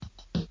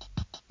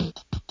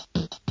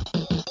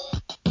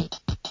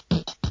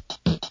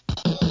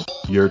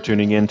You're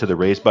tuning in to the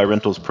Raised by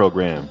Rentals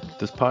program.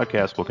 This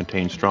podcast will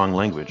contain strong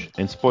language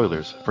and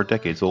spoilers for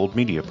decades-old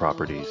media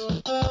properties.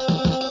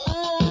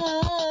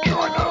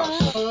 Join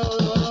us.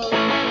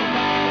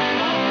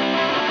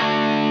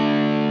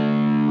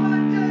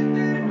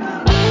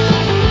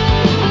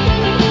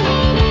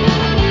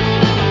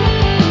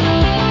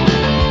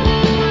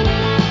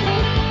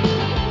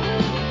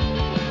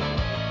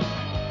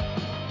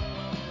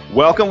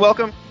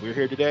 Welcome. We're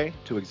here today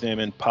to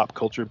examine pop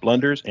culture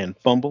blunders and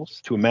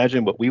fumbles, to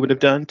imagine what we would have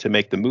done to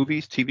make the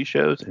movies, TV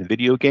shows, and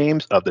video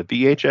games of the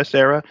VHS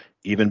era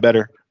even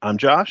better. I'm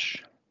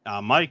Josh.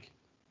 I'm Mike.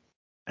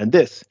 And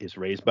this is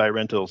Raised by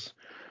Rentals.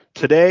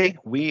 Today,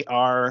 we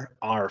are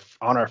on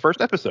our first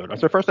episode.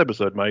 That's our first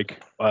episode,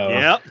 Mike.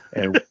 Yep.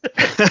 And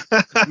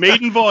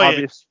Maiden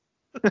voyage.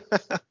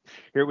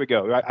 Here we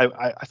go.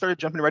 I started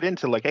jumping right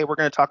into hey, we're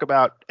going to talk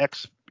about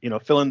X,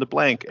 fill in the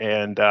blank.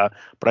 And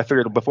but I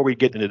figured before we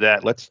get into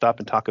that, let's stop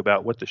and talk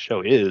about what the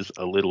show is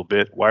a little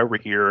bit, why we're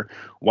here,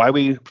 why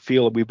we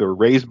feel we were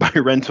raised by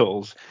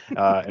rentals,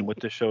 and what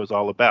this show is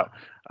all about.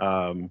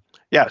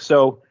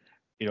 So.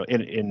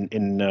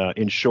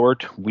 In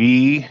short,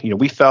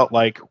 we felt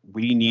like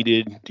we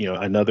needed,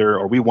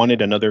 we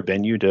wanted another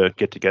venue to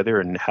get together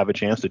and have a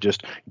chance to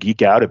just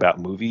geek out about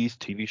movies,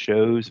 TV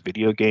shows,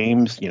 video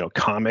games,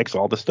 comics,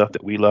 all the stuff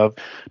that we love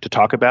to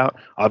talk about.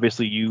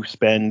 Obviously, you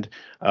spend,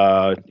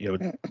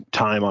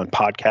 time on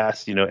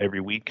podcasts,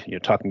 every week,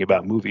 talking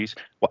about movies.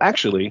 Well,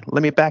 actually,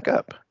 let me back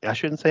up. I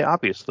shouldn't say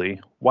obviously.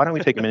 Why don't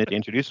we take a minute to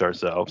introduce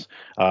ourselves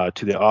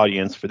to the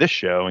audience for this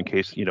show in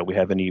case, we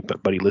have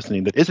anybody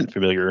listening that isn't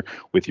familiar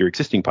with your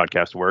existing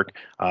podcast work,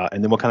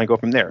 and then we'll kind of go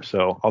from there.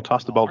 So I'll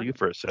toss the ball to you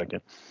for a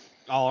second.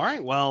 All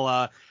right.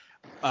 Well,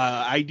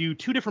 I do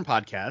two different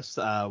podcasts.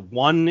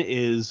 One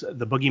is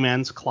The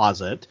Boogeyman's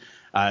Closet.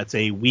 It's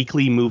a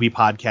weekly movie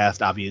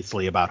podcast,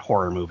 obviously about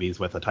horror movies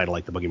with a title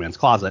like The Boogeyman's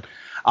Closet.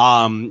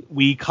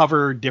 We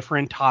cover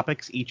different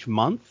topics each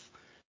month.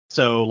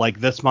 So like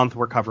this month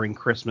we're covering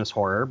Christmas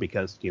horror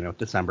because,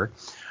 December.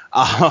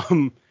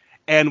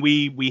 And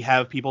we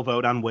have people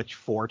vote on which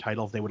 4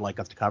 titles they would like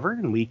us to cover,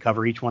 and we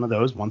cover each one of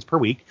those once per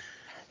week.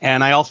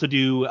 And I also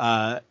do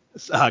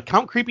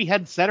Count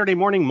Creepyhead Saturday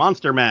Morning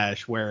Monster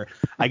Mash, where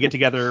I get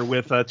together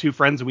with 2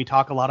 friends and we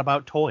talk a lot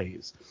about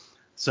toys.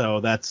 So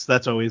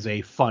that's always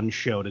a fun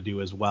show to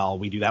do as well.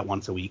 We do that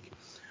once a week.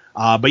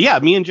 But yeah,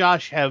 me and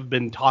Josh have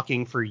been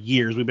talking for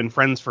years. We've been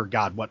friends for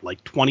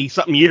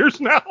 20-something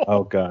years now.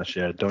 Oh gosh,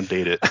 yeah, don't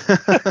date it.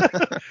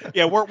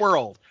 Yeah, we're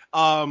old.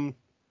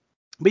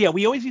 But yeah,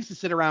 we always used to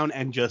sit around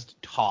and just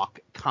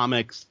talk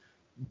comics,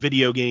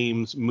 video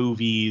games,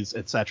 movies,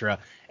 etc.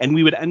 And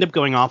we would end up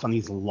going off on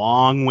these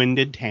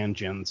long-winded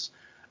tangents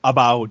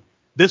about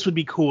this would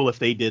be cool if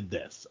they did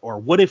this, or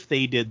what if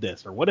they did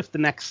this, or what if the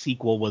next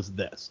sequel was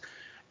this.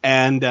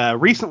 And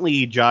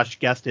recently, Josh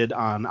guested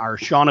on our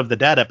Shaun of the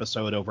Dead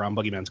episode over on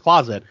Boogeyman's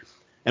Closet,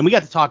 and we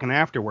got to talking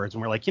afterwards,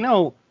 and we're like,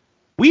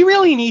 we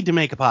really need to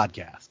make a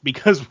podcast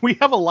because we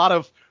have a lot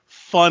of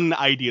fun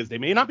ideas. They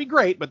may not be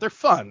great, but they're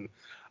fun.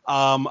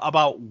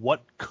 About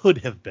what could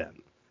have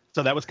been.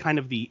 So that was kind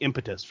of the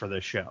impetus for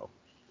this show.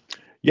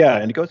 Yeah,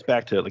 and it goes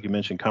back to, like you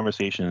mentioned,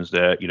 conversations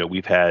that,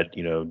 we've had,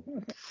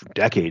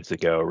 decades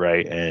ago,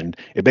 right? And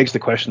it begs the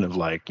question of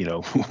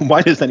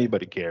why does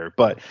anybody care?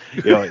 But,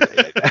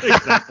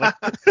 exactly.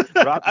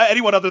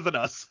 Anyone other than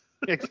us.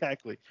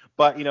 Exactly.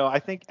 But, I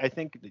think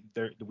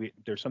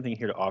there's something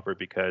here to offer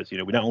because, we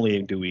not only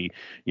do we,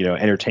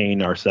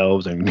 entertain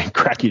ourselves and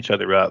crack each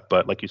other up,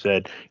 but like you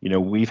said,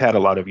 we've had a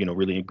lot of,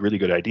 really, really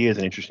good ideas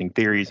and interesting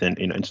theories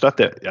and stuff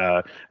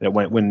that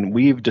when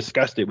we've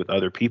discussed it with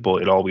other people,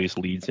 it always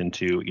leads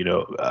into,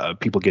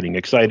 people getting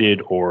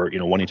excited or,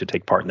 wanting to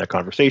take part in that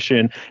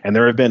conversation. And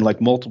there have been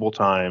multiple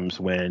times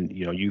when,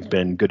 you've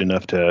been good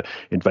enough to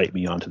invite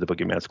me onto the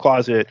Boogeyman's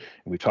Closet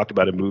and we've talked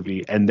about a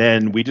movie and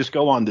then we just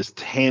go on this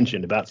tangent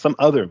about some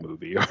other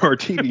movie or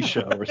TV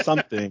show or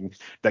something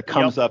that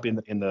comes up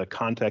in the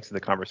context of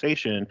the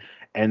conversation.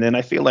 And then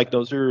I feel like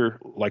those are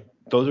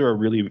a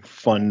really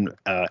fun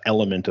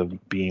element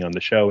of being on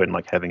the show and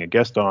having a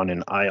guest on.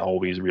 And I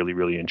always really,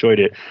 really enjoyed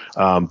it.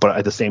 But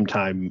at the same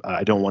time,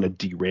 I don't want to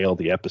derail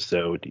the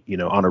episode.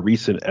 On a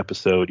recent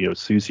episode,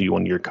 Susie,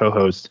 one of your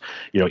co-hosts,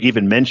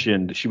 even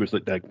mentioned she was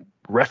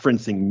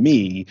referencing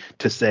me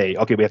to say,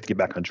 okay, we have to get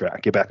back on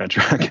track. Because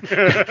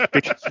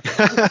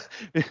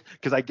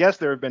I guess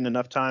there have been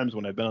enough times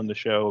when I've been on the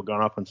show,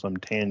 gone off on some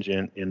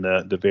tangent in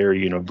the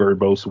very,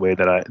 verbose way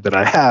that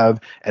I have.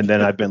 And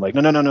then I've been like,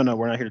 no,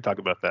 we're not here to talk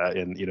about that.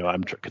 And,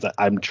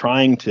 I'm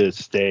trying to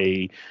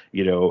stay,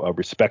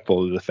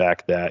 respectful of the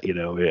fact that,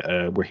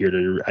 we're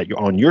here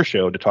on your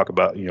show to talk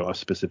about, a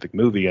specific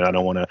movie. And I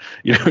don't want to,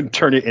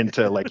 turn it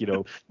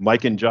into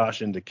Mike and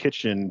Josh in the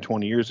kitchen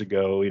 20 years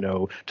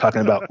ago,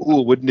 talking about,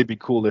 ooh, wouldn't it be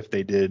cool if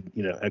they did,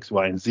 X,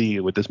 Y, and Z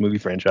with this movie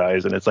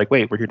franchise? And it's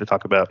wait, we're here to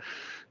talk about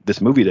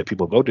this movie that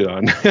people voted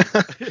on.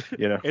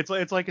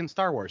 It's like in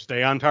Star Wars,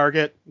 stay on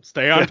target.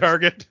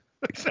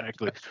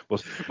 Exactly. Well,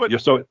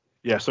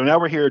 Yeah, so now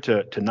we're here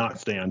to not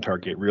stay on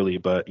target really,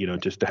 but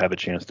just to have a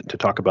chance to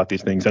talk about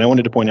these things. And I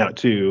wanted to point out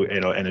too,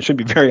 and it should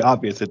be very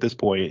obvious at this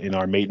point in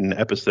our maiden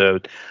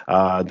episode,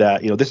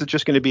 that this is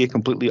just going to be a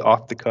completely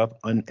off the cuff,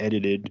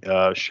 unedited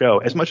show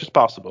as much as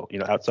possible.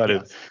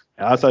 Yes.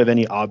 Outside of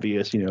any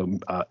obvious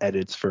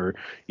edits for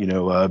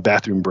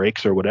bathroom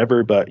breaks or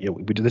whatever. But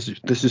we do this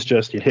is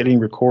just hitting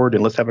record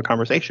and let's have a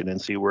conversation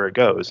and see where it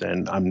goes.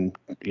 And I'm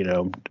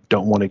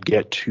don't want to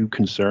get too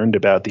concerned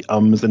about the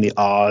ums and the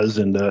ahs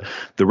and the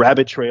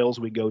rabbit trails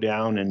we go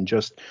down, and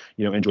just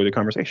enjoy the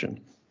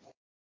conversation.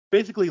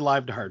 Basically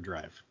live to hard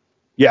drive.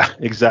 Yeah,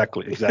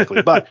 exactly.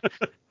 But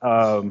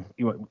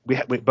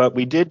but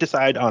we did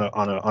decide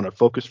on a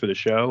focus for the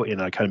show,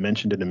 and I kind of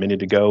mentioned it a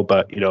minute ago.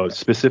 But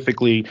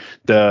specifically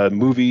the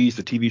movies,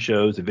 the TV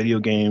shows, the video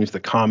games, the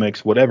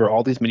comics, whatever,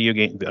 all these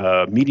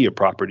media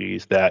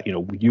properties that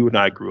you and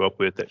I grew up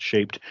with, that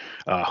shaped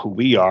who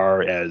we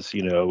are as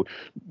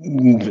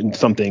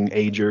something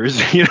agers.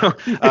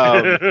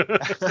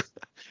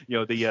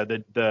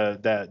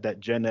 That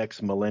Gen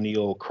X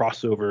millennial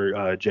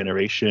crossover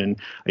generation,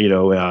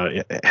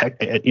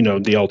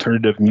 the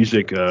alternative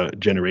music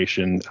generation.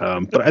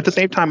 But at the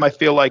same time, I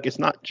feel like it's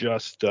not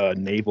just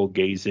navel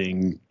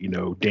gazing,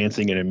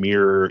 dancing in a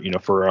mirror,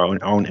 for our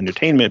own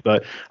entertainment.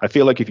 But I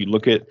feel like if you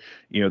look at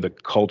the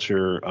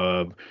culture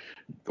of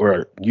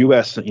or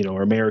U.S.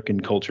 or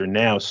American culture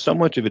now, so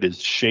much of it is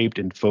shaped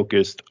and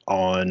focused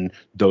on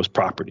those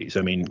properties.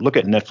 I mean, look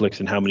at Netflix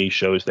and how many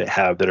shows they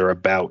have that are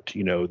about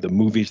the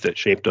movies that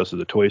shaped us, or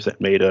the toys that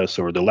made us,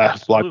 or the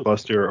last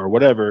blockbuster, or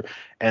whatever.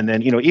 And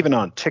then even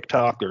on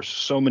TikTok, there's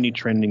so many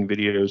trending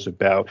videos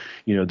about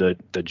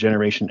the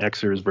Generation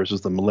Xers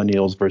versus the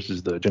Millennials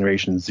versus the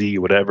Generation Z,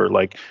 whatever.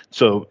 Like,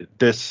 so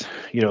this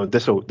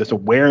this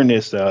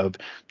awareness of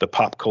the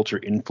pop culture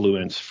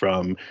influence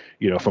from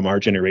our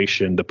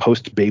generation, the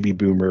post baby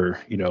boomer,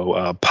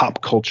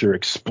 pop culture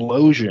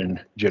explosion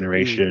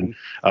generation,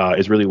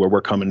 is really where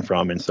we're coming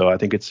from. And so I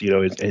think it's,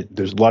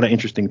 there's a lot of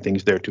interesting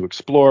things there to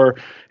explore.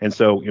 And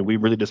so we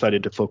really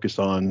decided to focus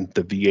on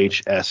the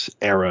VHS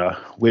era,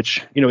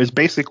 which, is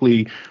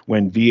basically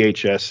when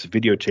VHS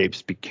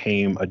videotapes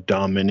became a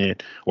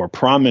dominant or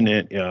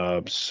prominent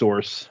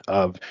source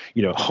of,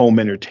 home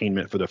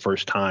entertainment for the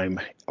first time,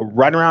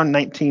 right around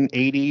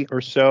 1980 or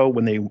so,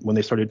 when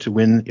they started to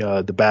win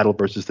the battle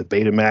versus the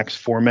Betamax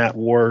format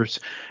wars.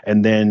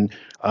 And then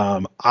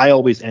I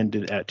always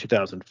ended at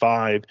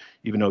 2005,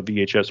 even though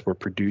VHS were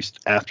produced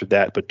after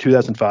that. But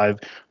 2005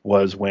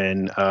 was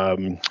when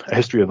A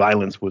History of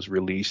Violence was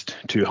released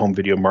to home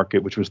video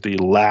market, which was the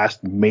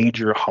last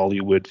major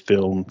Hollywood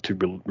film to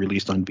be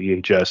released on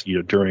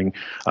VHS, during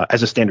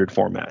as a standard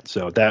format.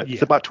 So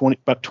that's about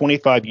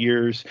 25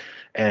 years.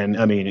 And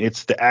I mean,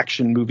 it's the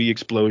action movie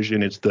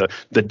explosion. It's the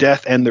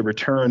death and the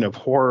return of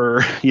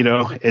horror.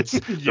 It's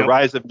the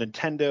rise of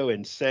Nintendo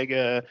and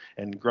Sega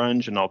and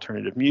grunge and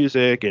alternative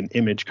music and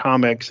Image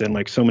Comics, and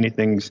like so many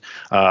things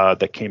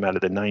that came out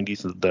of the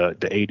 90s, the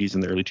 80s,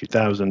 and the early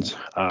 2000s.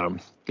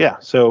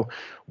 So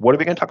what are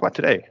we going to talk about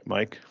today,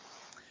 Mike?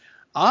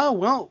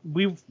 Well,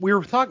 we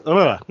were talking.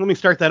 Let me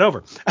start that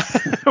over.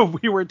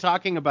 We were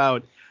talking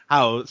about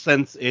how,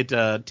 since it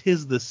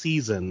tis the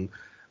season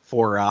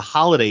for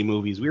holiday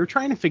movies, we were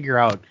trying to figure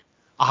out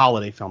a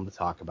holiday film to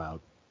talk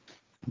about,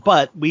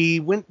 but we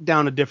went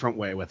down a different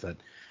way with it.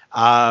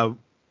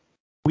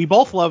 We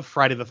both love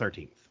Friday the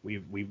 13th.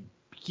 We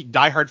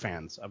diehard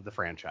fans of the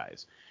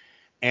franchise,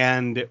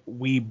 and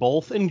we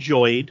both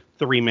enjoyed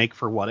the remake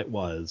for what it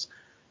was,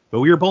 but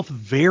we were both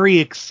very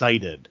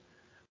excited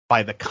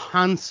by the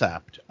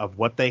concept of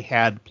what they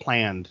had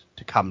planned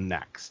to come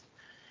next.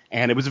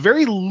 And it was a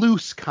very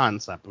loose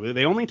concept.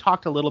 They only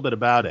talked a little bit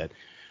about it,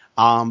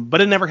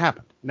 but it never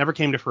happened. Never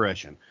came to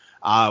fruition.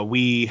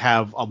 We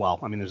have,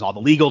 there's all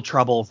the legal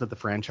troubles that the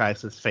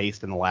franchise has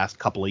faced in the last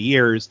couple of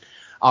years,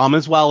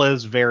 as well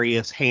as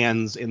various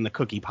hands in the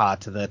cookie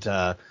pot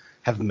that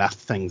have messed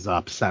things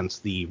up since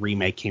the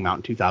remake came out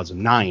in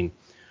 2009.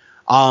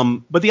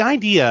 But the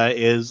idea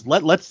is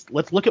let's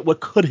look at what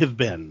could have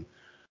been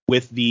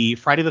with the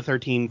Friday the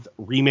 13th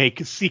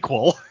remake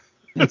sequel.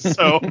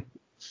 So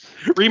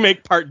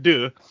remake part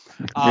 2.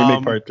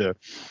 Remake part 2.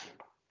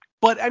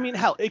 But I mean,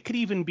 hell, it could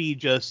even be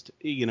just,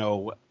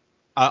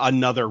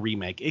 another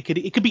remake.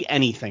 It could be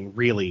anything,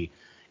 really.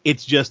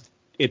 It's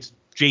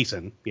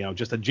Jason,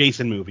 just a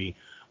Jason movie.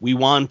 We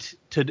want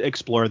to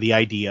explore the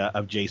idea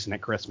of Jason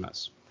at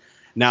Christmas.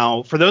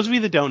 Now, for those of you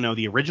that don't know,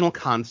 the original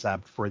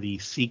concept for the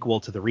sequel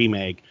to the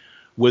remake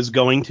was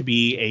going to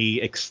be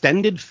a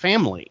extended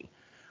family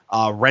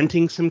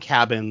renting some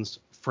cabins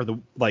for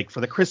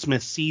the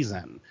Christmas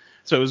season.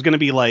 So it was going to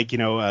be like,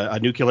 a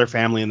nuclear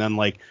family, and then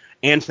like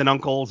aunts and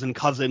uncles and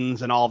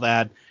cousins and all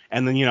that.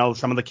 And then,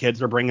 some of the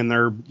kids are bringing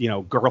their,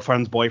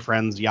 girlfriends,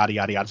 boyfriends, yada,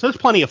 yada, yada. So there's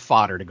plenty of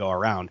fodder to go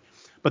around.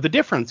 But the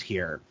difference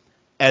here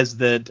is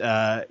that,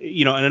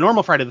 in a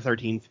normal Friday the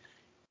 13th,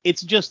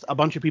 it's just a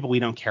bunch of people we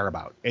don't care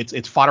about.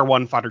 It's fodder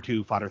 1, fodder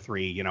 2, fodder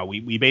 3.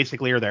 We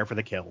basically are there for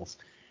the kills.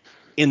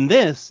 In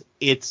this,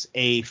 it's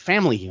a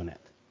family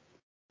unit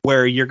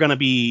where you're going to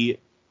be,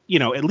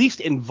 at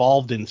least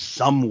involved in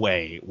some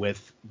way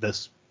with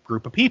this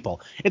group of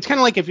people. It's kind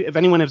of like if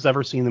anyone has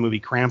ever seen the movie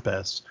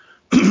Krampus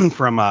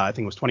from I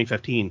think it was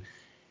 2015.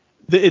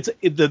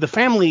 The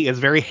family is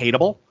very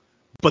hateable,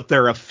 but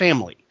they're a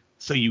family,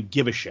 so you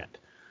give a shit.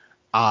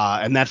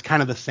 And that's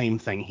kind of the same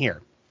thing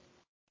here.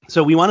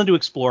 So we wanted to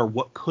explore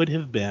what could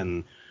have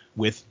been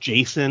with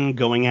Jason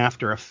going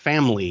after a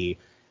family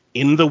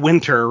in the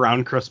winter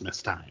around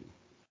Christmas time.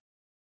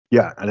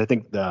 Yeah, and I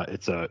think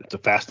it's a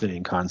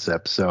fascinating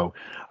concept. So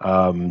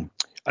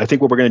I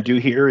think what we're going to do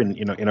here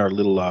in our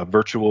little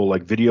virtual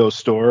like video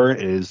store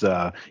is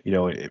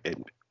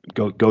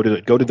go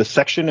to the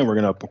section, and we're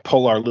going to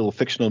pull our little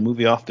fictional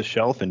movie off the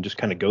shelf and just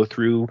kind of go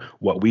through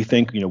what we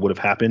think would have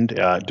happened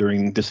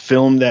during this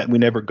film that we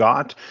never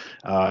got,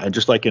 and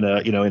just like in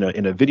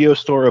a video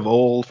store of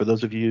old, for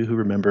those of you who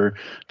remember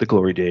the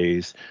glory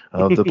days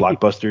of the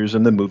blockbusters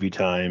and the movie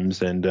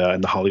times and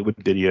the Hollywood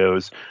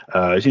videos,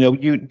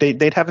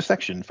 they'd have a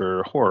section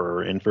for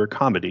horror and for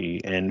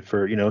comedy and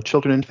for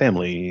children and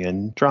family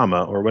and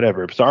drama or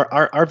whatever. So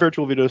our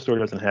virtual video store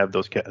doesn't have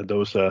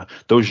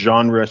those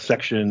genre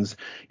sections.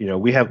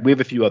 We have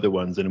a few other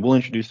ones, and we'll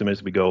introduce them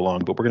as we go along.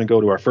 But we're going to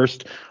go to our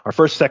first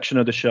section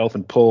of the shelf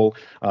and pull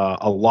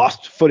a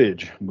lost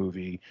footage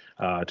movie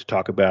to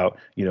talk about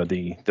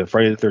the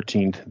Friday the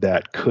 13th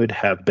that could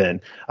have been.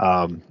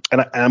 And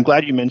I'm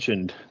glad you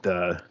mentioned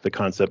the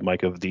concept,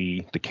 Mike, of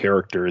the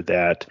character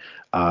that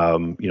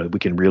we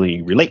can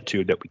really relate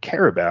to, that we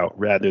care about,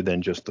 rather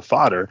than just the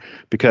fodder.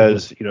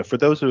 Because for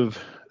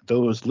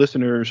those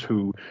listeners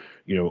who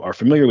are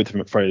familiar with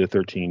the Friday the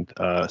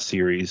 13th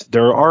series,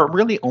 there are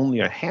really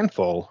only a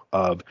handful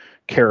of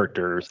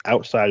characters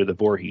outside of the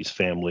Voorhees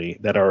family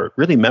that are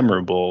really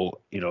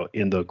memorable,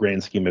 in the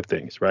grand scheme of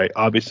things, right?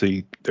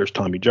 Obviously, there's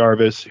Tommy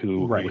Jarvis,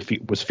 who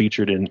was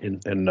featured in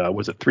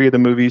was it 3 of the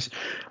movies?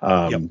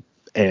 Yep.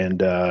 And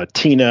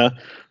Tina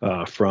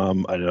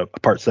from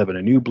Part 7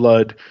 of New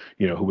Blood,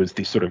 who was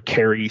the sort of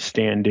Carrie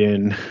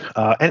stand-in,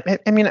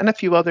 and a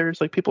few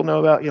others like people know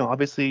about.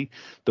 Obviously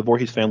the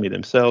Voorhees family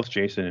themselves,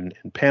 Jason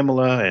and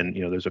Pamela, and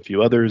there's a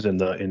few others in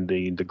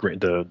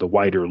the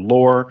wider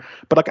lore.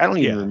 But like I don't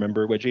even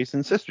remember what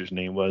Jason's sister's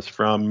name was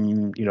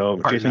from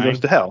Part Jason 9. Goes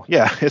to Hell.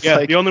 Yeah, it's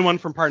like the only one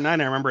from Part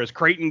 9 I remember is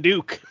Creighton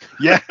Duke.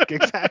 Yeah,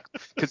 exactly,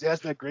 because he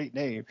has that great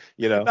name.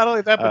 Not only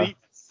that, but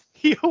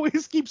he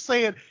always keeps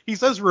saying, he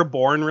says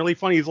reborn really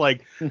funny. He's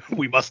like,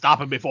 we must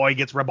stop him before he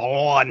gets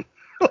reborn.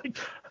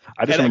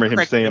 I just remember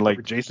him saying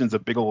like, Jason's a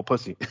big old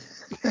pussy.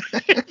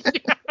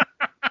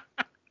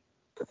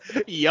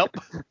 Yep.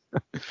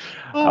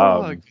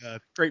 Oh my God.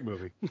 Great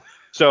movie.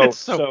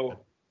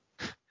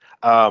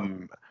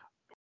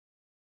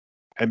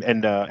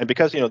 And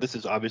because this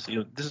is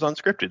obviously this is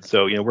unscripted,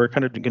 so we're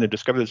kind of going to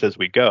discover this as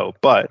we go.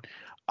 But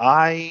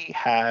I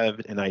have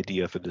an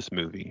idea for this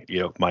movie,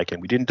 Mike,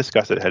 and we didn't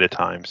discuss it ahead of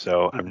time.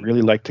 So I'd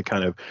really like to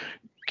kind of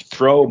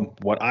throw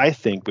what I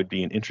think would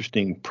be an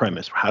interesting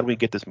premise. How do we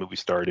get this movie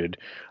started?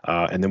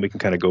 And then we can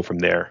kind of go from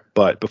there.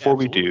 But before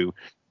we do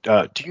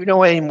you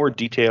know any more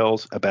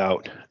details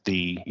about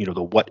the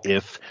what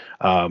if?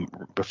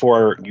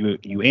 Before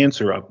you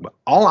answer,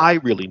 all I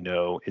really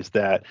know is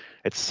that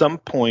at some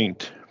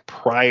point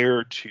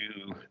prior to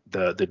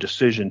the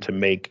decision to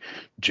make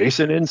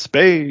Jason in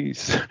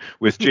Space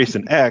with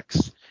Jason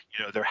X,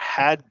 there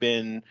had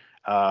been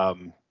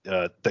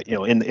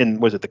in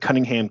was it the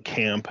Cunningham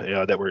camp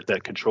that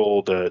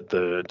controlled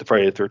the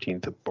Friday the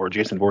 13th or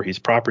Jason Voorhees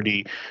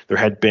property. There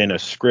had been a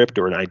script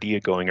or an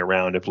idea going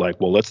around of like,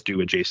 well, let's do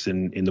a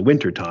Jason in the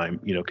wintertime,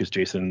 because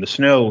Jason in the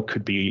snow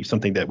could be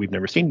something that we've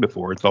never seen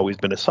before. It's always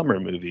been a summer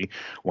movie.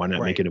 Why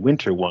not make it a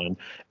winter one?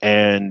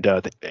 And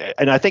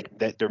I think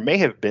that there may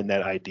have been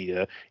that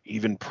idea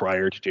even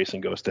prior to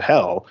Jason Goes to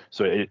Hell.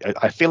 So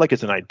I feel like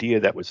it's an idea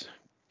that was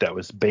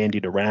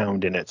bandied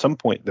around, and at some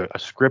point a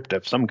script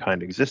of some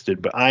kind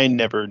existed, but I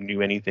never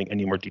knew any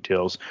more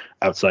details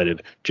outside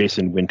of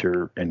Jason,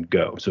 Winter, and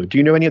Go. So do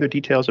you know any other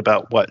details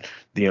about what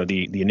the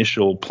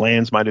initial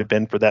plans might have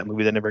been for that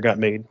movie that never got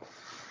made?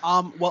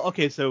 Well,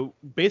 okay, so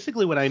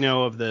basically what I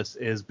know of this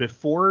is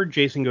before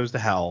Jason Goes to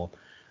Hell,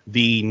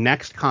 the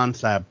next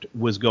concept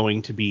was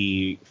going to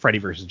be Freddy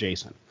versus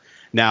Jason.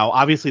 Now,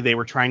 obviously they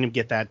were trying to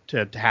get that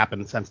to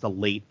happen since the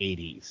late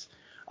 80s.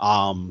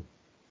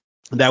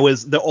 That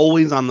was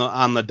always on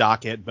the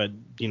docket, but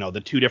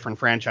the 2 different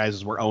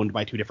franchises were owned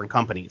by 2 different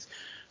companies.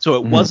 So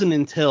it wasn't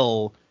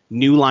until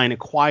New Line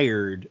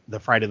acquired the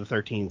Friday the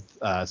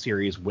 13th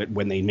series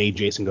when they made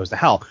Jason Goes to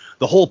Hell.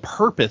 The whole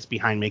purpose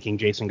behind making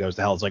Jason Goes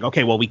to Hell is like,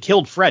 okay, well, we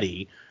killed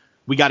Freddy,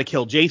 we got to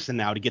kill Jason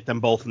now to get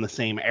them both in the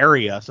same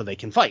area so they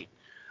can fight.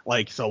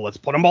 Like, so let's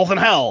put them both in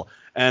hell.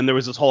 And there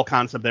was this whole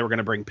concept they were going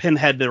to bring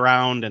Pinhead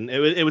around, and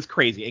it was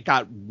crazy. It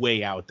got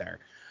way out there.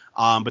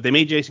 But they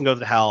made Jason Goes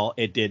to Hell.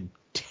 It did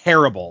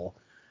terrible.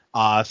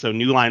 So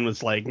New Line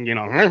was like,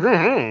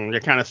 you're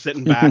kind of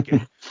sitting back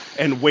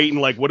and waiting,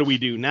 like, what do we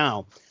do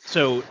now?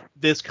 So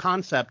this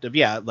concept of,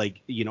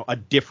 a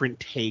different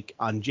take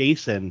on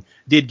Jason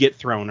did get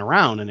thrown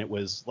around. And it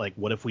was like,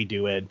 what if we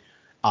do it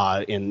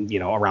in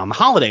around the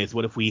holidays?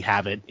 What if we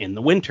have it in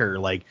the winter?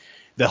 Like,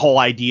 the whole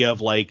idea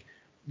of like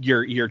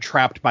you're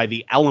trapped by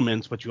the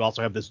elements, but you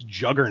also have this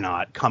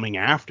juggernaut coming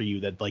after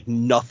you that like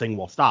nothing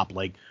will stop.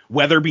 Like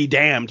weather be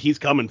damned, he's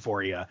coming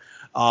for you.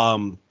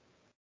 And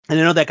I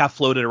know that got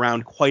floated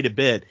around quite a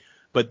bit,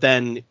 but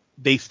then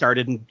they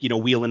started,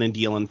 wheeling and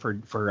dealing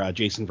for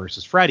Jason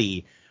versus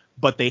Freddy,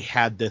 but they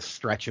had this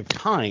stretch of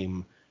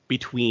time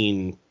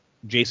between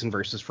Jason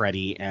versus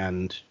Freddy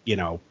and,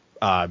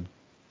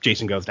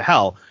 Jason Goes to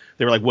Hell.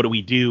 They were like, what do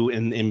we do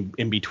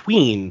in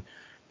between?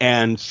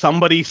 And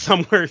somebody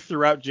somewhere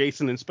threw out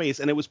Jason in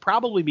Space. And it was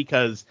probably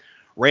because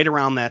right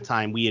around that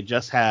time we had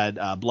just had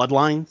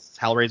Bloodlines,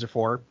 Hellraiser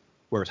 4,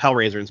 where it was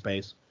Hellraiser in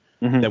space.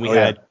 Mm-hmm. Then we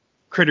had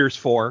Critters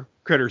 4,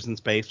 Critters in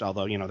space,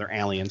 although, they're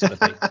aliens, but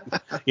they,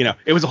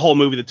 it was a whole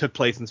movie that took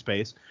place in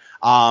space.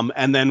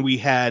 And then we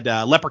had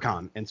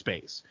Leprechaun in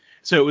space.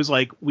 So it was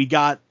like we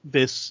got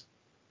this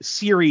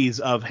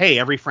series of, hey,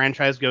 every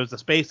franchise goes to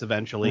space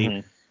eventually.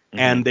 Mm-hmm.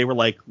 And they were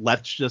like,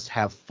 let's just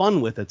have fun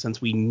with it since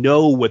we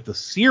know what the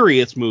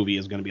serious movie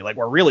is going to be like.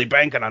 We're really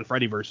banking on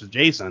Freddy versus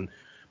Jason,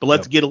 but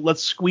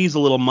let's squeeze a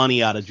little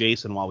money out of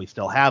Jason while we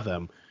still have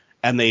him.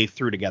 And they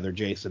threw together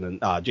Jason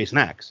and Jason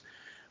X.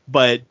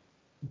 But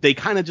they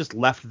kind of just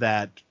left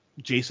that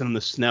Jason in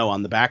the Snow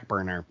on the back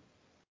burner.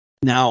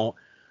 Now,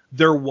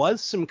 there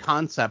was some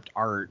concept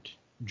art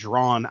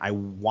drawn. I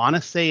want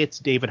to say it's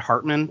David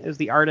Hartman is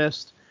the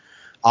artist.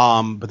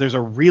 But there's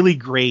a really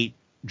great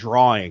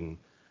drawing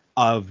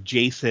of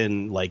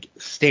Jason like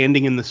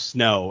standing in the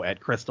snow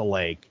at Crystal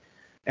Lake.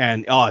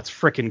 And it's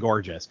freaking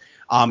gorgeous.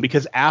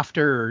 Because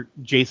after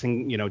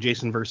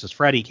Jason versus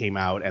Freddy came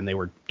out and they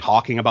were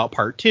talking about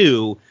part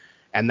 2,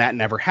 and that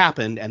never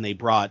happened, and they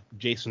brought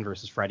Jason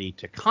versus Freddy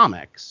to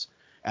comics,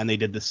 and they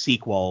did the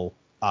sequel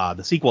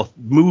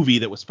movie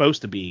that was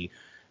supposed to be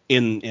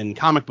in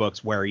comic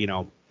books where,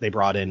 they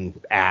brought in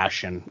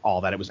Ash and all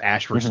that. It was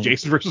Ash versus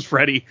Jason versus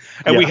Freddy.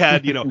 And we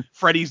had,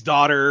 Freddy's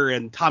daughter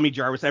and Tommy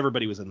Jarvis.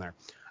 Everybody was in there.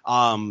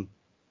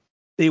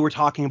 They were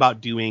talking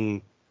about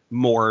doing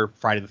more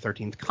Friday the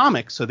 13th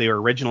comics. So they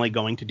were originally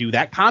going to do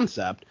that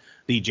concept,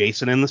 the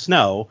Jason in the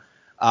Snow,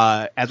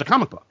 as a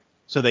comic book.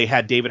 So they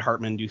had David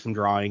Hartman do some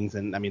drawings,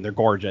 and I mean, they're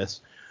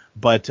gorgeous.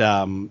 But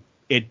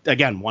it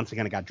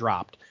got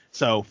dropped.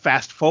 So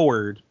fast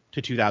forward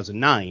to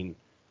 2009,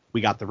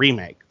 we got the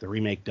remake. The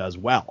remake does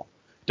well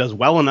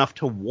enough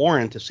to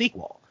warrant a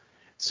sequel.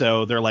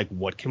 So they're like,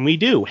 what can we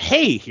do?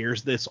 Hey,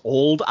 here's this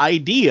old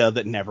idea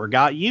that never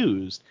got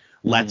used.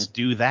 Let's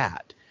do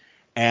that.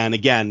 And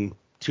again,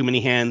 too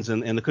many hands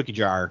in the cookie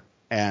jar,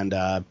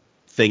 and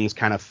things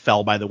kind of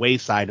fell by the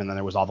wayside, and then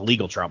there was all the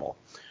legal trouble.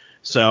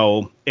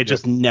 So it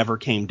just never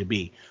came to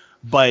be.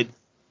 But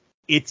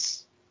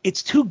it's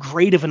too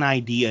great of an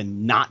idea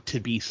not to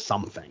be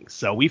something.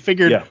 So we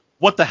figured,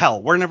 what the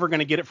hell? We're never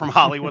going to get it from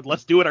Hollywood.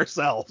 Let's do it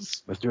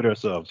ourselves.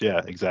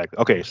 Yeah, exactly.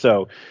 Okay,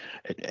 so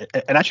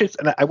and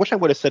I wish I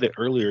would have said it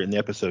earlier in the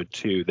episode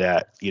too,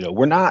 that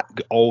we're not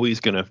always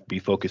going to be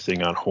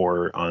focusing on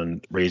horror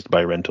on Raised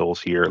by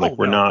Rentals here. Like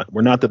we're not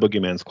the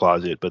Boogeyman's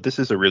Closet, but this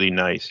is a really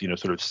nice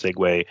sort of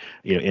segue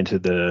into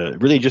the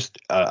really just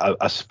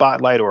a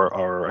spotlight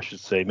or I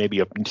should say maybe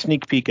a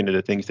sneak peek into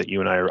the things that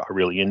you and I are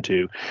really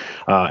into,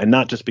 and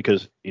not just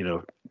because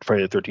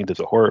Friday the 13th is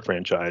a horror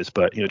franchise,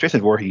 but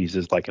Jason Voorhees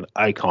is like an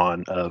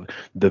icon of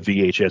the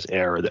VHS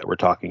era that we're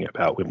talking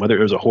about. Whether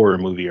it was a horror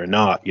movie or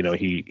not,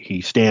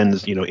 he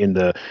stands in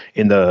the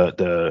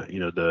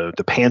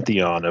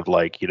pantheon of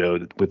like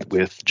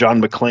with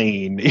John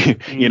McClane,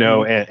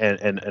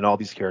 and all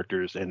these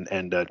characters and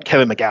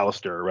Kevin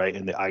McAllister, right,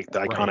 and the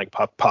iconic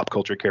pop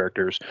culture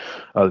characters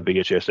of the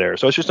VHS era.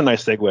 So it's just a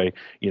nice segue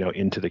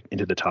into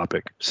the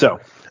topic. So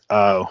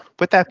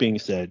with that being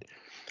said,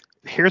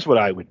 here's what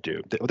I would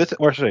do.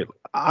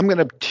 I'm going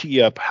to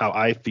tee up how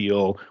I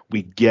feel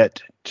we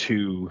get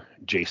to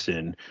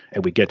Jason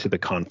and we get to the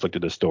conflict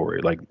of the story.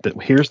 Like,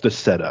 here's the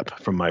setup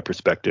from my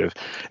perspective.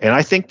 And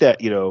I think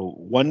that,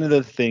 one of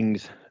the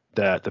things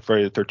that the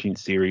Friday the 13th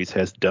series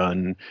has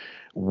done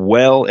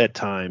well at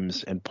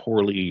times and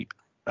poorly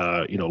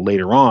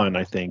later on,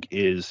 I think,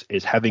 is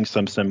having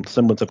some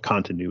semblance of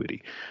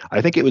continuity.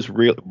 I think it was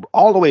real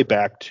all the way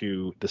back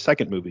to the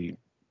second movie.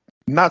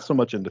 Not so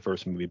much in the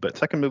first movie, but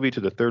second movie to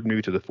the third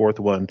movie to the fourth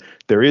one,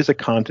 there is a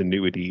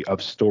continuity of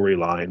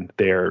storyline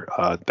there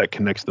that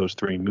connects those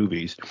three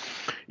movies.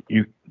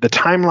 The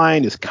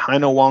timeline is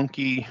kind of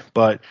wonky,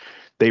 but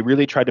they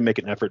really tried to make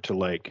an effort to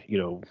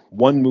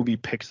one movie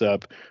picks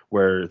up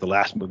where the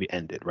last movie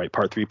ended, right?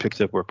 Part 3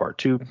 picks up where part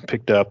 2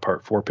 picked up,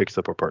 part 4 picks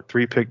up where part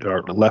 3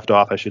 left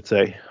off, I should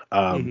say.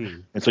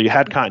 And so you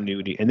had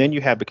continuity, and then you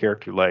have a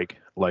character like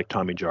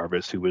Tommy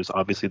Jarvis, who was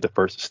obviously the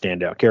first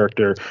standout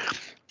character.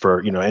 For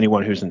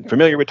anyone who's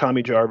familiar with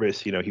Tommy Jarvis,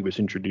 he was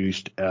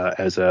introduced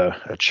as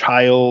a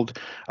child.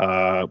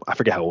 I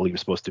forget how old he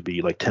was supposed to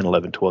be, like 10,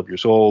 11, 12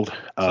 years old.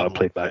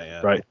 Played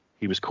by right.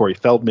 He was Corey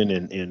Feldman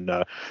in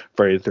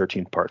Friday the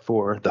 13th Part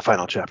 4, the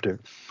final chapter.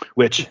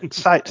 Which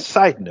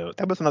side note,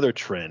 that was another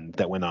trend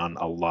that went on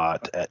a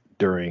lot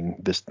during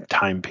this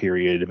time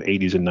period of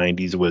 80s and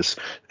 90s was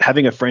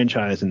having a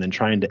franchise and then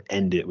trying to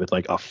end it with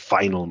like a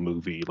final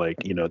movie, like,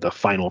 you know, the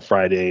final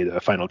Friday, the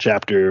final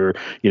chapter,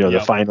 you know, the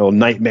Yep. final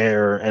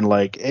nightmare. And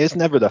like, it's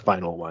never the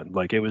final one.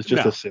 Like, it was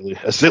just No.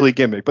 a silly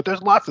gimmick, but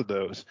there's lots of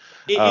those.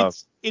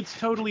 It's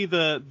totally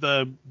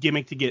the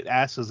gimmick to get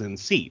asses in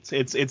seats.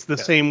 It's the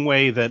Yeah. same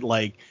way that,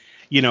 like,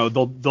 you know,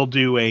 they'll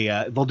do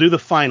the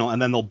final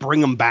and then they'll bring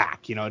them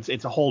back. You know,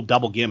 it's a whole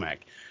double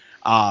gimmick.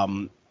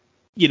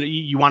 You know,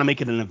 you want to make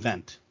it an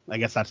event. I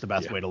guess that's the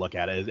best way to look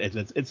at it.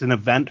 It's an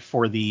event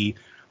for the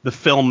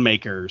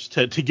filmmakers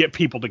to get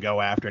people to go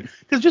after it,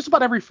 because just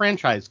about every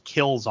franchise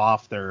kills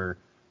off their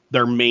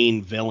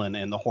main villain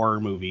in the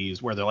horror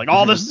movies, where they're like,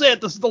 oh, this is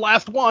it, this is the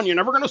last one, you're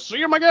never gonna see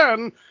him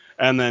again,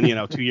 and then, you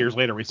know, 2 years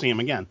later we see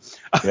him again.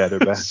 Yeah, they're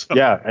back. So,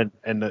 Yeah,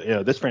 and you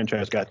know, this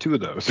franchise got two of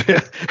those.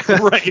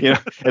 right. You know,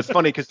 it's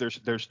funny because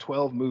there's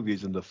 12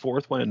 movies, and the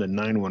fourth one and the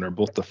ninth one are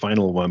both the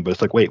final one. But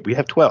it's like, wait, we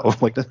have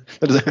 12. Like, I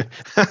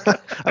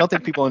don't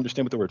think people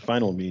understand what the word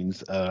final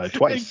means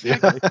twice.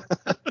 Exactly.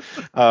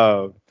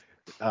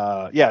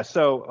 Yeah.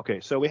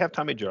 So we have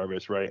Tommy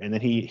Jarvis, right? And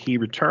then he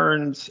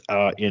returns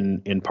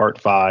in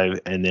part 5,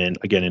 and then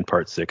again in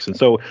part 6. And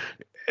so,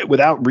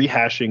 without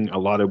rehashing a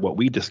lot of what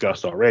we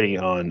discussed already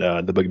on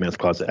the Boogeyman's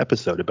Closet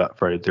episode about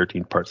Friday the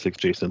 13th Part 6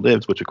 Jason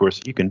Lives, which of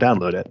course you can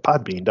download at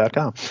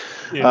podbean.com.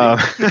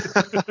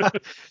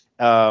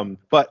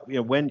 But you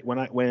know,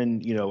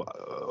 when you know,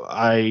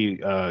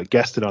 I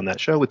guested on that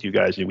show with you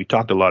guys, you know, we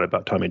talked a lot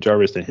about Tommy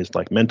Jarvis and his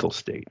like mental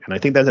state, and I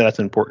think that's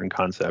an important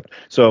concept.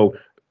 So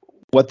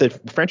what the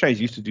franchise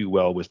used to do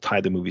well was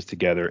tie the movies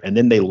together, and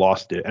then they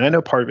lost it. And I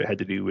know part of it had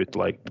to do with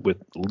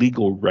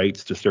legal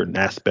rights to certain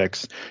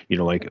aspects. You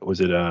know, like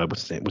was it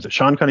what's his name? Was it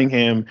Sean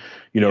Cunningham?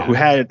 You know, who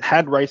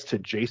had rights to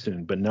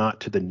Jason, but not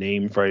to the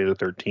name Friday the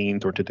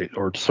 13th or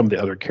to some of the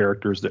other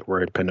characters that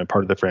had been a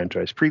part of the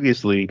franchise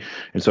previously.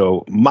 And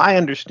so my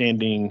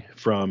understanding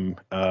from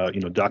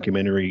you know,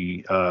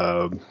 documentary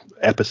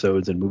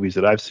episodes and movies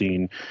that I've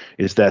seen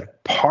is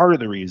that part of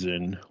the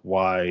reason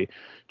why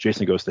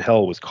Jason Goes to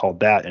Hell was called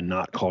that and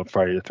not called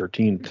Friday the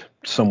 13th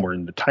somewhere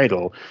in the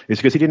title is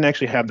because he didn't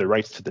actually have the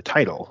rights to the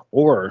title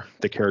or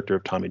the character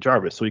of Tommy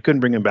Jarvis. So he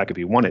couldn't bring him back if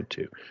he wanted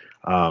to.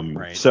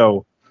 Right.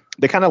 So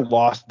they kind of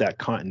lost that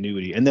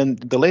continuity. And then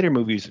the later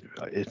movies,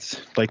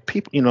 it's like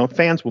people, you know,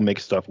 fans will make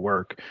stuff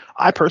work.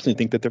 I personally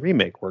think that the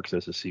remake works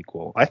as a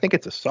sequel. I think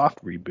it's a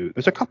soft reboot.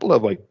 There's a couple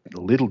of like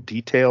little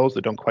details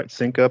that don't quite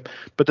sync up,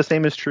 but the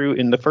same is true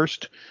in the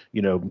first,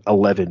 you know,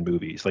 11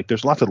 movies. Like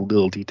there's lots of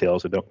little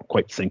details that don't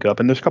quite sync up,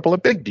 and there's a couple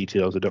of big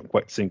details that don't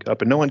quite sync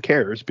up, and no one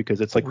cares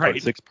because it's like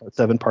part 6, part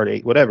 7, part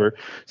 8, whatever.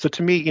 So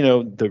to me, you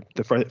know, the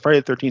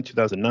Friday the 13th,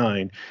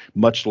 2009,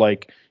 much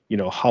like, you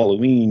know,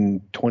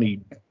 Halloween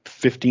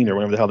 2015 or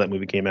whenever the hell that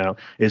movie came out,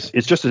 it's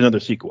just another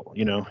sequel.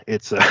 You know,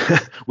 it's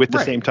with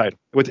the same title.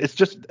 It's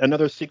just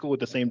another sequel with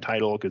the same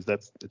title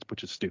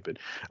which is stupid.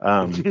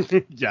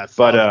 Yes,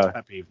 but that's a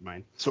pet peeve of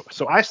mine.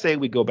 So I say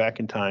we go back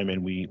in time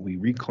and we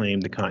reclaim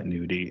the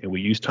continuity, and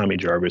we use Tommy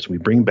Jarvis. We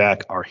bring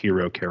back our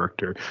hero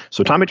character.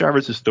 So Tommy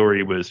Jarvis's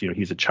story was, you know,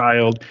 he's a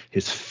child.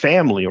 His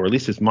family, or at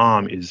least his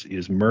mom,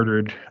 is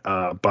murdered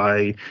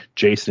by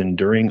Jason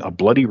during a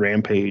bloody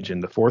rampage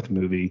in the fourth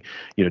movie.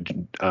 You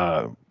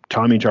know,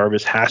 Tommy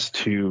Jarvis has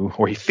to,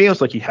 or he feels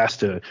like he has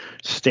to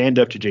stand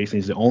up to Jason.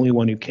 He's the only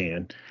one who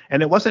can.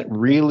 And it wasn't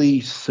really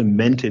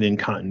cemented in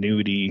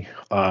continuity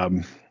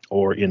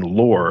or in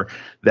lore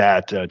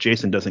that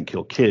Jason doesn't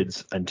kill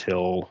kids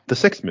until the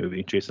sixth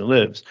movie, Jason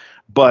Lives.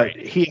 But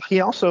he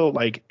also,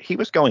 like, he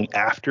was going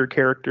after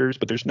characters,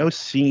 but there's no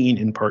scene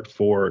in part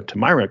 4, to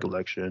my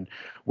recollection,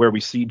 where we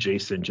see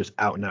Jason just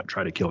out and out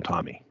try to kill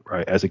Tommy,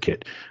 right, as a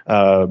kid.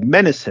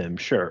 Menace him,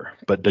 sure.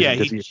 But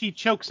he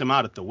chokes him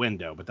out at the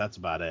window, but that's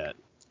about it.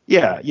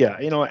 Yeah.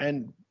 You know,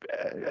 and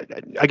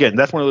again,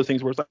 that's one of those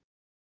things where it's like,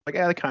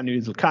 the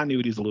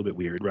continuity is a little bit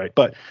weird, right?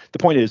 But the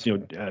point is, you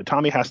know,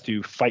 Tommy has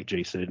to fight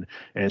Jason,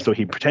 and so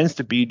he pretends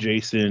to be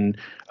Jason.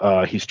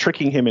 He's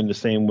tricking him in the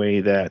same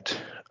way that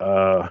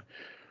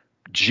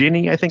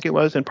Ginny, I think it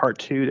was in part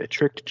 2, that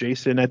tricked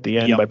Jason at the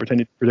end by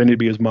pretending to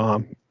be his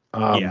mom.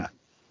 I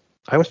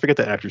always forget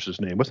the actress's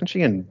name. Wasn't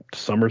she in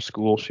Summer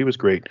School? She was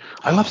great.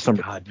 I love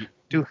Summer. God,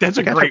 dude, that's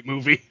a great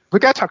movie. We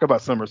gotta talk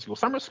about Summer School.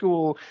 Summer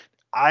School,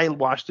 I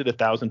watched it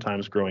 1,000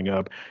 times growing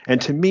up,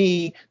 and to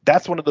me,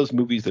 that's one of those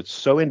movies that's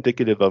so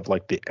indicative of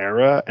like the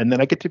era. And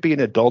then I get to be an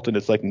adult, and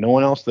it's like no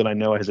one else that I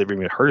know has ever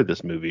even heard of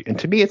this movie. And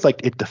to me, it's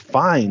like it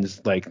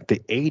defines like the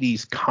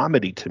 80s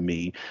comedy to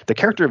me. The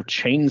character of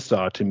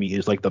Chainsaw to me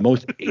is like the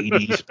most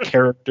 80s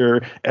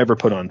character ever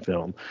put on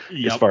film,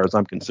 as far as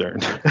I'm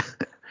concerned.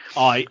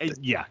 We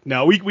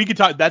could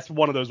talk. That's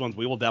one of those ones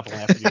we will definitely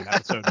have to do an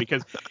episode,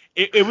 because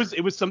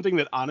it was something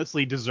that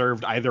honestly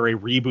deserved either a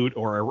reboot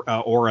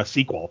or a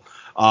sequel.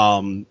 But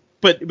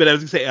I was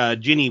gonna say,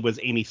 Ginny was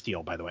Amy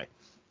Steele, by the way.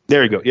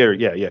 There you go.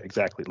 Yeah,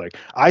 exactly. Like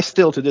I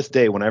still to this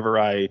day, whenever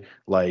I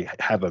like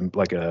have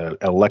a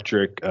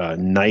electric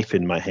knife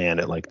in my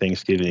hand at like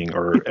Thanksgiving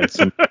or at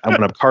some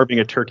when I'm carving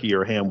a turkey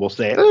or a ham, we'll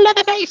say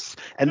 "Leatherface,"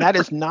 and that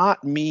is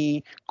not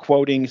me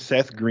quoting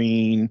Seth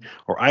Green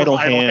or From Idle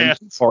Idle Hands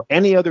Hands. or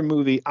any other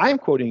movie. I am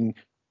quoting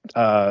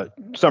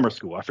Summer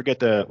School. I forget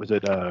was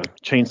it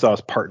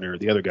Chainsaw's partner,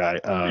 the other guy.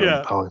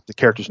 Yeah. The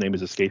character's name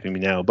is escaping me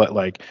now, but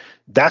like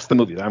that's the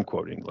movie that I'm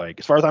quoting.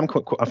 Like as far as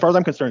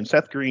I'm concerned,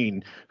 Seth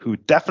Green, who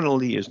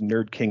definitely is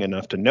nerd king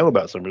enough to know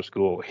about Summer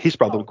School, he's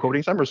probably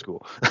quoting Summer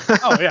School.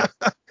 Oh yeah.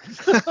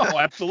 Oh,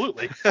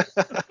 absolutely.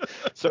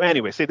 So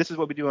anyway, see, this is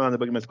what we do on the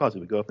Boogeyman's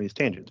Closet. We go off on these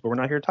tangents, but we're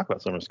not here to talk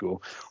about Summer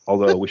School.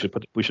 Although we should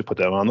put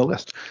that on the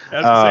list. I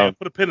was gonna say, I'll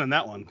put a pin in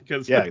that one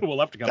because Yeah, we'll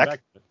have to come that back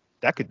to it.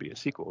 that could be a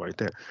sequel right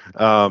there.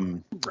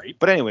 Right.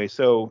 But anyway,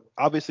 so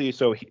obviously,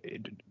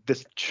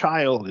 this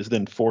child is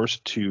then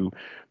forced to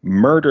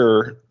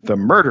murder the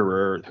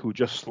murderer who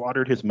just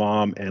slaughtered his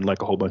mom and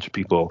like a whole bunch of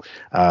people.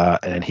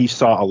 And he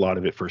saw a lot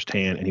of it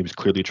firsthand, and he was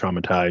clearly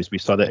traumatized. We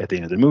saw that at the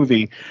end of the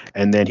movie,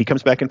 and then he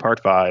comes back in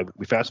part 5.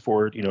 We fast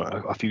forward,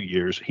 a few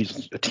years.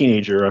 He's a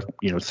teenager,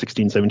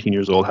 16, 17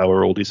 years old,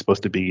 however old he's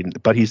supposed to be.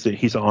 But he's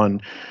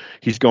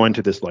going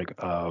to this like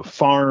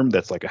farm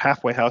that's like a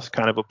halfway house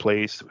kind of a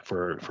place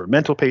for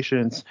mental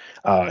patients.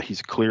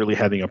 He's clearly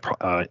having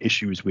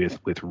issues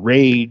with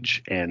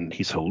rage, and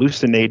he's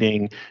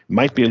hallucinating.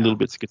 Might be a little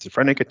bit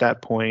schizophrenic at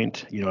that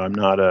point. I'm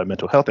not a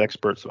mental health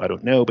expert, so I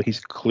don't know, but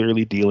he's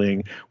clearly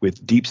dealing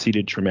with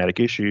deep-seated traumatic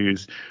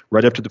issues.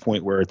 Right up to the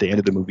point where at the end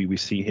of the movie we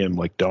see him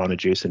like don a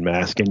Jason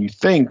mask, and you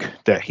think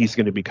that he's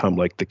going to become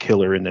like the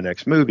killer in the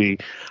next movie,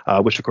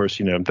 which of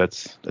course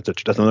that's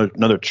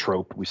another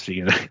trope we see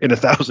in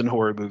 1,000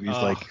 horror movies,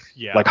 like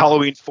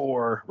Halloween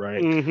 4,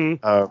 right?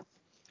 Mm-hmm.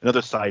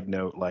 Another side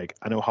note, like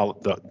I know how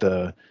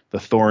the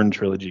Thorn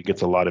trilogy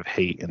gets a lot of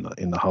hate in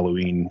the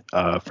Halloween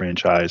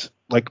franchise,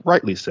 like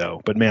rightly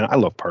so. But man, I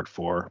love Part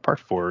 4. Part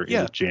 4 is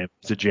a jam.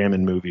 It's a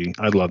jamming movie.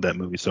 I love that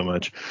movie so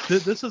much.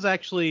 This is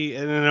actually,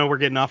 and I know we're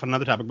getting off on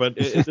another topic, but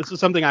this is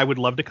something I would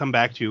love to come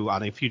back to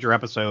on a future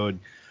episode.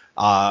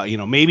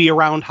 Maybe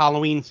around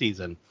Halloween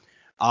season.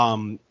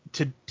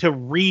 To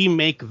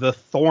remake the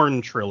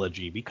Thorn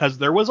trilogy, because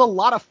there was a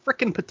lot of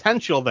freaking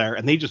potential there,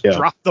 and they just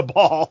dropped the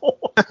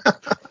ball.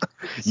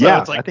 So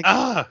it's like, I think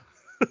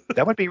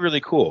that would be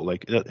really cool.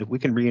 Like if we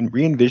can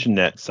re-envision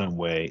that some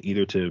way,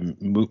 either to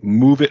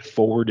move it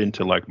forward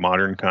into like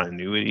modern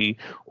continuity,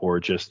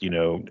 or just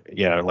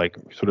like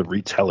sort of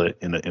retell it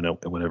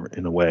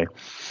in a way.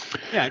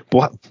 Yeah,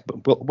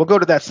 we'll go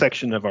to that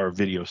section of our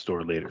video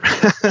store later.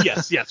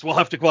 yes, we'll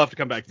have to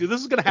come back.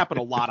 This is going to happen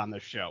a lot on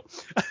this show.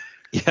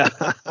 Yeah.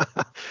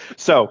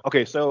 So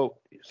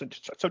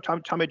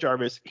Tommy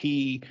Jarvis,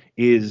 he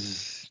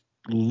is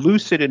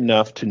lucid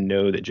enough to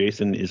know that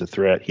Jason is a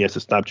threat. He has to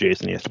stop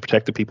Jason. He has to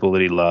protect the people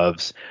that he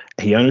loves.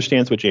 He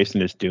understands what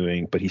Jason is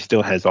doing, but he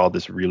still has all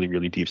this really,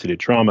 really deep-seated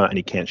trauma, and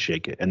he can't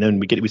shake it. And then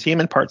we see him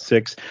in part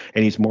 6,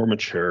 and he's more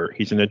mature.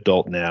 He's an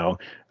adult now,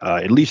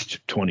 at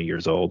least 20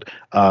 years old.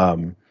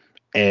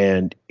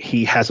 And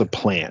he has a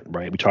plan,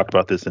 right? We talked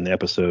about this in the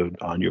episode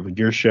on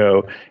your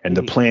show, and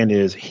the plan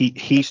is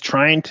he's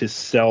trying to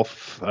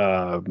self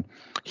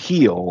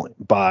heal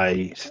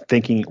by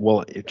thinking,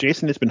 well, if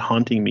Jason has been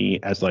haunting me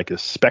as like a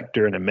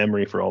specter and a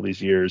memory for all these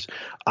years,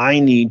 I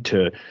need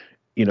to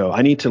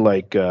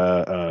like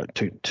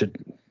to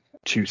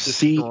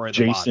see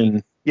Jason.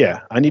 Body.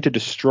 Yeah, I need to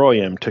destroy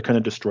him to kind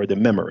of destroy the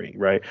memory,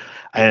 right?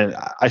 And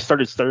I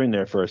started studying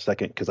there for a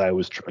second because I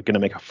was going to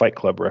make a Fight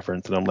Club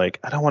reference, and I'm like,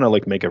 I don't want to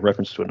like make a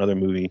reference to another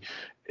movie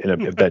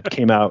that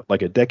came out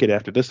like a decade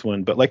after this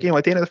one, but like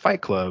at the end of the Fight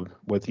Club,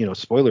 with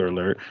spoiler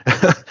alert,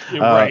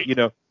 right?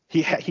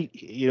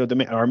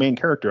 Our main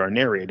character, our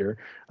narrator,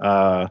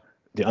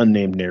 the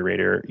unnamed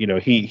narrator,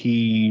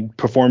 he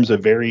performs a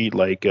very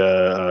like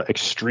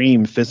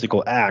extreme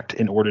physical act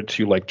in order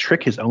to like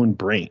trick his own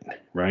brain,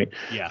 right?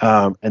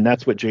 Yeah. And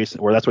that's what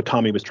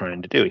Tommy was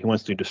trying to do. He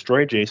wants to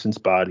destroy Jason's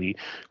body,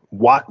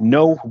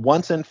 know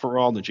once and for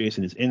all that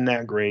Jason is in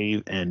that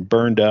grave and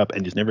burned up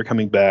and is never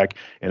coming back,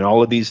 and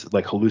all of these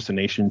like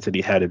hallucinations that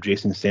he had of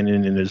Jason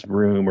standing in his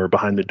room or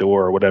behind the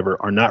door or whatever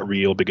are not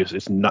real, because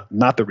it's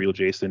not the real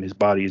Jason. His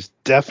body is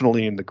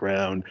definitely in the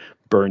ground,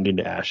 burned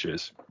into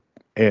ashes.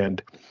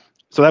 And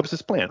so that was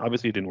his plan.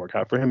 Obviously, it didn't work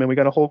out for him, and we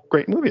got a whole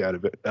great movie out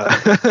of it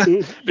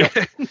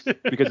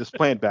because his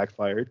plan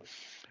backfired.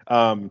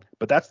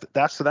 But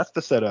that's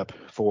the setup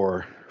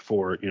for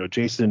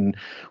Jason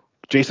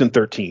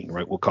 13,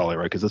 right? We'll call it,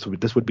 right, because this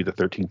would be the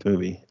 13th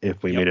movie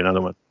if we made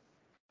another one.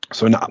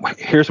 So now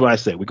here's what I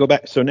say. We go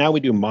back. So now we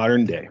do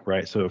modern day,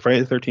 right? So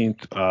Friday the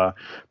 13th,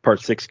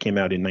 part 6 came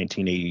out in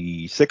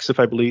 1986, if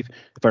I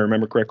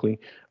remember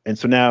correctly. And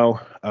so now,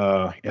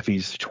 if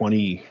he's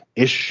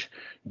 20-ish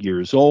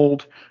years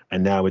old,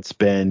 and now it's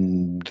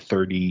been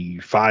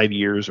 35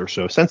 years or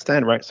so since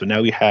then, right? So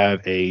now we have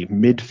a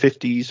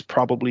mid-50s,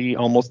 probably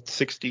almost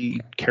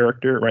 60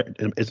 character, right?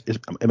 Is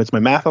my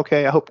math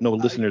okay? I hope no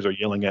listeners are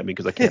yelling at me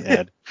because I can't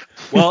add.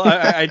 Well,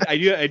 I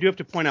do have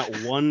to point out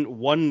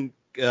one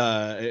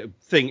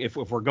thing. If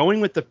we're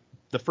going with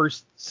the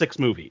first 6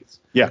 movies,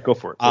 Yeah, go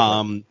for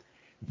it.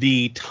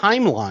 The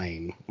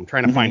timeline. I'm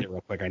trying to find it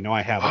real quick. I know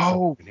I have it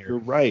somewhere in here. You're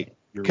right.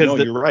 Because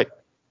you're right.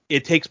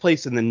 It takes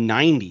place in the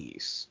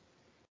 90s.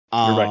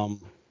 You're right.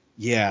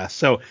 Yeah.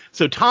 So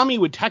Tommy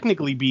would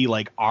technically be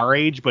like our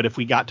age, but if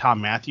we got Tom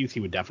Matthews, he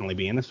would definitely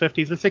be in his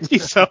 50s or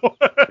 60s. So.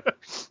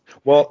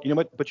 Well, you know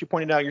what? But you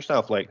pointed out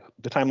yourself, like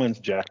the timeline's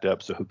jacked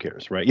up, so who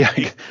cares, right? Yeah.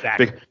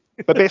 Exactly.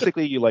 But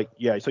basically,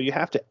 so you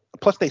have to.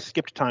 Plus, they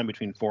skipped time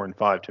between 4 and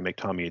 5 to make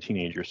Tommy a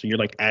teenager, so you're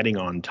like adding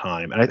on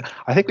time. And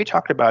I think we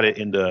talked about it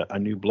in a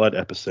New Blood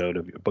episode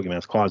of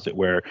Boogeyman's Closet,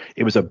 where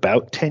it was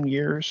about 10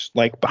 years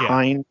like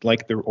behind,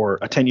 or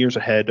 10 years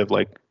ahead of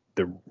like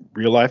the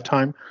real life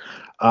time.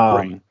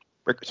 Right.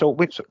 So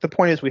the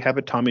point is, we have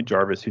a Tommy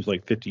Jarvis who's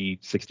like 50,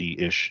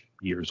 60-ish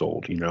years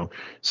old,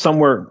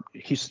 somewhere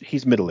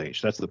he's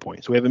middle-aged. That's the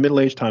point. So we have a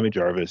middle-aged Tommy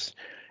Jarvis.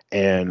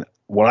 And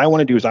what I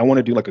want to do is I want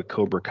to do like a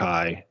Cobra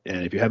Kai.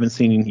 And if you haven't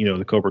seen,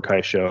 the Cobra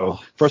Kai show,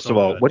 first of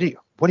all, good.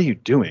 what are you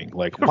doing?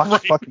 Like,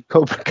 watch fucking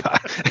Cobra Kai.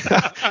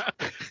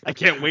 I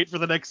can't wait for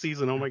the next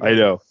season. Oh my god. I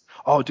know.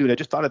 Oh, dude, I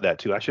just thought of that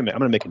too. I'm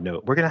gonna make a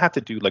note. We're gonna have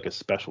to do like a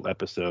special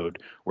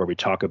episode where we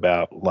talk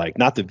about like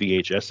not the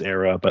VHS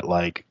era, but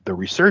like the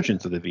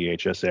resurgence of the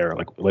VHS era.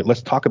 Like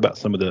let's talk about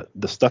some of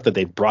the stuff that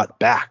they've brought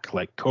back,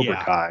 like Cobra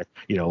Kai.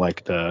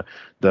 Like the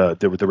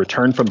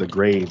return from the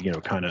grave,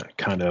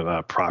 kind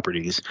of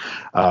properties.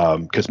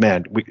 Because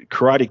man,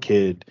 Karate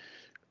Kid.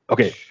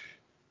 Okay,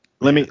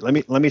 let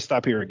me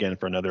stop here again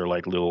for another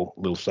like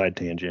little side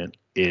tangent.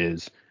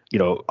 Is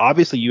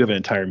obviously you have an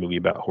entire movie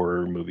about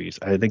horror movies.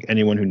 I think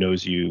anyone who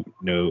knows you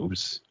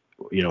knows,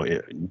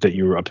 that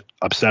you were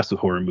obsessed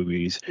with horror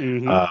movies.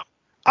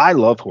 I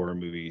love horror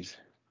movies,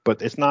 but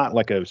it's not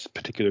like a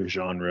particular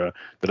genre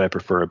that I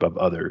prefer above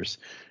others.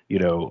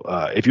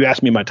 If you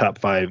ask me my top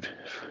 5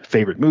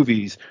 favorite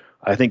movies,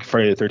 I think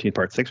Friday the 13th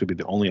Part 6 would be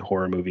the only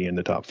horror movie in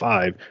the top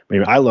 5. I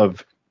mean, I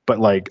love, but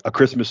like A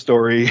Christmas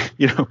Story,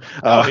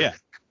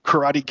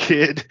 Karate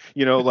Kid,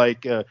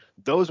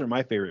 those are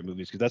my favorite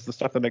movies because that's the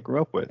stuff that I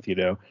grew up with,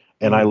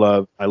 and I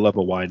love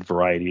a wide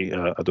variety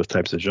of those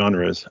types of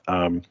genres.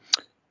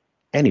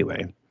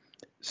 Anyway,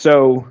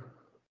 so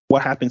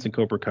what happens in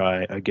Cobra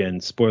Kai,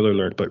 again, spoiler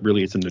alert, but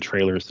really it's in the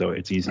trailer, so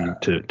it's easy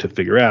to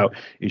figure out,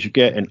 is you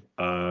get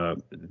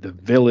the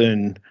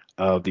villain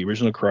of the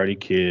original Karate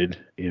Kid,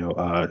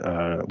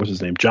 what's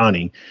his name?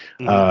 Johnny,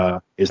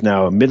 is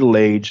now a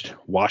middle-aged,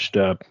 washed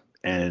up,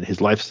 and his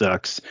life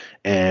sucks.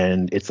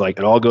 And it's like,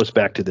 it all goes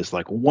back to this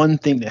like one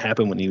thing that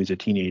happened when he was a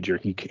teenager.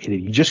 He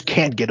just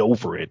can't get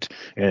over it.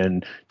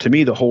 And to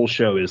me, the whole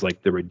show is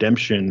like the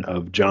redemption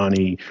of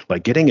Johnny,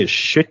 like getting his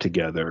shit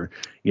together,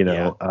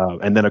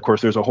 and then of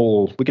course there's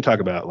we could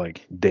talk about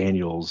like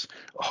Daniel's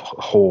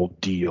whole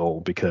deal,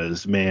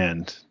 because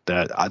man,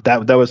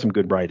 that was some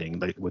good writing,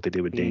 like what they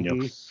did with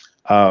Daniel.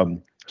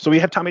 So we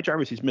have Tommy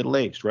Jarvis. He's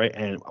middle-aged, right?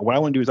 And what I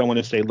want to do is I want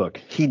to say, look,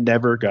 he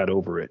never got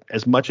over it.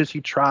 As much as he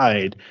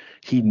tried,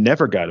 he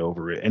never got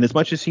over it. And as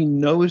much as he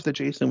knows that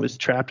Jason was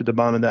trapped at the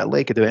bottom of that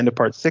lake at the end of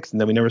Part 6, and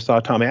then we never saw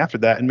Tommy after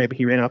that, and maybe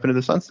he ran off into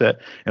the sunset.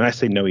 And I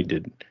say, no, he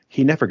didn't.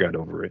 He never got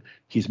over it.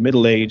 He's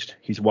middle-aged.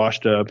 He's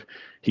washed up.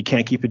 He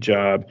can't keep a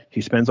job. He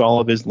spends all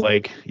of his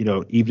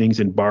evenings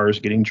in bars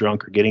getting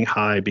drunk or getting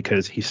high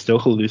because he's still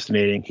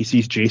hallucinating. He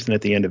sees Jason at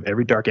the end of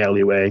every dark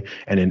alleyway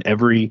and in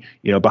every,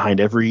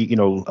 behind every,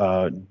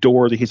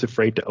 door that he's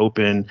afraid to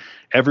open.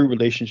 Every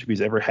relationship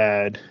he's ever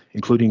had,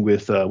 including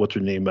with what's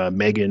her name,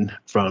 Megan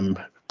from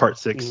Part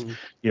 6.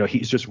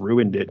 He's just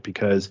ruined it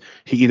because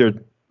he either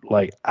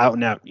like out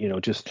and out,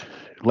 just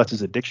lets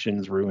his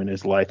addictions ruin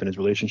his life and his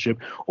relationship,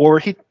 or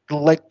he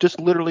like just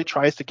literally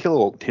tries to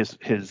kill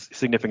his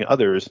significant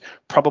others,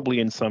 probably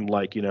in some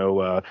like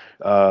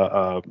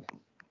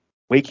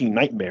waking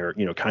nightmare,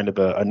 kind of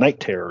a night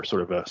terror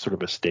sort of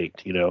a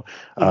state,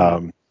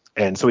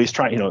 and so he's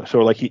trying, so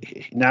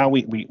like now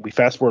we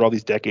fast forward all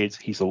these decades,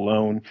 he's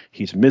alone,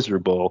 he's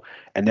miserable,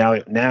 and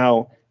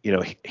now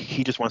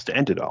he just wants to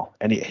end it all,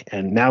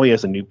 and now he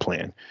has a new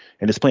plan,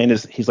 and his plan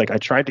is, he's like, I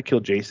tried to kill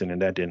Jason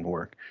and that didn't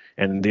work,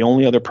 and the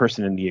only other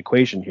person in the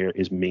equation here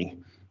is me.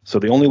 So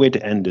the only way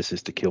to end this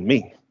is to kill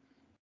me.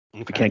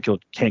 Okay. If you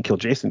can't kill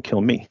Jason,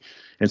 kill me.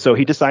 And so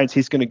he decides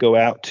he's going to go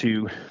out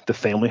to the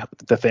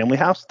family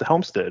house, the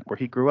homestead where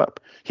he grew up.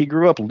 He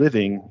grew up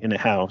living in a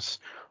house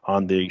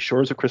on the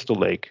shores of Crystal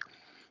Lake,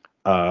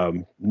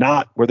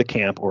 not where the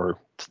camp, or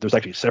there's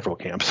actually several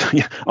camps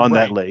on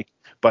that lake.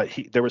 But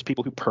there was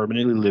people who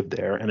permanently lived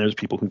there, and there's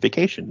people who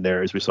vacationed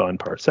there, as we saw in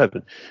Part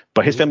 7.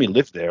 But his family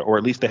lived there, or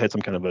at least they had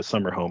some kind of a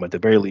summer home at the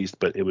very least.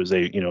 But it was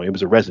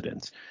a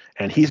residence,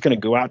 and he's going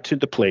to go out to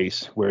the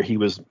place where he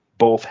was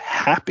both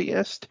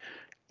happiest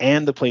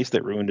and the place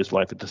that ruined his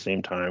life at the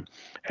same time.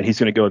 And he's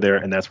going to go there,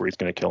 and that's where he's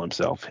going to kill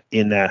himself,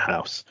 in that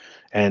house.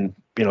 And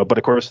but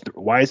of course,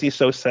 why is he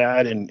so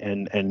sad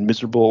and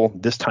miserable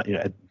this time,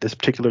 at this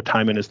particular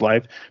time in his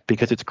life?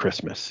 Because it's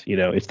Christmas.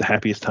 It's the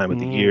happiest time of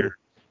the year.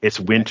 It's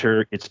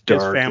winter. It's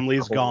dark. His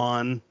family's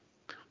gone.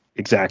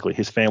 Exactly.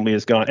 His family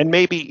is gone. And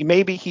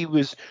maybe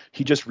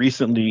he just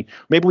recently,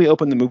 maybe we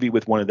opened the movie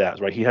with one of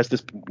that, right? He has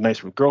this nice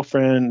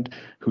girlfriend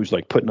who's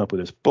like putting up with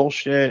his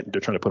bullshit.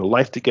 They're trying to put a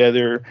life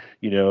together.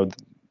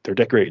 They're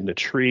decorating the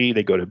tree.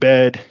 They go to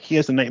bed. He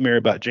has a nightmare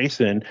about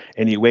Jason,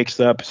 and he wakes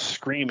up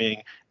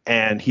screaming,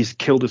 and he's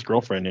killed his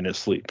girlfriend in his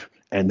sleep.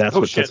 And that's Oh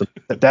what sets shit.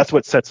 him. That's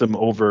what sets him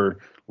over,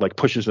 like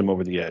pushes him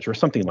over the edge, or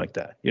something like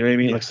that. You know what I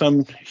mean? Yeah. Like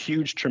some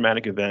huge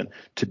traumatic event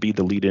to be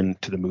the lead in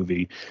to the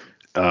movie.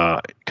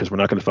 Because we're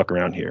not going to fuck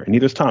around here. And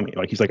neither's Tommy.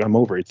 Like he's like, I'm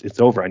over. It's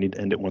over. I need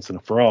to end it once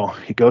and for all.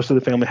 He goes to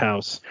the family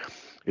house.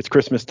 It's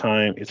Christmas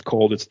time. It's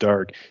cold. It's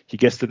dark. He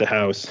gets to the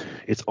house.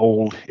 It's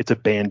old. It's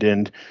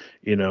abandoned.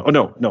 Oh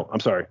no. I'm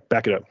sorry.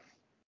 Back it up.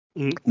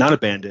 Mhm. Not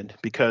abandoned,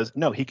 because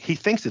no, he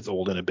thinks it's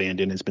old and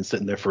abandoned and it's been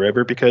sitting there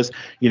forever, because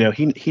he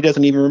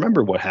doesn't even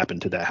remember what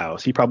happened to that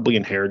house. He probably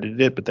inherited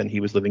it, but then he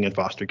was living in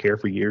foster care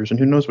for years, and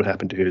who knows what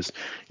happened to his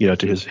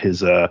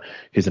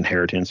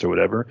inheritance or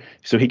whatever.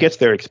 So he gets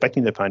there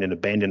expecting to find an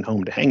abandoned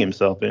home to hang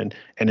himself in,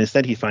 and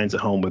instead he finds a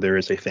home where there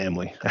is a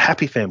family, a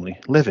happy family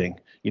living.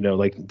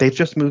 Like they've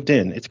just moved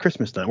in. It's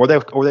Christmas time, or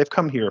they've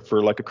come here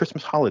for like a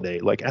Christmas holiday,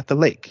 like at the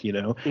lake,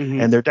 Mhm.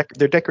 and they're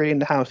decorating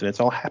the house, and it's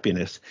all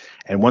happiness.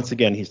 And once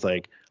again, he's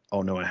like,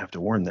 oh no, I have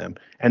to warn them.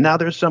 And now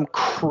there's some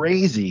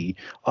crazy,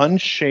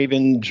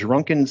 unshaven,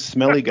 drunken,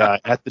 smelly guy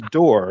at the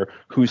door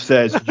who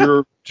says,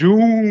 "You're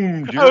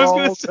doomed. I You're was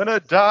gonna all say gonna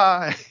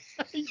die."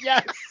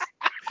 yes.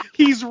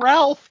 He's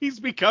Ralph. He's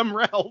become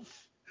Ralph.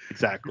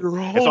 Exactly. You're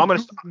And so all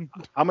doomed.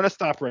 I'm gonna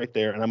stop right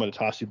there, and I'm gonna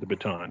toss you the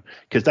baton,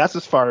 because that's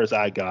as far as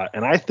I got,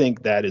 and I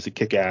think that is a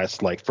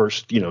kick-ass like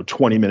first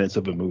 20 minutes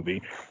of a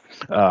movie.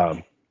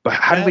 But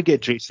how do we That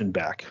get Jason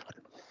back?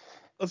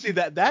 let's see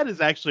that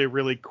is actually a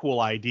really cool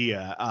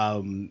idea.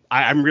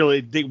 I'm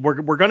really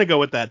we're gonna go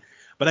with that,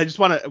 but I just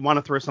want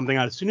to throw something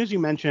out. As soon as you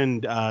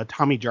mentioned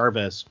Tommy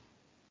Jarvis,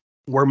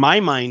 where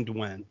my mind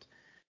went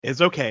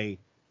is okay.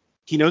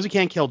 He knows he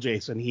can't kill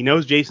Jason. He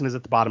knows Jason is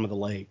at the bottom of the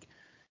lake.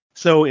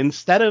 So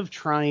instead of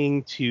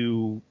trying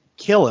to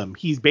kill him,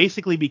 he's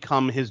basically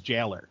become his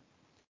jailer.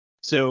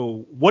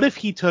 So what if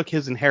he took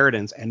his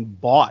inheritance and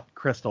bought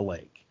Crystal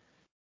Lake?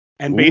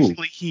 And Ooh.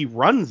 basically he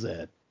runs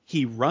it.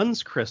 He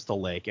runs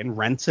Crystal Lake and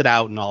rents it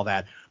out and all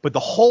that. But the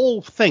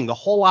whole thing, the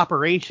whole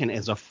operation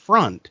is a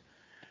front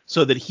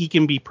so that he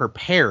can be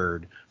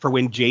prepared for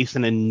when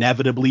Jason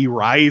inevitably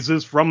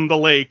rises from the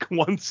lake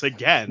once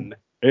again.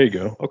 There you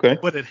go. Okay.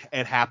 But it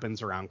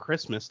happens around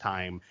Christmas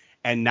time,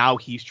 and now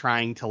he's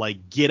trying to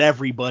like get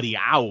everybody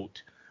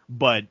out,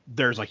 but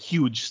there's a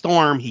huge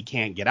storm. He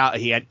can't get out.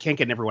 Can't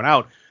get everyone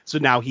out. So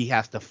now he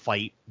has to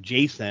fight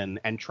Jason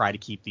and try to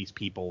keep these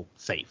people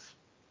safe.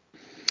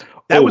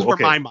 That was Oh, where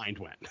okay. my mind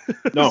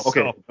went. No,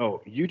 okay. So,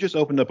 No, you just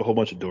opened up a whole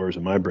bunch of doors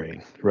in my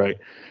brain, right?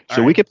 all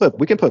So we right.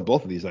 can put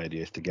both of these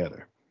ideas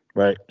together,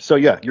 right? So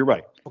yeah, you're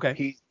right.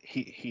 Okay.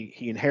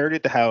 He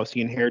inherited the house.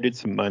 He inherited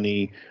some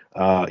money,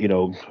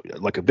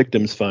 like a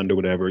victim's fund or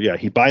whatever. Yeah,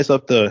 he buys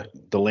up the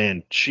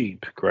land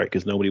cheap, correct?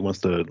 Because nobody wants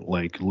to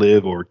like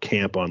live or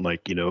camp on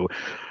like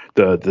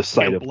the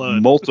site Camp of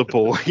Blood.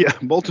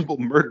 multiple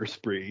murder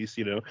sprees.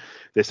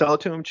 They sell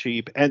it to him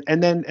cheap, and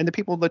the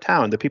people of the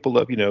town, the people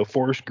of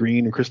Forest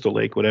Green and Crystal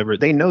Lake, whatever,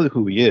 they know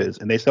who he is,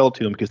 and they sell it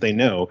to him because they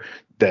know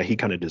that he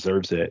kind of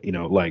deserves it.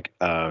 Like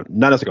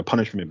not as like a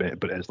punishment,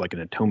 but as like an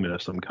atonement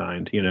of some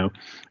kind. It's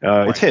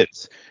Right.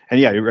 his. And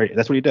yeah, you're right.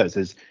 That's what he does.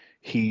 Is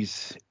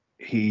he's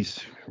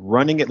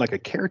running it like a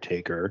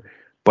caretaker,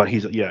 but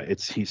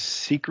he's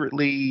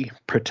secretly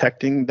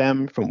protecting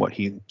them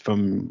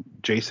from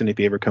Jason if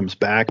he ever comes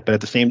back, but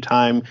at the same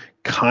time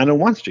kind of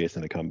wants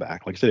Jason to come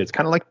back. Like I said, it's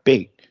kind of like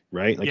bait,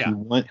 right? Like Yeah.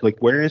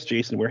 where is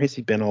Jason? Where has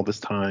he been all this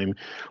time?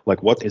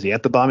 Like, what is he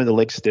at the bottom of the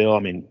lake still? I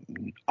mean,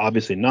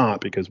 obviously not,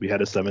 because we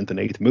had a seventh and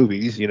eighth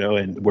movies,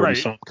 and where we Right.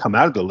 saw him come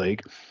out of the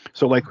lake.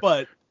 So like,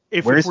 But where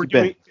if has we're he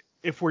been?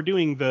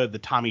 doing the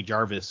Tommy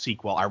Jarvis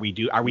sequel, are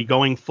we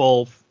going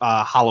full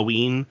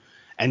Halloween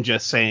and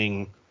just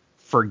saying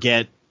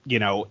forget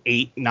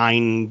 8,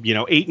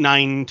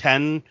 9,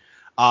 10,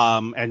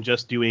 and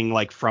just doing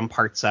like from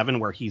part 7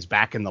 where he's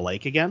back in the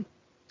lake again?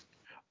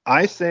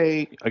 I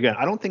say again,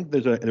 I don't think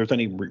there's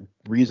any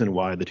reason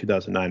why the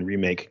 2009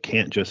 remake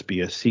can't just be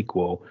a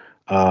sequel.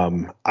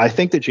 I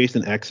think that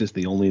Jason X is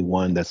the only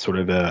one that's sort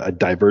of a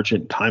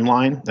divergent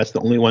timeline. That's the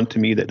only one to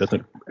me that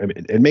doesn't. I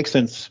mean, it makes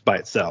sense by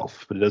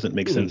itself, but it doesn't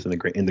make Mhm. sense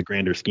in the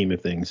grander scheme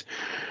of things.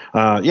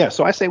 Yeah,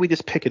 so I say we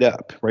just pick it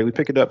up, right? We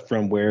pick it up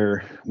from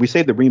where we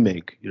say the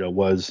remake,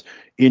 was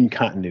in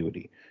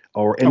continuity,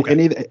 or Okay.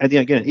 and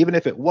again, even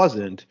if it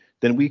wasn't,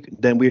 then we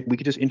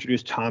could just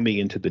introduce Tommy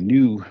into the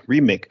new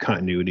remake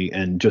continuity,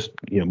 and just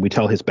we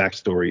tell his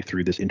backstory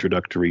through this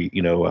introductory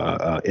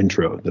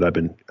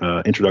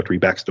introductory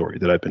backstory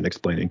that I've been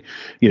explaining.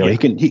 Yeah.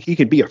 He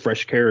can be a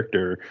fresh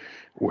character,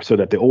 so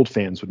that the old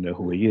fans would know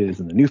who he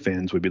is, and the new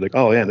fans would be like,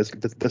 oh yeah, this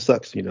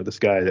sucks. This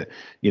guy that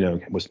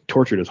was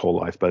tortured his whole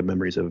life by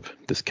memories of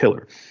this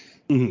killer.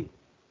 Mhm.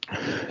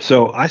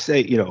 So I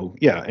say,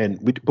 yeah,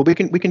 but we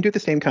can do the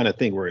same kind of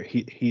thing where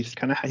he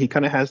kind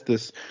of has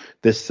this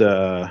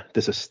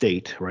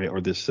estate, right, or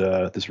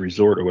this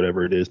resort or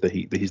whatever it is that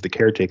he's the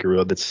caretaker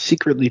of, that's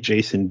secretly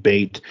Jason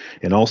Bate,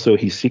 and also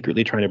he's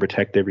secretly trying to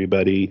protect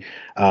everybody,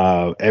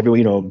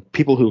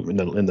 people who in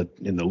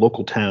the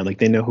local town, like,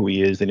 they know who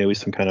he is, they know he's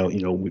some kind of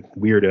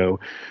weirdo.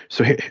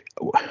 So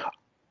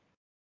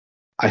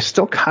I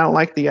still kind of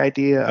like the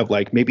idea of,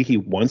 like, maybe he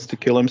wants to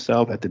kill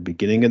himself at the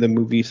beginning of the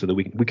movie so that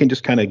we can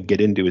just kind of get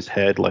into his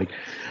head. Like,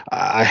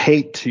 I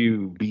hate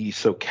to be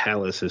so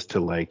callous as to,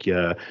 like,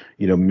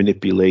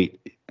 manipulate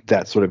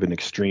that sort of an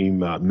extreme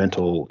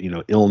mental,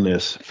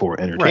 illness for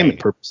entertainment Right.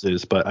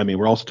 purposes. But I mean,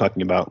 we're also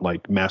talking about,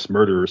 like, mass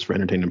murderers for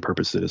entertainment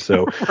purposes.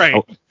 So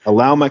Right.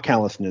 allow my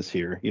callousness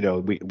here.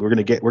 We're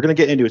gonna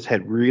get into his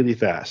head really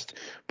fast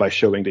by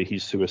showing that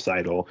he's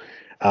suicidal.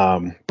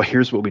 But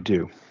here's what we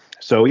do.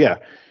 So yeah,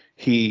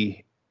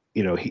 he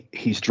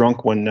he's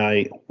drunk one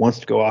night, wants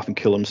to go off and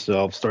kill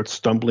himself, starts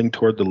stumbling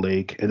toward the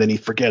lake, and then he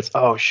forgets,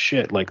 oh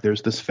shit, like,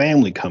 there's this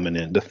family coming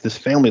in, this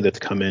family that's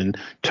come in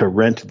to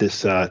rent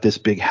this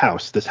big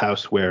house, this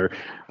house where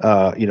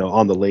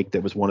on the lake,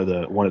 that was one of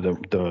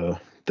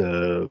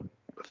the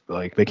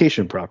like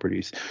vacation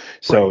properties.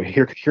 So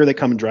Right. here they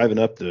come driving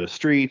up the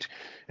street,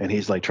 and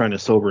he's like trying to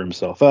sober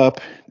himself up.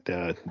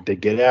 They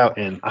get out,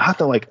 and I have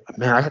to, like,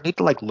 man, I need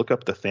to, like, look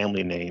up the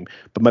family name.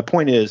 But my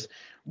point is,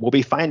 what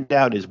we find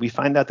out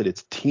that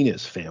it's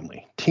Tina's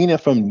family. Tina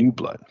from New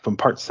Blood, from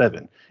Part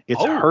 7.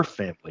 It's Oh. her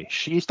family.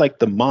 She's like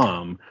the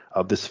mom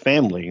of this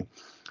family.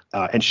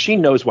 And she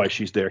knows why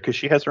she's there because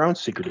she has her own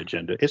secret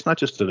agenda. It's not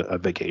just a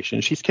vacation.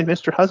 She's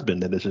convinced her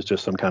husband that this is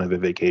just some kind of a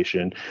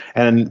vacation.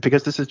 And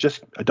because this is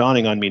just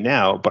dawning on me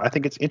now, but I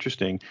think it's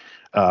interesting.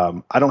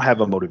 I don't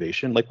have a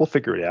motivation. Like, we'll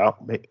figure it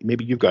out.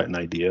 Maybe you've got an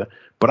idea.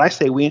 But I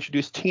say we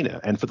introduce Tina.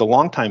 And for the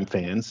longtime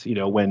fans,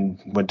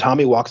 when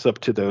Tommy walks up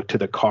to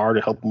the car to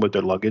help them with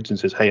their luggage and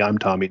says, "Hey, I'm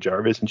Tommy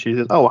Jarvis," and she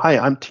says, "Oh, hi,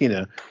 I'm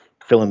Tina,"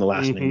 fill in the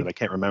last name Hmm. that I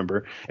can't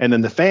remember, and then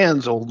the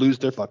fans will lose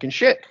their fucking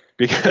shit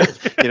because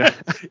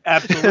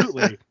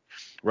Absolutely.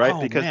 right,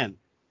 Oh because man.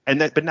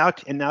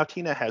 now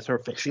Tina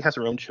she has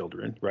her own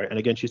children, right, and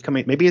again, she's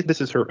coming, maybe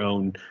this is her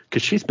own,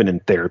 because she's been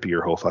in therapy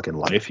her whole fucking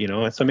life,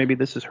 and so maybe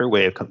this is her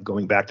way of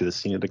going back to the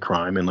scene of the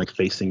crime and, like,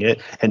 facing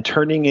it and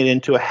turning it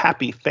into a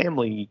happy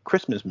family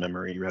Christmas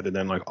memory rather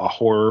than, like, a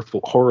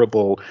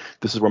horrible,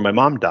 this is where my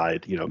mom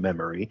died,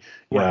 memory.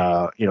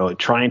 Right.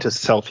 Trying to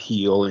self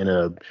heal in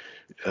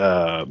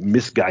a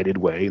misguided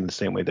way, in the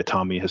same way that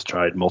Tommy has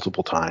tried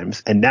multiple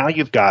times. And now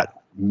you've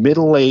got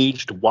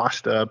middle-aged,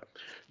 washed up,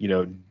 you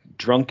know,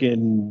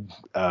 drunken,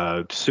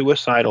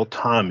 suicidal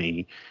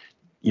Tommy.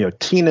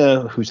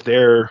 Tina, who's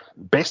there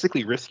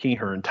basically risking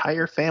her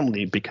entire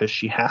family because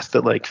she has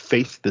to, like,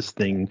 face this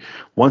thing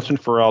once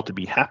and for all to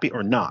be happy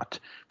or not,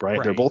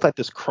 right? They're Right. both at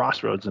this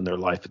crossroads in their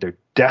life. They're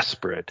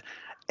desperate.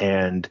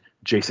 And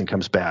Jason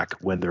comes back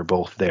when they're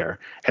both there.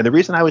 And the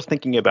reason I was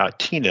thinking about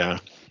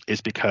Tina is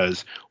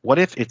because, what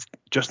if it's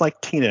just like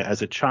Tina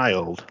as a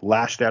child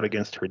lashed out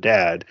against her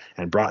dad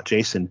and brought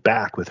Jason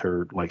back with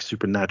her, like,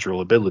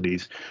 supernatural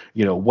abilities?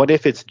 What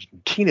if it's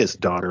Tina's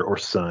daughter or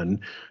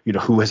son,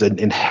 who has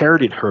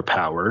inherited her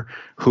power,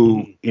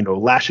 who,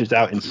 Mhm. lashes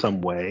out in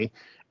some way,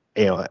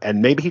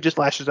 and maybe he just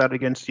lashes out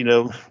against,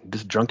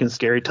 this drunken,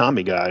 scary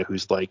Tommy guy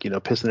who's, like,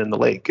 pissing in the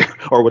lake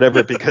or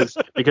whatever, because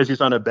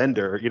he's on a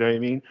bender. You know what I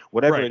mean?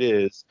 Whatever it Right.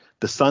 is,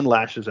 the son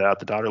lashes out,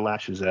 the daughter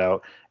lashes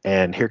out,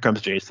 and here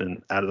comes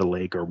Jason out of the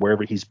lake or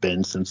wherever he's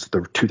been since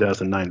the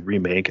 2009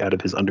 remake, out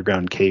of his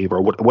underground cave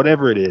or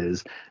whatever it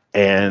is,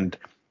 and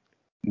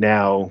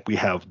now we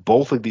have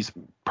both of these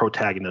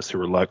protagonists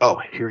who are like,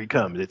 "Oh, here he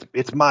comes!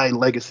 It's my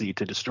legacy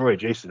to destroy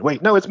Jason."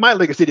 Wait, no, it's my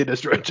legacy to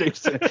destroy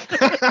Jason.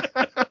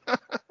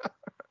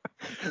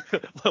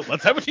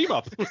 Let's have a team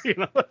up.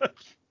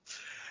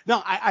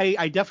 No,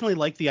 I definitely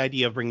like the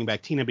idea of bringing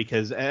back Tina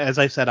because, as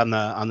I said on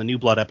the New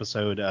Blood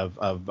episode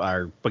of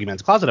our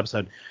Boogeyman's Closet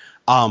episode,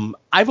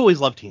 I've always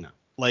loved Tina.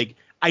 Like,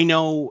 I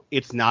know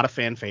it's not a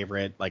fan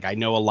favorite. Like, I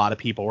know a lot of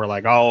people were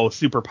like, "Oh,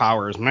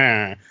 superpowers,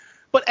 man."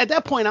 But at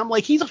that point, I'm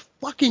like, he's a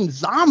fucking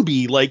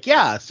zombie. Like,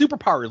 yeah,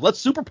 superpowers.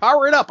 Let's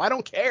superpower it up. I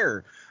don't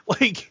care.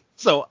 Like,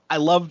 so I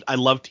love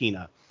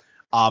Tina.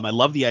 I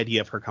love the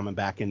idea of her coming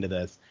back into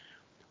this.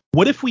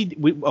 What if we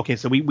okay?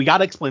 So we got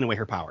to explain away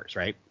her powers,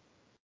 right?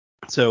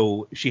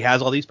 So she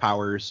has all these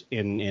powers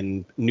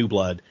in New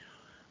Blood,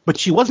 but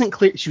she wasn't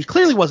clear. She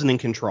clearly wasn't in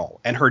control,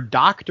 and her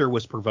doctor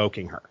was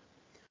provoking her.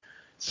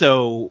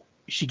 So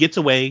she gets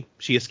away.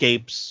 She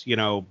escapes.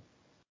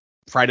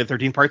 Friday the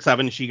 13th Part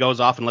 7. She goes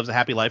off and lives a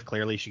happy life.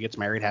 Clearly, she gets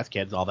married, has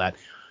kids, all that.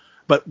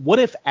 But what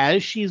if,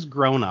 as she's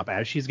grown up,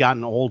 as she's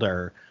gotten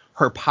older,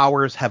 her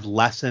powers have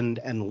lessened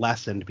and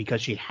lessened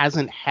because she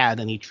hasn't had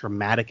any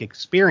traumatic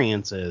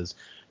experiences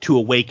to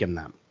awaken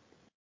them?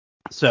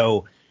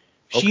 So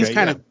she's Okay,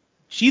 kind yeah. of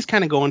she's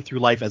kind of going through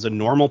life as a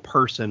normal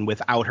person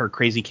without her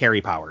crazy carry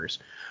powers.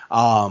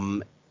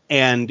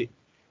 And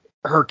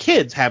her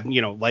kids have,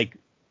 like,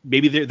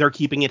 maybe they're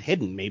keeping it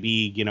hidden.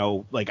 Maybe,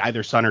 like,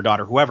 either son or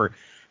daughter, whoever,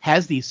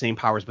 has these same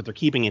powers, but they're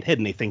keeping it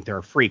hidden. They think they're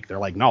a freak. They're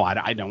like, no,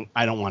 I don't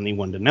want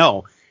anyone to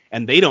know.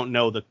 And they don't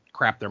know the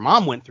crap their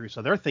mom went through,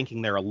 so they're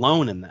thinking they're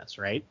alone in this,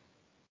 right?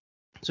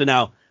 So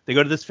now they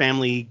go to this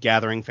family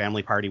gathering,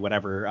 family party,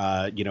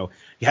 whatever. You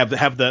have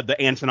the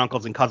aunts and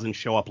uncles and cousins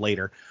show up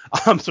later,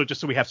 so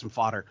just so we have some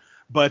fodder.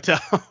 But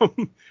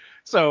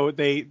so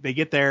they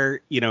get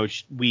there.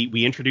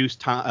 We introduce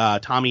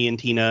Tommy and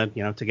Tina,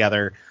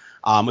 together.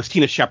 It was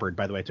Tina Shepard,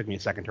 by the way. It took me a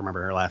second to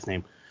remember her last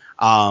name.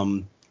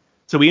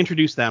 So we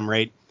introduce them,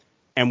 right?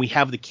 And we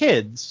have the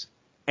kids,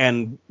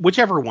 and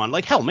whichever one,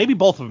 like hell, maybe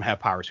both of them have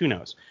powers. Who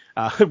knows?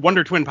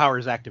 Wonder Twin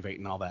powers activate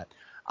and all that.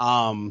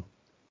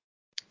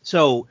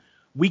 So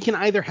we can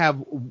either have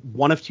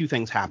one of two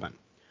things happen.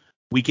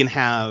 We can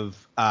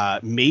have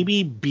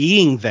maybe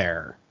being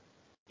there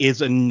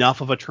is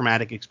enough of a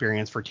traumatic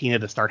experience for Tina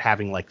to start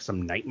having like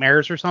some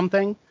nightmares or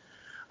something,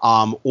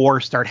 or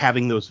start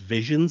having those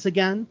visions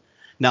again.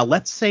 Now,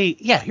 let's say,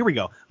 here we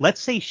go. Let's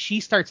say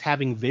she starts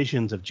having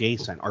visions of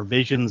Jason or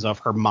visions of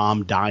her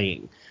mom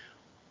dying.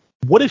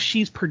 What if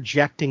she's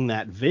projecting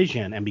that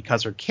vision, and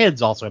because her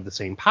kids also have the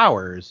same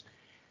powers,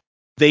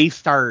 they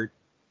start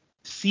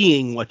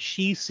seeing what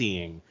she's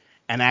seeing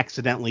and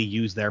accidentally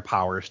use their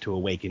powers to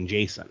awaken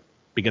Jason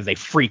because they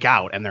freak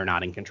out and they're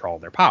not in control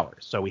of their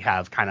powers. So we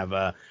have kind of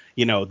a,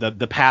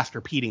 the past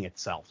repeating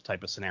itself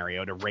type of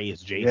scenario to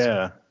raise Jason.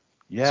 Yeah.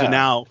 Yeah. So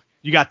now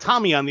you got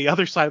Tommy on the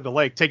other side of the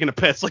lake taking a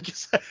piss. Like you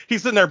said,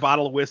 he's in there,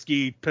 bottle of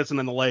whiskey, pissing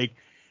in the lake,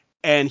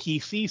 and he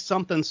sees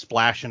something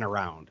splashing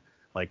around.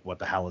 Like, what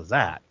the hell is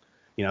that?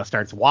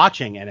 Starts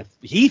watching, and if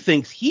he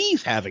thinks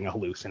he's having a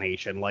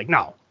hallucination, like,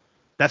 no,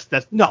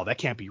 that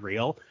can't be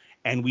real.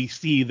 And we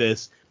see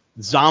this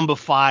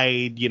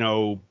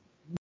zombified,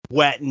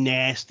 wet,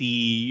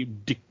 nasty,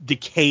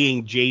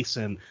 decaying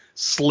Jason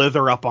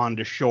slither up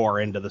onto shore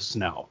into the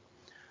snow.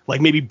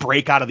 Like maybe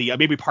break out of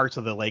maybe parts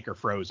of the lake are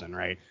frozen,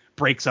 right?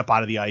 Breaks up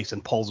out of the ice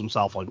and pulls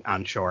himself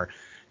on shore.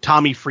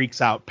 Tommy freaks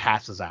out,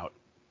 passes out.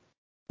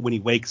 When he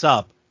wakes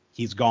up,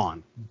 he's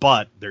gone,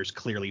 but there's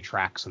clearly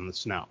tracks in the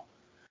snow.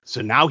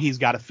 So now he's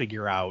got to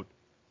figure out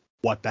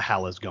what the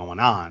hell is going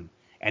on,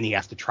 and he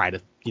has to try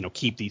to,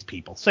 keep these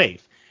people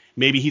safe.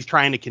 Maybe he's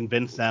trying to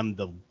convince them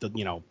the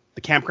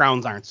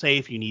campgrounds aren't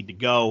safe, you need to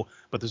go,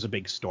 but there's a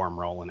big storm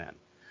rolling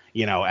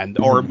in.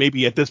 Or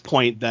maybe at this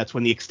point, that's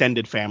when the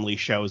extended family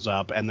shows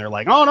up and they're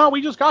like, oh no,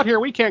 we just got here,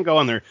 we can't go.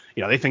 And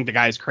they think the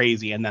guy's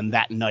crazy. And then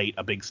that night,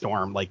 a big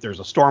storm, like there's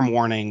a storm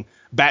warning,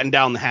 batten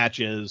down the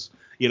hatches,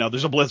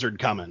 there's a blizzard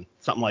coming,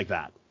 something like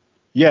that.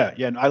 Yeah,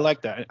 and I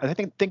like that. I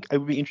think it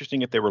would be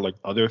interesting if there were like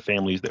other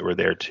families that were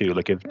there too.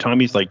 Like if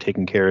Tommy's like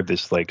taking care of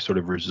this like sort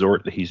of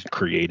resort that he's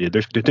created,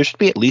 there should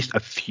be at least a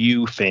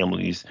few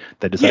families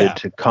that decided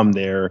to come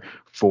there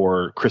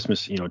for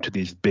Christmas, to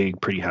these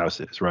big pretty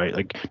houses, right?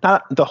 Like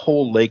not the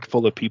whole lake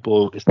full of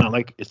people. It's not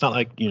like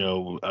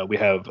we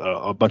have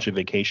a bunch of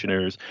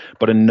vacationers,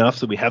 but enough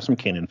so we have some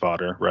cannon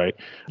fodder, right?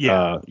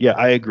 Yeah,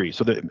 I agree.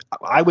 So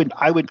I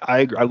agree.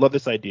 I love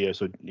this idea.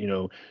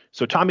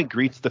 So Tommy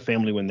greets the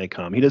family when they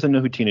come. He doesn't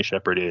know who Tina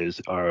Shepard is,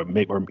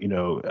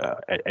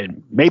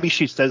 and maybe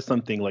she says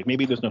something like,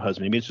 maybe there's no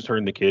husband, maybe it's just her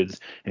and the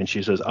kids, and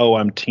she says, "Oh,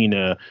 I'm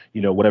Tina,"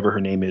 whatever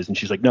her name is, and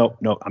she's like, "No,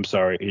 I'm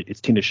sorry,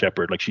 it's Tina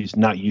Shepard." Like she's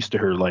not used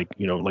to her, like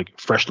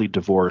freshly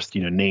divorced,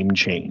 name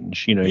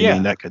change, what I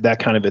mean, that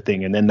kind of a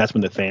thing, and then that's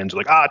when the fans are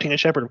like, Tina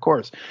Shepard, of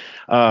course,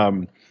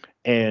 but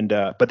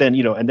then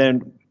and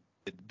then.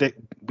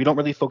 We don't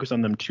really focus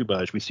on them too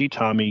much. We see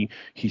Tommy,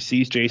 he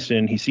sees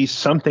Jason, he sees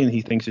something that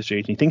he thinks is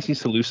Jason. He thinks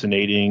he's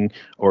hallucinating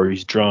or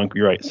he's drunk.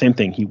 You're right. Same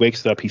thing. He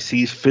wakes up, he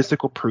sees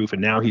physical proof,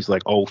 and now he's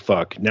like, oh,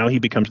 fuck. Now he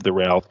becomes the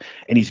Ralph,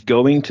 and he's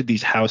going to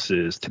these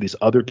houses, to these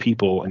other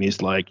people, and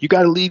he's like, you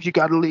got to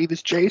leave.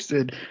 It's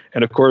Jason.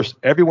 And of course,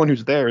 everyone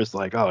who's there is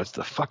like, oh, it's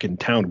the fucking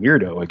town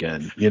weirdo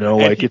again.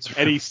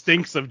 And he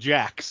stinks of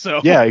Jack.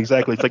 So yeah,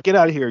 exactly. It's like, get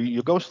out of here.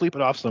 You go sleep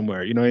it off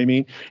somewhere. You know what I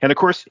mean? And of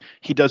course,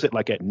 he does it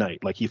like at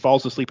night. Like he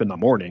falls asleep in the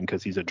morning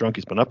because he's a drunk.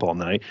 He's been up all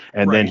night.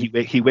 And then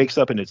he wakes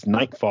up and it's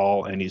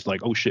nightfall and he's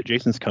like, oh shit,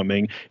 Jason's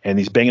coming. And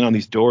he's banging on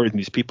these doors and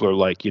these people are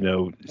like,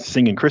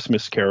 singing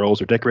Christmas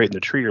carols or decorating the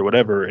tree or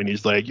whatever. And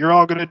he's like, you're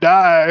all going to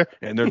die.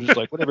 And they're just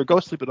like, whatever, go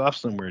sleep it off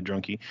somewhere,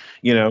 drunkie.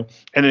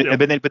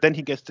 But then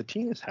he gets to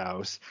Tina's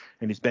house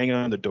and he's banging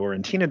on the door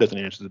and Tina doesn't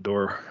answer the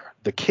door.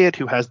 The kid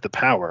who has the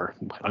power,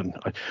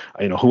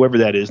 whoever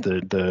that is,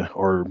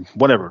 or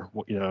whatever,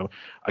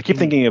 I keep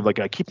thinking of like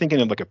a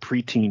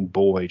preteen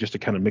boy just to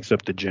kind of mix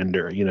up the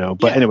gender,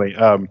 But anyway,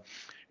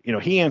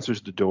 he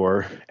answers the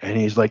door and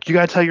he's like, you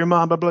gotta tell your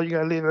mom, blah blah, you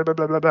gotta leave, blah blah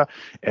blah blah blah.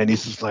 And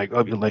he's just like,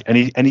 oh,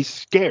 and he's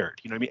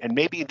scared, what I mean? And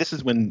maybe this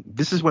is when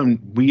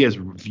we as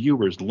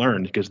viewers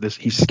learn, because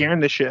he's scaring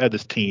the shit out of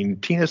this teen.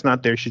 Tina's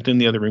not there, she's in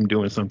the other room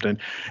doing something,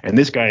 and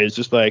this guy is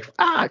just like,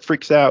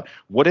 freaks out.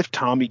 What if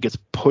Tommy gets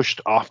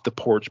pushed off the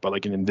porch by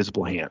like an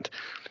invisible hand?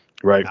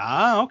 Right.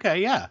 Okay,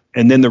 yeah.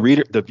 And then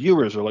the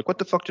viewers are like, what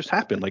the fuck just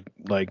happened?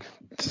 Like,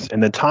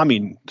 and then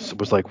Tommy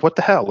was like, what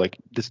the hell? Like,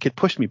 this kid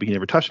pushed me, but he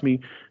never touched me.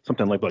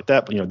 Something like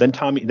that. But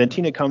then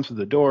Tina comes to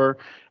the door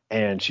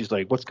And she's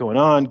like, "What's going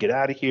on? Get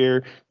out of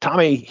here."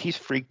 Tommy, he's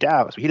freaked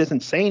out. So he doesn't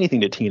say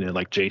anything to Tina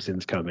like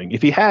Jason's coming.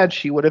 If he had,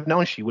 she would have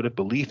known, she would have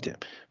believed him.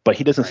 But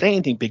he doesn't say Right.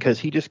 anything because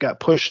he just got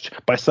pushed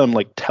by some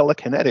like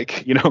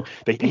telekinetic,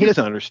 that he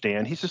doesn't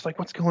understand. He's just like,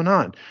 "What's going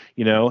on?"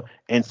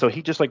 And so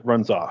he just like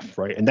runs off,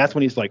 right? And that's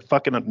when he's like,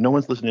 "Fucking up, no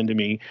one's listening to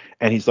me."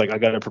 And he's like, "I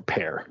gotta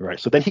prepare," right?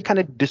 So then he kind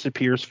of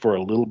disappears for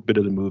a little bit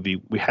of the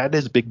movie. We had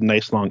his big,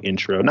 nice long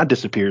intro. Not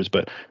disappears,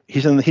 but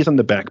he's on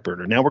the back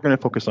burner. Now we're gonna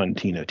focus on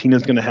Tina.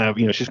 Tina's gonna have,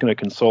 she's gonna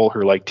console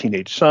her like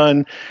teenage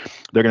son.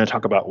 They're going to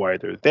talk about why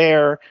they're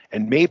there,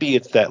 and maybe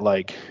it's that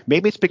like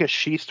maybe it's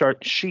because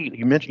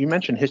you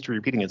mentioned history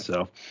repeating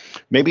itself.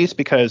 Maybe it's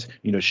because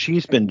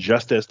she's been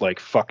just as like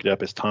fucked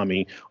up as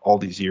Tommy all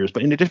these years,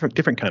 but in a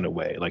different kind of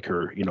way. Like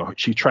her,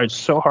 she tried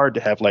so hard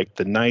to have like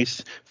the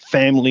nice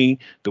family,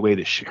 the way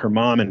that her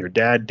mom and her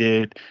dad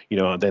did,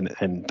 then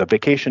and the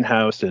vacation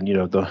house and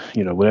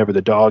the whatever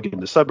the dog in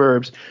the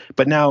suburbs.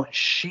 But now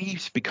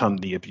she's become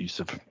the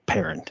abusive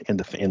parent in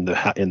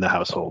the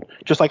household,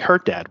 just like her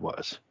dad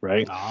was,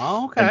 right?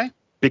 Oh, And okay.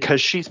 because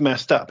she's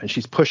messed up and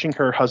she's pushing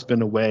her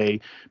husband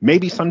away,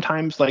 maybe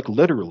sometimes like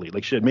literally,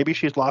 like maybe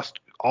she's lost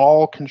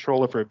all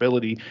control of her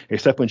ability,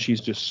 except when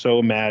she's just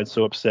so mad,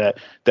 so upset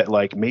that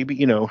like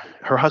maybe,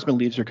 her husband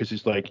leaves her because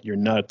he's like, "You're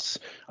nuts.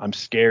 I'm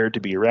scared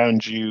to be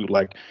around you.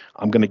 Like,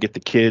 I'm going to get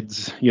the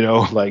kids,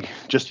 like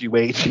just you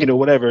wait,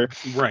 whatever."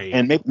 Right.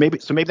 And maybe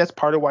that's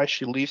part of why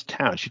she leaves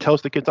town. She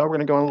tells the kids, "Oh, we're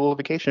gonna go on a little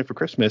vacation for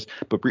Christmas,"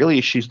 but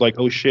really she's like,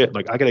 "Oh shit,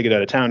 like I gotta get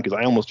out of town because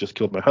I almost just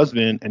killed my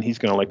husband, and he's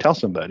gonna like tell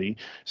somebody."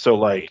 So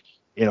Right.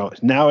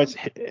 like, now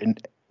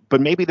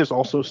but maybe there's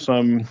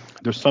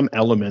some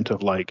element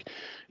of like,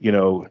 you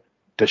know,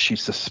 does she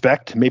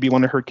suspect maybe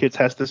one of her kids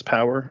has this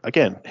power?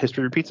 Again,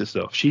 history repeats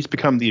itself. She's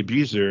become the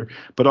abuser,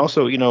 but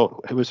also,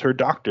 it was her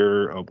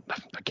doctor. Oh,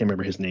 I can't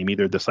remember his name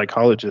either. The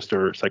psychologist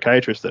or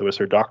psychiatrist that was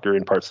her doctor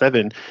in part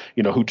 7,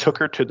 who took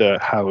her to the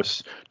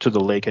house, to the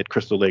lake at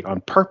Crystal Lake on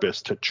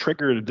purpose to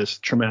trigger this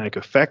traumatic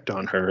effect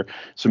on her.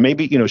 So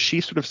maybe,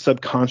 she's sort of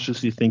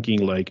subconsciously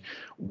thinking like,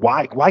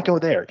 why go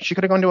there? She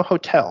could have gone to a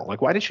hotel.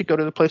 Like, why did she go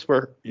to the place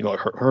where,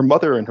 her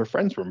mother and her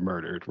friends were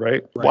murdered,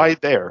 right? Why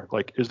Right. there?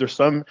 Like, is there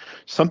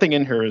something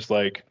in her is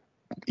like,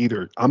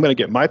 either I'm going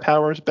to get my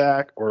powers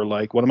back or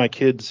like one of my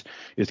kids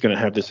is going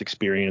to have this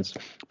experience.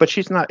 But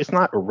it's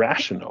not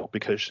irrational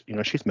because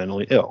she's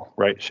mentally ill,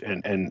 right?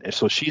 And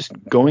so she's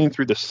going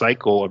through the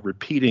cycle of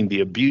repeating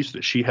the abuse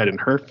that she had in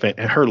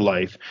her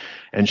life,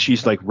 and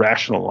she's like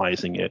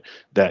rationalizing it,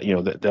 that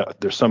that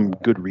there's some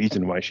good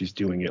reason why she's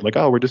doing it, like,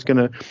 "Oh, we're just going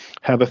to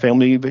have a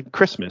family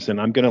Christmas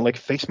and I'm going to like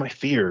face my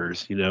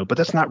fears," but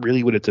that's not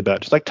really what it's about.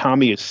 Just like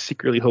Tommy is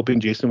secretly hoping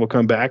Jason will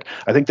come back,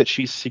 I think that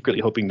she's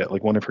secretly hoping that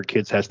like one of her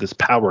kids has this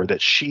power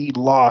that she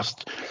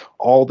lost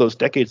all those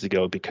decades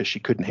ago because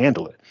she couldn't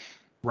handle it.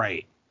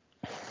 Right.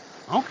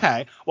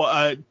 Okay.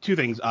 Well, two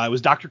things. It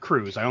was Dr.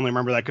 Cruz. I only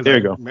remember that because There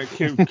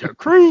you go.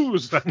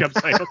 Cruz. I kept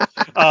saying.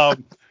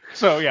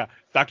 So yeah,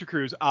 Dr.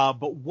 Cruz.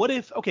 But what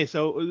if? Okay,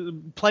 so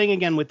playing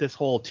again with this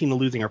whole Tina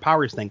losing her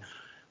powers thing.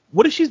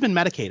 What if she's been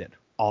medicated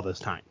all this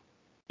time?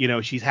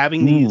 She's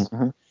having these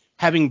Mm-hmm.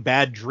 having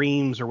bad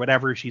dreams or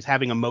whatever. She's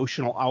having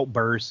emotional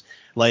outbursts.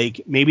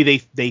 Like maybe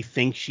they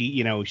think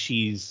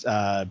she's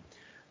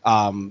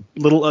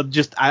little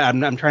just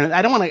I'm trying to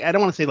I don't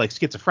want to say like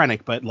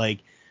schizophrenic, but like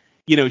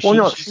Well,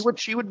 no, she she's would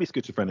she would be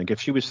schizophrenic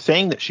if she was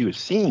saying that she was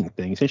seeing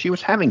things and she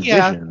was having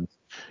yeah, visions.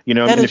 I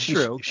that mean, if is she's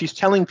true. she's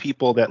telling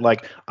people that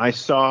like, "I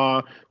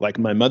saw like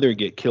my mother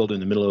get killed in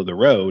the middle of the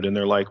road," and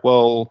they're like,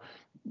 "Well,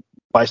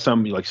 by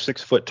some like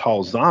 6 foot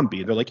tall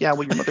zombie." They're like, "Yeah,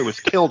 well, your mother was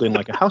killed in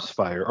like a house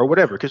fire or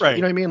whatever," because you Right.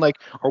 know what I mean, like,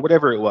 or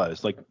whatever it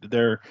was. Like,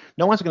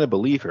 no one's going to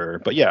believe her.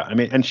 But yeah, I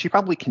mean, and she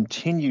probably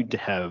continued to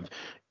have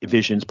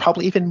visions,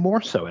 probably even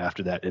more so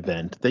after that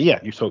event. That yeah,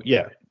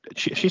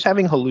 she's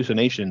having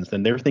hallucinations,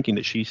 and they're thinking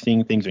that she's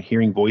seeing things or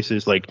hearing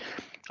voices. Like,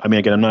 I mean,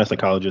 again, I'm not a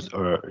psychologist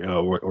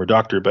or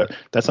doctor, but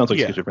that sounds like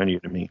Yeah.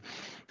 schizophrenia to me.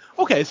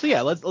 Okay, so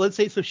yeah, let's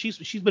say so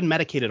she's been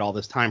medicated all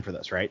this time for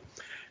this, right?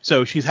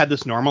 So she's had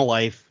this normal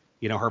life.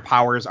 Her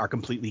powers are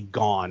completely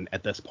gone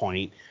at this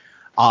point.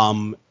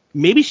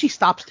 Maybe she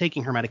stops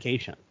taking her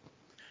medication.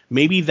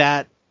 Maybe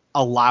that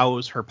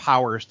allows her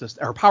powers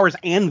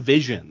and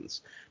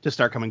visions to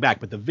start coming back,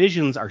 but the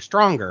visions are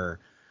stronger.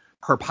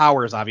 Her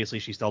powers, obviously,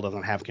 she still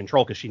doesn't have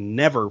control because she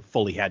never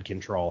fully had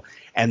control,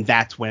 and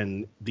that's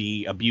when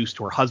the abuse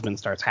to her husband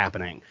starts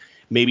happening.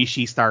 Maybe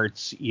she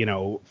starts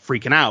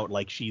freaking out,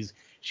 like she's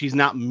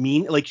not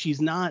mean, like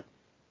she's not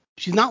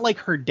like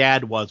her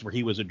dad was, where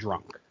he was a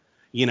drunk,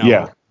 you know,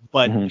 Yeah.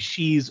 but Hmm.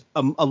 she's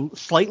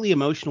slightly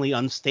emotionally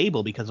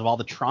unstable because of all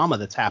the trauma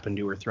that's happened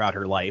to her throughout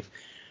her life.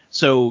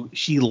 So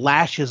she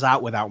lashes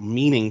out without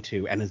meaning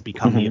to, and has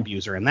become the Hmm.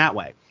 abuser in that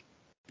way.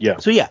 Yeah.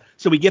 So yeah,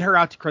 so we get her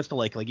out to Crystal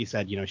Lake, like you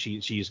said.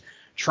 She's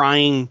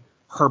trying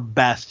her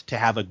best to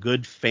have a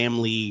good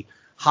family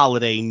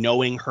holiday,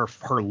 knowing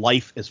her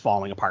life is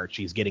falling apart.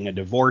 She's getting a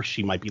divorce.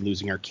 She might be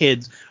losing her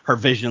kids. Her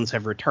visions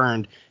have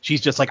returned. She's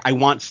just like, I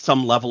want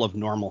some level of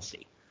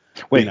normalcy.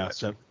 Wait,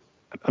 So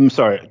I'm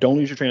sorry. Don't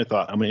lose your train of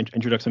thought. I'm going to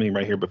introduce something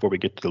right here before we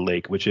get to the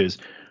lake, which is,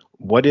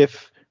 what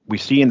if we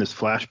see in this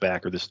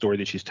flashback or this story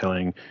that she's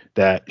telling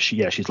that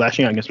she's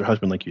lashing out against her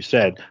husband, like you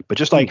said, but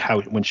just like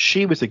how when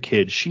she was a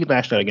kid, she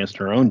lashed out against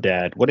her own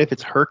dad. What if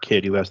it's her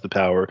kid who has the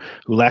power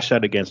who lashed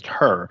out against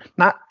her,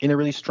 not in a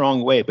really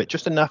strong way, but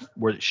just enough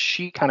where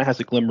she kind of has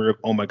a glimmer of,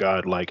 oh my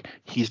God, like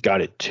he's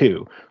got it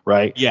too,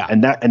 right? Yeah.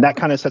 And that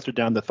kind of sets her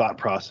down the thought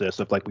process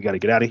of like, we got to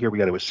get out of here, we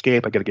got to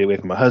escape, I got to get away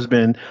from my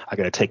husband, I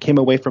got to take him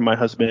away from my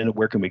husband.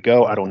 Where can we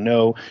go? I don't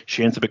know.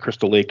 She ends up at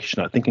Crystal Lake. She's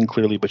not thinking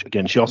clearly, but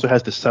again, she also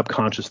has this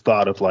subconscious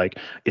thought of like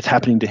it's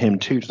happening to him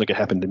too, just like it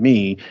happened to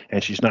me,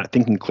 and she's not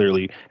thinking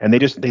clearly. And they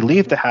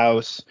leave the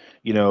house.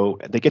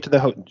 They get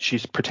to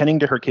she's pretending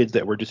to her kids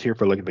that we're just here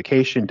for like a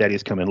vacation.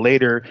 Daddy's coming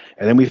later,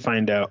 and then we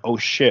find out, oh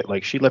shit,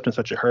 like she left in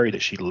such a hurry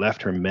that she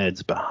left her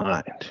meds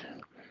behind.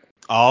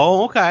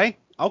 Oh, okay.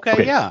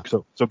 Okay, yeah.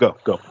 So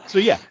go. So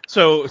yeah,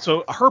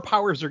 so her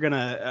powers are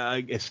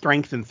gonna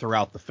strengthen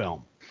throughout the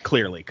film,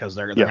 clearly, because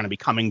they're gonna be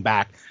coming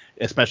back,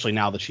 especially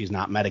now that she's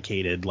not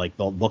medicated. Like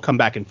they'll come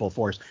back in full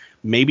force.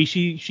 Maybe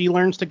she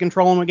learns to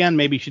control them again.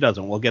 Maybe she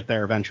doesn't. We'll get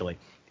there eventually.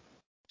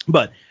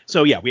 But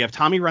so yeah, we have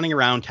Tommy running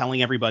around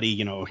telling everybody,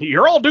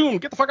 you're all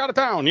doomed. Get the fuck out of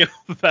town.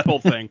 That whole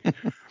thing.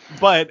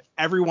 But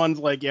everyone's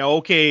like, yeah,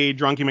 okay,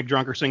 Drunky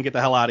McDrunkerson, get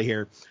the hell out of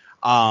here.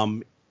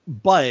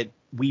 But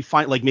we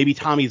find like maybe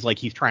Tommy's like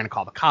he's trying to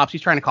call the cops.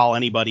 He's trying to call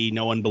anybody.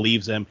 No one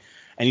believes him.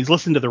 And he's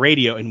listening to the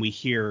radio and we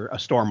hear a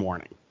storm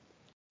warning.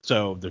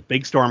 So there's a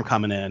big storm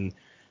coming in.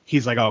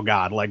 He's like, oh,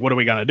 God, like, what are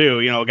we going to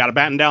do? Got to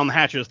batten down the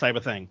hatches type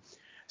of thing.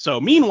 So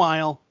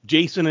meanwhile,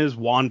 Jason is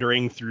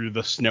wandering through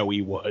the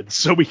snowy woods.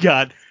 So we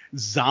got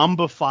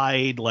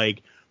zombified,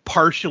 like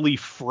partially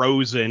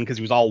frozen because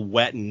he was all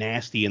wet and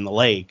nasty in the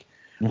lake,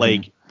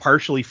 like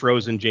partially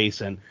frozen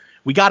Jason.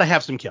 We got to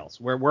have some kills.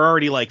 We're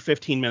already like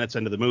 15 minutes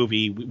into the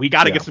movie. We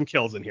got to get some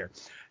kills in here.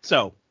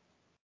 So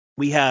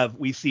we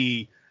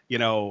see,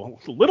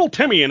 little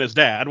Timmy and his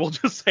dad, we'll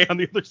just say on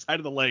the other side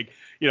of the lake,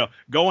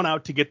 going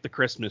out to get the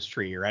Christmas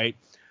tree, right?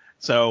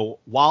 So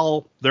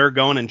while they're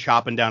going and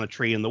chopping down a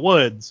tree in the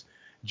woods,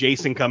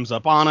 Jason comes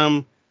up on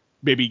him,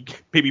 maybe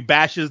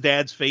bashes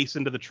dad's face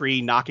into the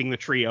tree, knocking the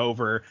tree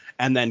over,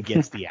 and then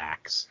gets the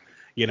axe.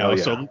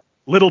 So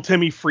little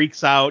Timmy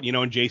freaks out,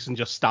 and Jason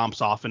just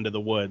stomps off into the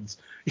woods.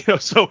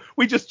 So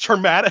we just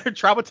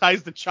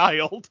traumatize the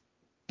child.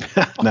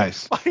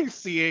 Nice. By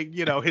seeing,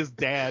 his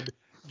dad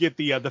get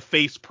the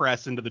face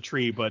press into the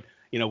tree, but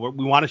we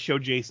want to show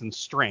Jason's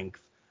strength.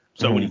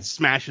 So when he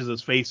smashes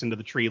his face into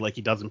the tree like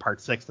he does in part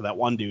 6 to that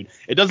one dude,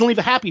 it doesn't leave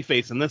a happy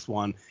face in this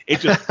one. It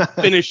just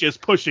finishes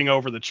pushing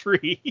over the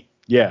tree.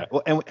 Yeah.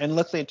 Well, and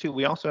let's say too,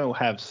 we also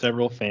have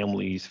several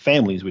families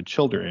with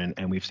children,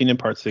 and we've seen in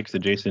part 6 that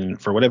Jason,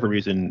 for whatever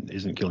reason,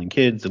 isn't killing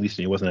kids. At least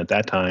he wasn't at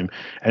that time.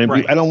 And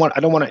right. I don't want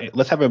to.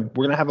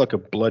 We're gonna have like a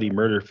bloody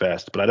murder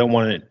fest, but I don't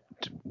want it.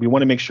 We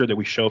want to make sure that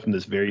we show from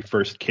this very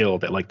first kill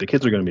that like the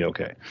kids are going to be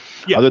okay.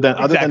 Yeah, other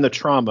than the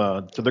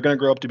trauma, so they're going to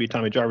grow up to be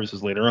Tommy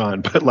Jarvis's later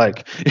on, but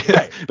like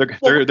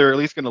they're at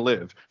least going to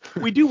live.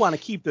 We do want to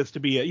keep this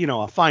to be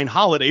a fine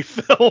holiday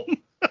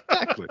film.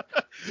 Exactly.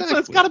 So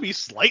it's got to be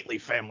slightly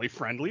family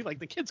friendly. Like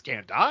the kids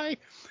can't die.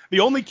 The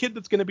only kid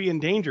that's going to be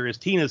in danger is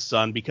Tina's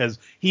son because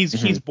he's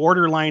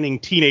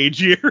borderlining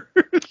teenage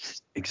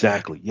years.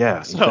 Exactly.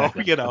 Yeah. So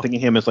exactly. I'm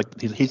thinking him as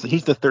like he's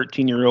the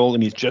 13-year-old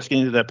and he's just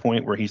getting to that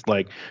point where he's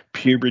like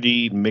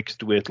puberty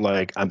mixed with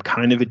like I'm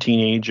kind of a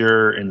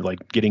teenager and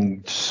like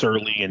getting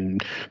surly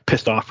and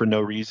pissed off for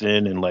no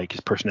reason and like his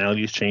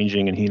personality is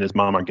changing and he and his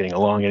mom aren't getting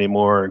along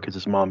anymore because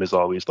his mom is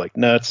always like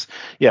nuts.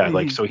 Yeah.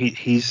 Like so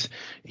he's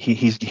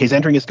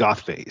entering his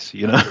goth phase.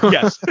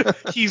 Yes.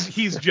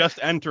 He's just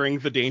entering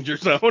the danger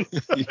zone.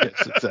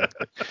 Yes.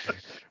 Exactly.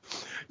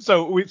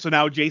 So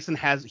now Jason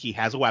has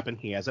a weapon.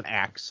 He has an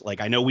axe.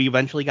 Like I know we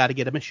eventually got to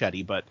get a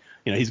machete, but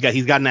he's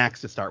got an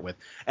axe to start with.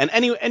 And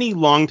any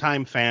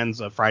longtime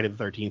fans of Friday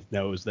the 13th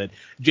knows that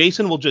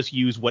Jason will just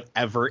use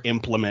whatever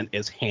implement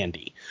is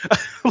handy.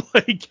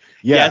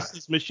 Yes,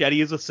 his machete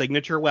is a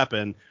signature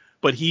weapon,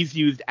 but he's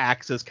used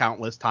axes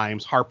countless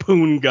times,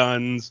 harpoon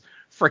guns,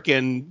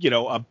 frickin'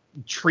 a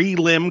tree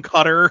limb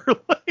cutter.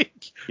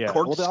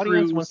 Well, the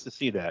audience wants to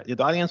see that.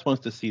 The audience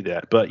wants to see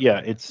that. But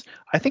yeah,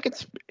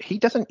 he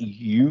doesn't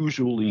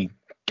usually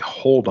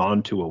hold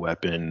on to a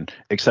weapon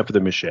except for the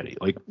machete,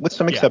 like with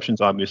some exceptions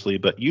obviously,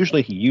 but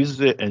usually he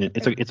uses it and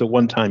it's a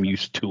one-time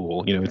use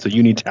tool. It's a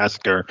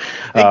unitasker.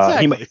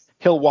 Exactly.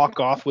 He'll walk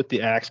off with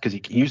the axe because he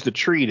can use the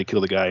tree to kill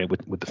the guy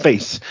with the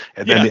face,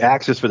 and then the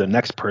axe is for the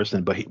next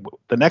person. But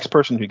the next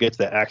person who gets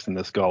the axe in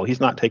the skull, he's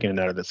not taking it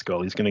out of the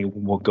skull. He's going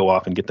to go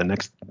off and get the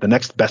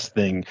next best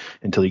thing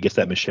until he gets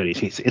that machete.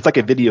 It's like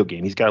a video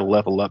game. He's got to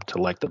level up to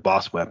like the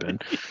boss weapon.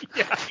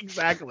 Yeah,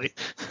 exactly.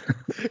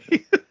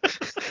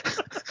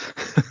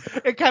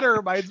 It kind of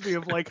reminds me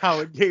of like how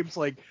in games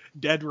like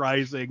Dead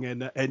Rising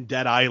and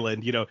Dead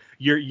Island,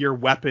 your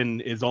weapon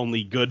is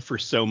only good for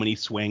so many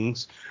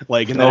swings,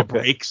 and then it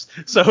breaks.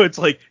 So it's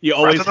like you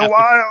always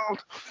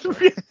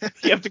you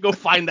have to go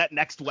find that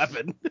next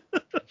weapon.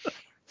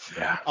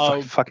 Yeah,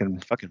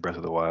 fucking Breath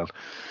of the Wild.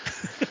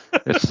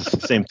 It's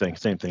the same thing.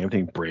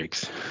 Everything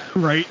breaks.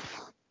 Right.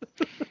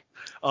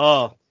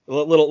 Oh,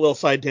 little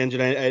side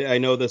tangent. I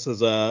know this is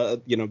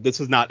this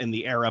is not in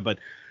the era, but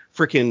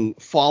freaking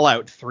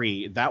Fallout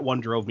 3, that one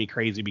drove me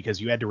crazy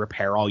because you had to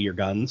repair all your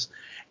guns,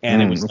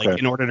 and it was like, Okay.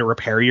 in order to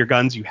repair your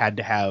guns, you had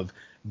to have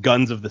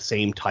guns of the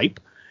same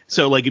type.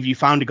 So like if you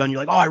found a gun, you're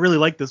like, oh, I really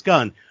like this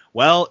gun.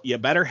 Well, you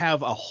better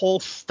have a whole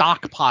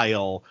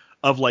stockpile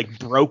of like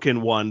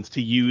broken ones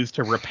to use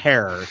to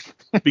repair,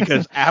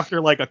 because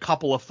after like a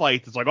couple of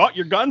fights, it's like, oh,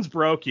 your gun's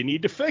broke, you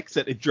need to fix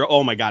it.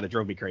 Oh my god, it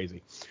drove me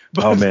crazy.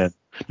 Oh But man.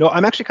 No,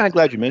 I'm actually kind of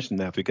glad you mentioned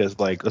that because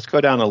like let's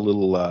go down a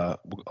little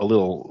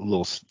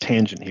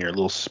tangent here, a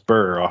little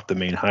spur off the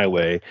main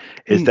highway.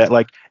 Is that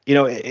like,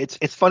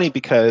 it's funny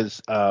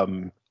because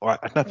or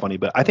it's not funny,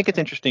 but I think it's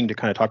interesting to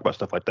kind of talk about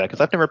stuff like that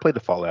because I've never played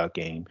the Fallout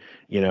game,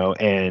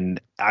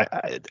 and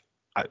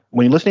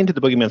when you're listening to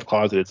the Boogeyman's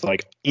Closet, it's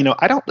like,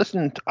 I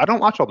don't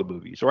watch all the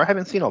movies, or I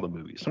haven't seen all the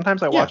movies.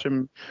 Sometimes I yeah, watch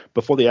them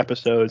before the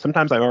episode.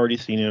 Sometimes I've already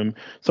seen them.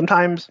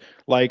 Sometimes,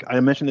 like I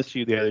mentioned this to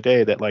you the other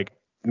day, that like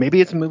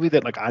maybe it's a movie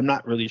that like I'm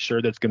not really sure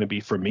that's going to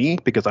be for me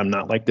because I'm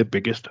not like the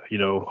biggest,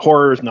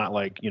 horror is not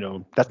like,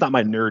 that's not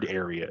my nerd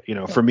area.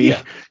 For me,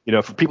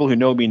 yeah, for people who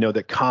know me know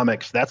that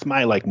comics, that's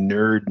my like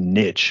nerd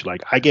niche.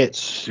 Like I get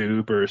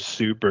super,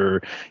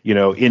 super,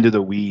 into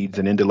the weeds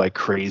and into like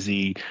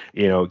crazy,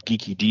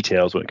 geeky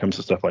details when it comes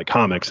to stuff like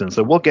comics. And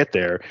so we'll get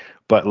there.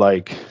 But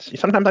like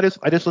sometimes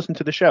I just listen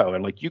to the show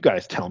and like you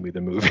guys tell me the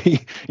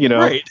movie,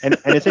 right, and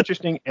it's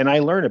interesting and I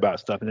learn about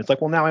stuff and it's like,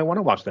 well, now I want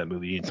to watch that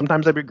movie. And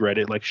sometimes I regret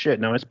it, like shit,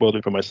 now I spoiled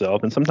it for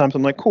myself. And sometimes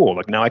I'm like, cool,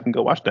 like now I can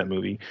go watch that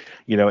movie,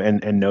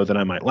 and know that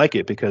I might like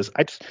it because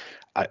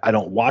I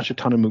don't watch a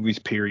ton of movies,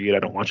 period. I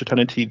don't watch a ton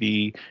of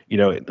TV,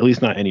 at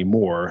least not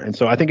anymore. And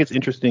so I think it's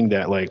interesting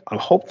that like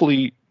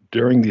hopefully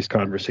during these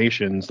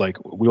conversations, like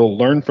we'll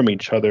learn from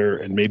each other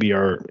and maybe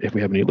if we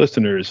have any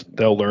listeners,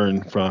 they'll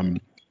learn from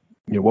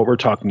what we're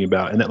talking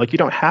about, and that like you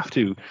don't have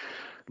to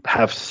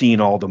have seen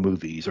all the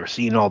movies or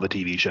seen all the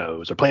TV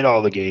shows or played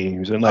all the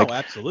games. And oh, like I,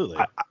 absolutely,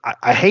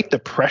 I hate the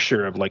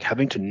pressure of like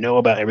having to know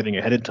about everything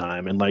ahead of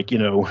time. And like,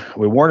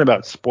 we warn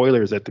about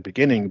spoilers at the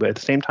beginning, but at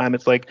the same time,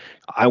 it's like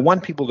I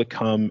want people to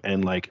come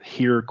and like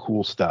hear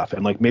cool stuff.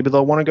 And like maybe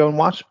they'll want to go and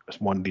watch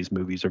one of these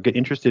movies or get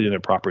interested in a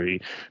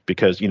property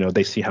because,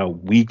 they see how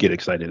we get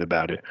excited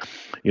about it.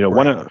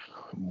 right,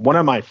 One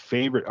of my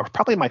favorite, or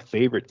probably my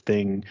favorite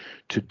thing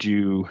to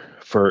do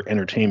for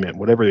entertainment,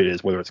 whatever it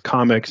is, whether it's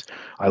comics,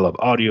 I love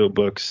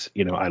audiobooks,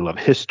 I love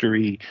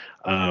history,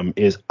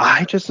 is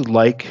I just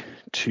like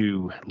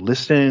to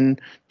listen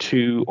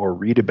to or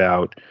read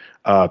about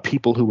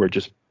people who are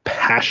just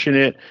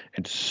passionate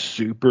and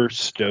super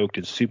stoked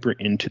and super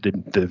into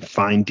the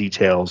fine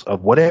details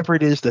of whatever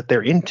it is that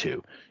they're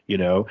into,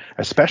 yeah,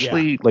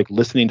 especially like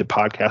listening to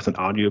podcasts and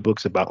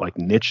audiobooks about like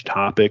niche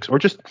topics or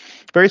just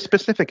very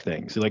specific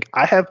things. Like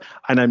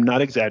and I'm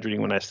not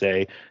exaggerating when I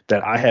say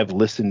that I have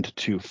listened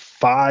to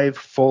 5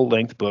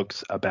 full-length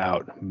books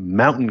about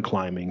mountain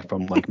climbing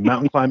from like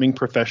mountain climbing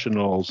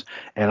professionals,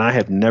 and I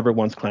have never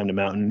once climbed a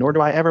mountain, nor do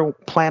I ever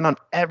plan on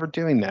ever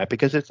doing that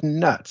because it's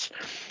nuts.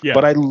 yeah,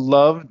 But I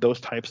love those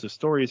types of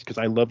stories because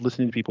I love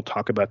listening to people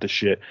talk about the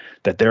shit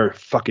that they're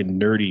fucking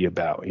nerdy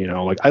about.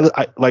 Like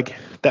I like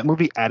that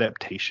movie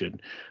adaptation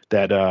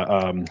that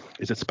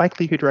is it Spike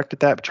Lee who directed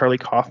that? Charlie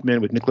Kaufman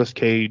with Nicolas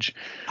Cage.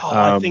 oh,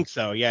 I Um, think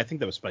so, yeah, I think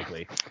that was Spike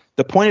Lee.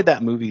 the point of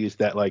that movie is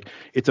that like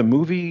it's a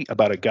movie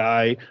about a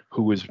guy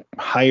who was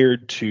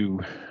hired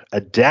to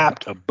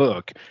adapt a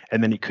book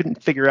and then he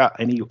couldn't figure out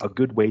a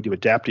good way to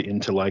adapt it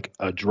into like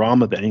a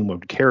drama that anyone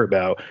would care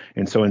about,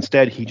 and so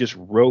instead he just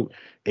wrote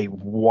a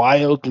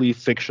wildly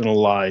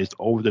fictionalized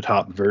over the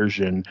top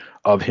version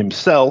of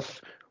himself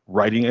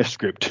writing a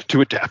script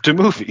to adapt a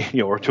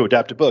movie, or to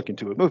adapt a book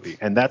into a movie.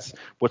 And that's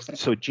what's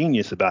so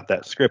genius about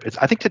that script.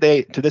 I think to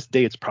this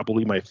day, it's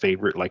probably my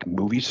favorite like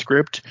movie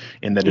script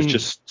in that it's Mhm.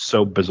 just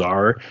so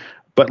bizarre.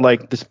 But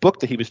like this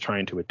book that he was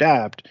trying to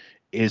adapt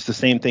is the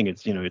same thing.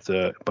 It's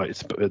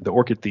The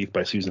Orchid Thief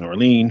by Susan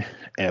Orlean,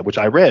 which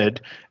I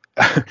read.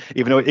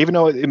 even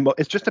though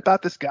it's just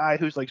about this guy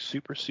who's like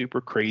super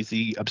super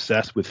crazy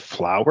obsessed with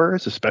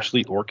flowers,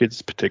 especially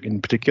orchids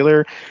in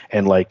particular,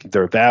 and like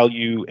their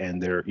value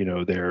and their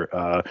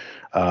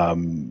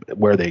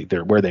where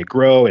they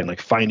grow, and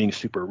like finding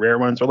super rare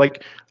ones, or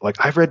like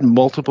I've read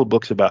multiple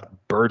books about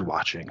bird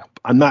watching.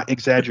 I'm not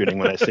exaggerating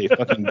when I say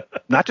fucking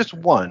not just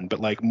one,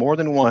 but like more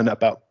than one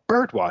about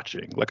bird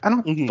watching. Like I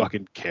don't Mhm.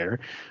 fucking care.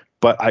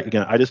 But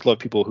I just love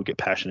people who get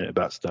passionate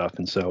about stuff.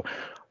 And so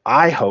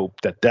I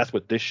hope that that's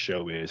what this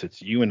show is.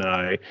 It's you and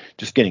I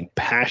just getting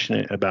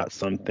passionate about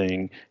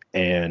something,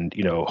 and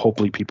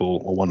hopefully people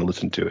will want to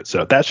listen to it.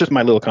 So that's just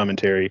my little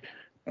commentary.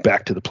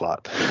 Back to the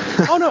plot.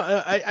 Oh no,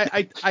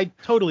 I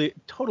totally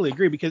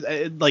agree, because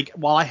like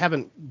while I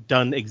haven't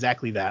done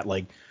exactly that,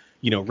 like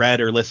read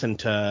or listened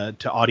to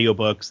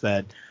audiobooks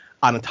that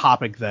on a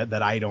topic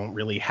that I don't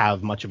really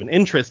have much of an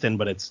interest in,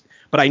 but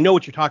I know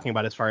what you're talking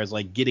about as far as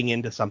like getting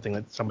into something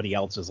that somebody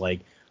else is like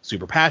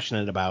super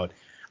passionate about.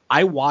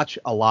 I watch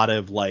a lot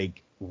of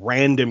like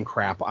random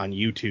crap on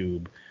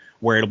YouTube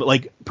where it'll be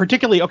like,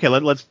 particularly, okay,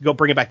 let's go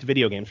bring it back to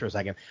video games for a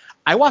second.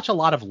 I watch a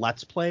lot of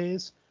Let's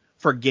Plays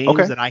for games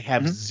Okay. that I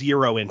have Mm-hmm.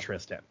 zero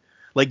interest in.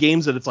 Like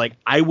games that it's like,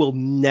 I will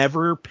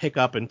never pick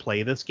up and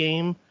play this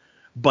game,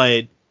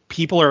 but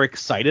people are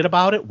excited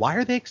about it. Why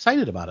are they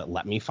excited about it?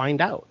 Let me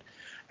find out.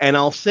 And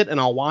I'll sit and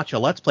I'll watch a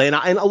Let's Play. And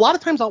a lot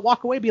of times I'll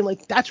walk away being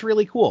like, that's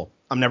really cool.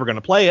 I'm never going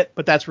to play it,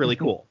 but that's really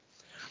cool.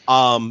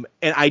 And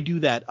I do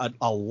that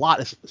a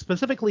lot,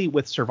 specifically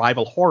with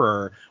survival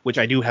horror, which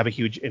I do have a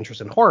huge interest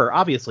in horror,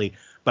 obviously,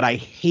 but I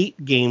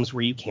hate games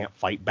where you can't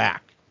fight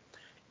back.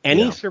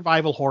 Any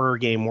survival horror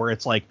game where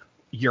it's like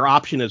your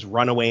option is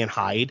run away and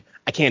hide,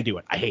 I can't do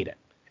it. I hate it.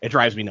 It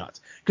drives me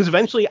nuts. Because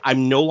eventually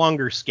I'm no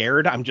longer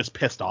scared. I'm just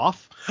pissed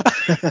off.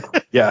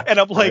 Yeah. And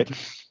I'm like,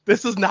 right.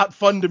 this is not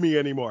fun to me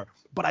anymore.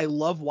 But I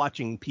love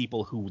watching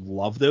people who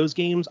love those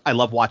games. I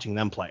love watching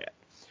them play it.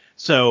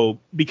 So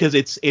because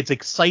it's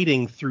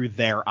exciting through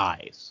their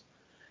eyes.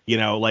 You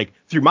know, like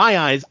through my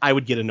eyes, I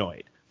would get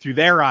annoyed. Through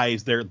their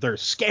eyes, they're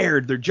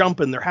scared, they're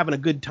jumping, they're having a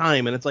good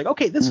time, and it's like,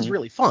 okay, this is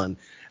really fun.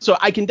 So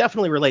I can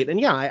definitely relate. And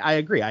yeah, I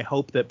agree. I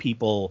hope that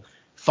people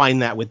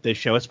find that with this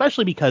show,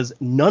 especially because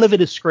none of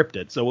it is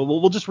scripted. So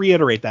we'll just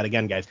reiterate that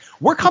again, guys.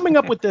 We're coming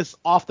up with this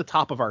off the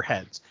top of our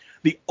heads.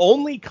 The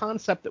only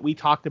concept that we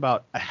talked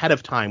about ahead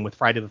of time with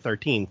Friday the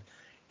 13th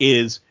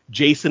is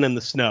Jason in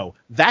the snow.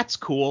 That's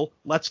cool.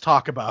 Let's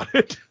talk about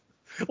it.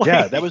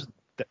 Yeah,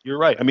 you're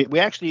right. I mean, we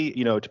actually,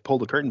 to pull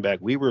the curtain back,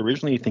 we were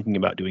originally thinking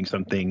about doing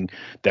something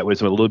that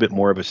was a little bit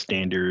more of a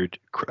standard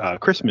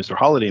Christmas or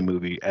holiday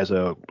movie as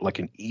a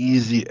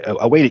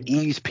way to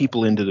ease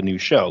people into the new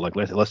show. Like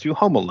let's do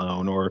Home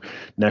Alone or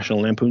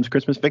National Lampoon's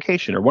Christmas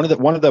Vacation or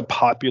one of the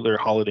popular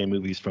holiday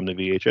movies from the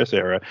VHS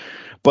era.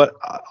 But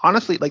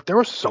honestly, like there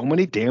were so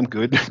many damn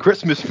good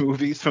Christmas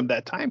movies from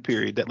that time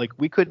period that like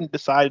we couldn't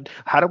decide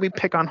how do we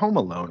pick on Home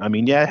Alone. I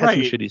mean, yeah, it had some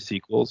Right. shitty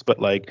sequels, but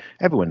like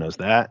everyone knows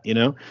that.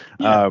 Yeah.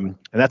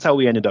 And that's how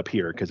we ended up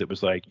here because it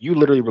was like you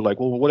literally were like,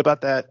 well, what about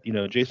that,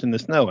 Jason in the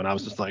Snow? And I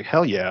was just like,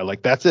 hell yeah,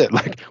 like that's it.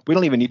 Like we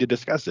don't even need to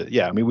discuss it.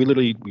 Yeah, I mean,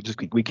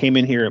 we came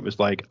in here. It was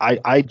like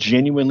I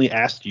genuinely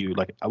asked you,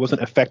 like I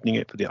wasn't affecting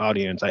it for the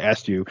audience. I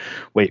asked you,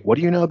 wait, what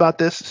do you know about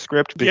this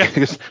script? Yeah.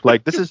 Because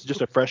like this is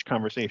just a fresh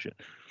conversation.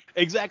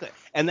 Exactly.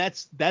 And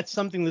that's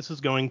something this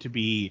is going to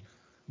be,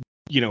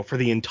 for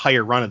the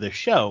entire run of this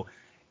show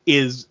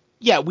is,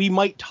 yeah, we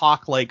might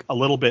talk like a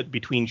little bit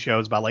between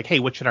shows about like, hey,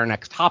 what should our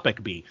next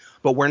topic be?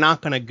 But we're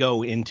not going to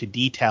go into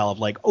detail of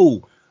like,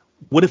 oh,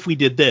 what if we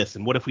did this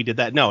and what if we did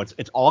that? No,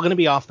 it's all going to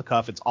be off the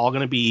cuff. It's all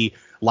going to be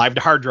live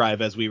to hard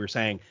drive, as we were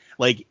saying.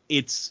 Like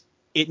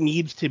it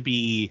needs to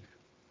be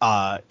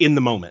in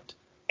the moment.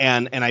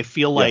 And I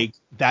feel Yeah. like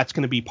that's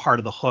going to be part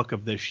of the hook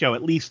of this show.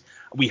 At least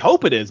we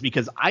hope it is,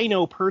 because I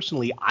know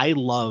personally I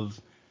love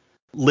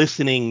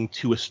listening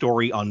to a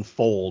story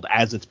unfold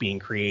as it's being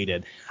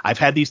created. I've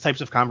had these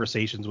types of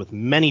conversations with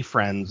many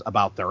friends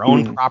about their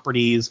own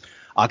properties,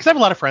 because I have a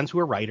lot of friends who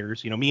are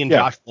writers. Me and Yeah.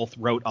 Josh both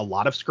wrote a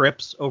lot of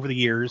scripts over the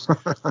years.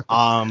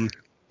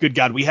 Good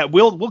God,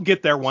 we'll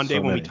get there one day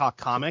So when we many. talk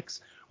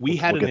comics. We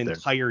had We'll an get there.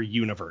 entire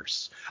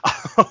universe.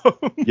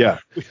 Yeah.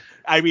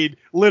 I mean,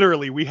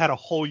 literally, we had a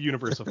whole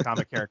universe of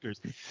comic characters,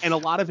 and a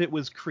lot of it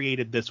was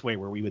created this way,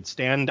 where we would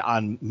stand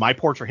on my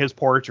porch or his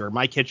porch or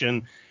my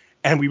kitchen,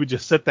 and we would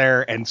just sit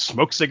there and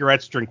smoke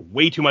cigarettes, drink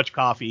way too much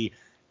coffee,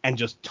 and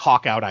just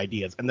talk out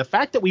ideas. And the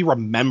fact that we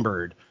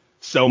remembered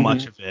so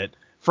much of it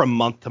from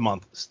month to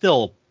month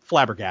still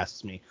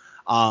flabbergasts me.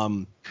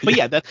 But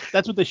yeah,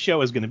 that's what this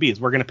show is going to be. Is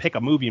we're going to pick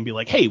a movie and be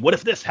like, hey, what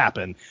if this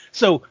happened?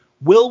 So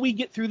will we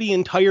get through the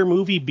entire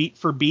movie beat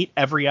for beat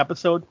every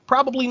episode?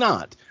 Probably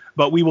not.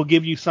 But we will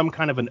give you some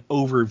kind of an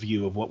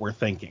overview of what we're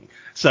thinking.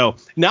 So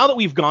now that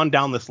we've gone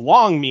down this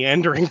long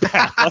meandering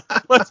path,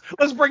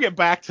 let's bring it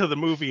back to the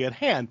movie at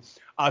hand.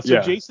 So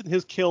Yeah. Jason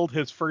has killed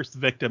his first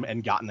victim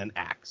and gotten an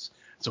axe.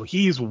 So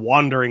he's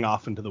wandering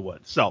off into the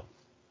woods. So,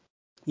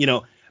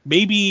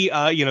 maybe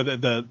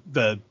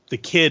the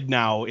kid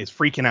now is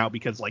freaking out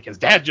because like his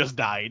dad just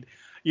died.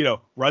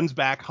 Runs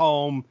back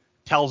home,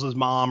 tells his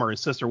mom or his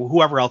sister,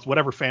 whoever else,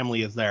 whatever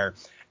family is there,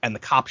 and the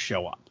cops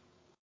show up.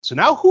 So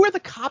now who are the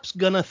cops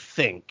gonna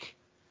think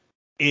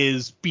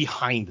is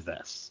behind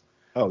this?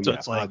 Oh So yeah,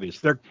 it's like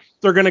obviously.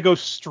 they're gonna go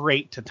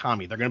straight to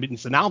Tommy.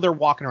 So now they're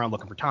walking around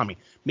looking for Tommy.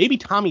 Maybe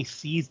Tommy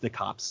sees the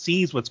cops,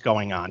 sees what's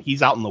going on.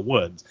 He's out in the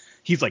woods.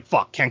 He's like,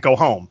 fuck, can't go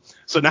home.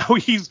 So now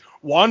he's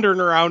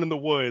wandering around in the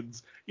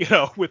woods,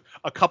 with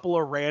a couple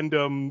of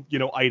random,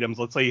 items.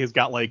 Let's say he's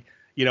got like,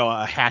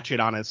 a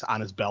hatchet on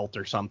his belt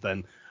or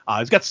something.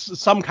 He's got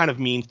some kind of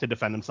means to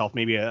defend himself,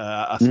 maybe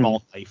a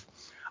small knife.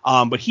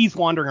 But he's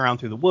wandering around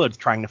through the woods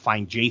trying to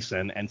find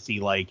Jason and see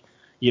like,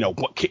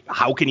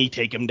 how can he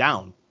take him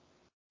down?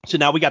 So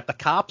now we got the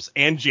cops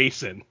and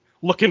Jason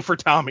looking for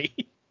Tommy.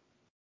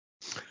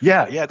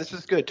 Yeah, this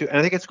is good too. And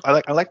I think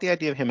I like the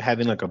idea of him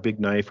having like a big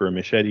knife or a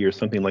machete or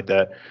something like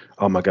that.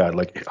 Oh my God,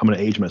 like I'm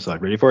gonna age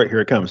myself. Ready for it? Here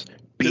it comes.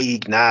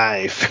 Big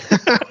knife.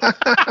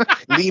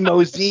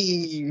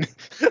 Limousine.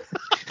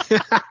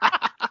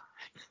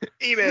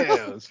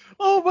 Emails.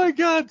 Oh my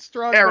God,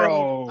 Strong Family.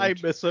 Arrow. I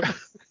miss him.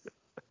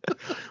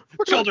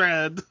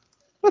 Children.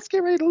 Let's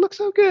get ready to look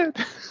so good.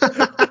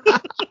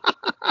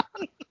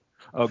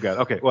 Oh god.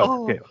 Okay. Well.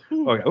 Oh, Okay.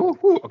 Okay. Ooh,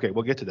 ooh, okay.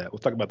 We'll get to that. We'll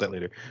talk about that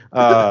later.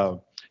 Uh,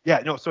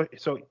 yeah. No. So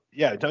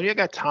yeah. Don't you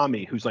got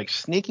Tommy who's like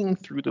sneaking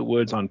through the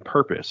woods on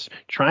purpose,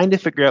 trying to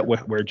figure out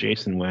where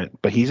Jason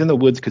went, but he's in the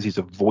woods because he's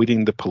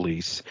avoiding the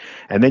police.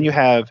 And then you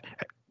have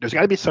there's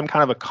got to be some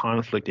kind of a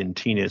conflict in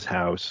Tina's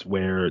house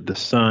where the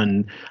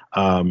son,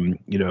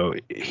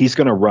 he's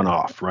going to run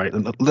off, right?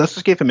 And let's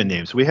just give him a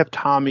name. So we have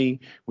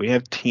Tommy, we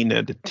have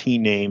Tina, the T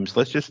names.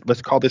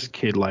 Let's call this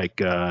kid like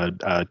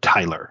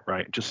Tyler,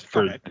 right? Just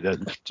for okay.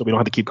 so we don't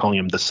have to keep calling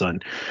him the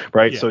son,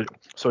 right? Yeah.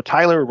 So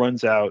Tyler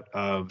runs out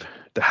of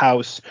the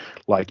house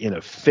like in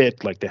a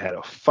fit, like they had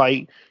a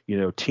fight.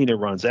 Tina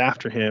runs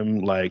after him,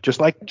 like just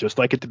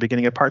like at the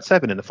beginning of part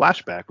 7 in the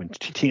flashback when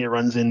Tina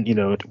runs in,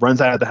 runs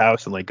out of the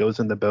house and like goes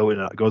in the boat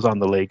and goes on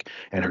the lake,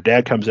 and her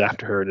dad comes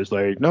after her and is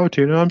like, "No,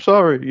 Tina, I'm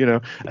sorry."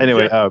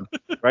 Anyway, Yeah.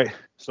 right.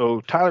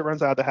 So Tyler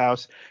runs out of the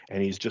house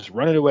and he's just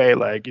running away,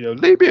 like,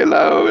 leave me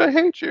alone, I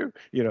hate you.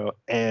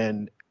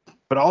 And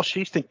but all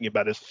she's thinking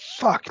about is,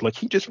 fuck, like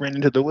he just ran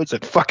into the woods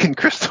at fucking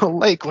Crystal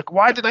Lake. Like,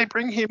 why did I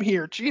bring him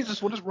here?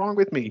 Jesus, what is wrong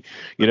with me?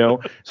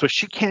 So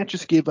she can't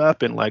just give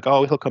up and like,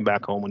 oh, he'll come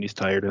back home when he's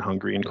tired and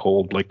hungry and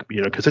cold, like,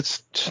 because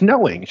it's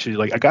snowing. She's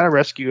like, I gotta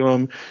rescue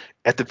him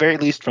at the very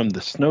least from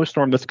the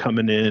snowstorm that's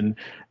coming in.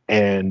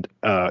 And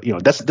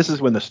this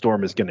is when the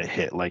storm is going to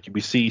hit. Like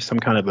we see some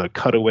kind of a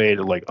cutaway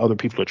to like other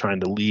people are trying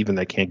to leave and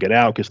they can't get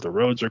out because the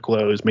roads are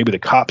closed. Maybe the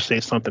cops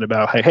say something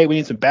about, hey, we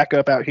need some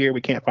backup out here,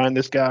 we can't find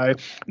this guy.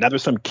 Now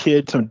there's some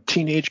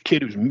teenage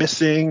kid who's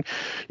missing.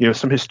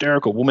 Some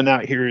hysterical woman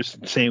out here is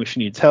saying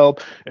she needs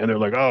help, and they're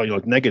like, oh,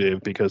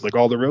 negative because like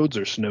all the roads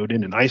are snowed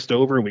in and iced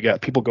over, and we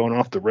got people going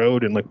off the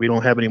road, and like we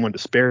don't have anyone to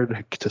spare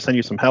to send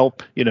you some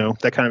help.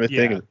 That kind of a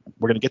thing. Yeah. And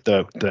we're gonna get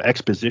the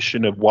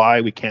exposition of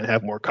why we can't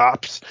have more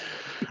cops.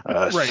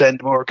 Right.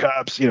 Send more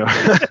cops. I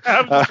was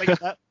Uh, just thinking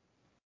that.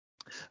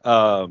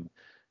 um,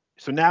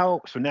 so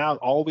now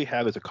all we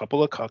have is a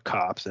couple of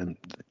cops, and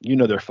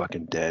they're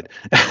fucking dead.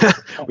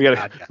 Oh we got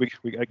God,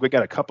 yeah. we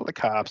got a couple of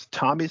cops.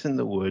 Tommy's in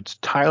the woods.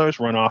 Tyler's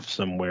run off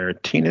somewhere.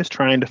 Tina's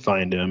trying to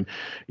find him.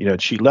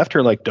 She left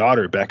her like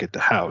daughter back at the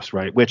house,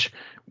 right? Which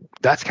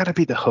that's got to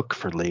be the hook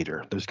for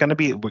later. There's going to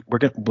be we're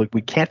gonna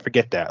we can't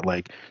forget that.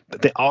 Like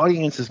the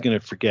audience is going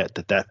to forget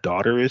that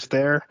daughter is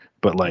there,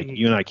 but like Mhm.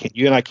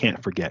 you and I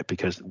can't forget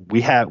because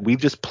we've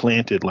just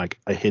planted like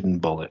a hidden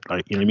bullet.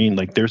 Like, you know what I mean?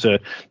 Like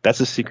that's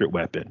a secret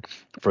weapon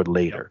for Yep.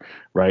 later,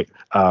 right?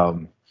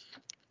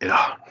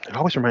 It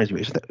always reminds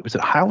me. Was it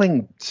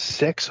Howling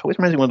Six? Always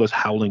reminds me of one of those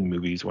Howling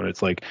movies when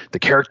it's like the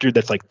character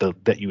that's like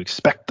that you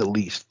expect the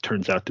least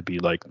turns out to be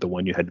like the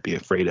one you had to be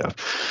afraid of.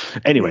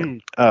 Anyway,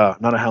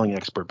 Mhm. not a Howling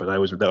expert, but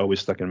that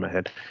always stuck in my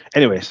head.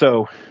 Anyway,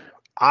 so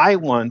I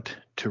want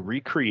to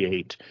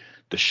recreate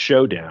the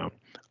showdown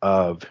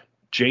of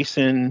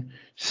Jason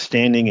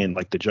standing in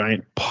like the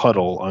giant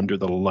puddle under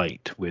the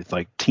light with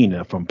like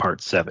Tina from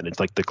part 7. It's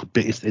like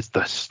it's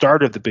the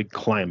start of the big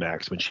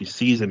climax when she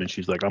sees him and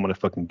she's like, I'm gonna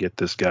fucking get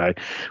this guy.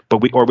 But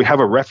we have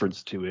a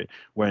reference to it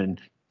when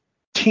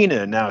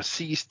Tina now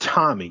sees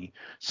Tommy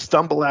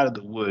stumble out of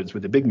the woods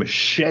with a big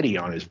machete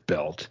on his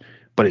belt,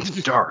 but it's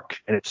dark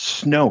and it's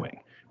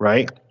snowing,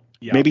 right?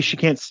 Yep. Maybe she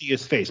can't see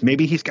his face.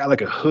 Maybe he's got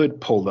like a hood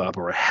pulled up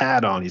or a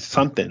hat on. He's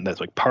something that's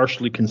like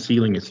partially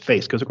concealing his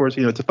face because, of course,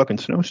 it's a fucking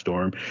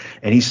snowstorm.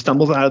 And he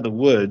stumbles out of the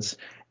woods,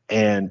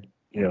 and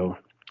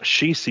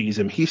she sees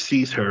him. He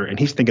sees her, and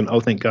he's thinking,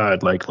 "Oh, thank God!"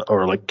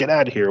 Or like, "Get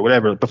out of here," or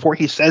whatever. Before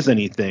he says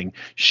anything,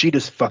 she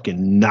just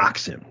fucking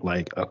knocks him.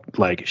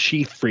 Like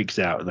she freaks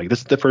out. Like this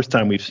is the first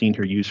time we've seen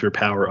her use her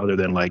power other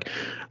than like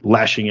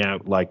lashing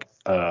out like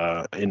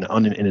in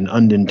an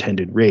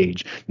unintended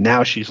rage.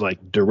 Now she's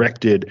like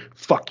directed,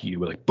 fuck you,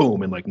 like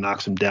boom, and like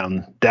knocks him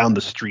down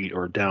the street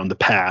or down the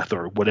path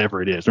or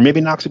whatever it is, or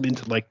maybe knocks him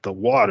into like the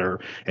water,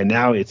 and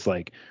now it's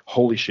like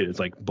holy shit, it's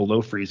like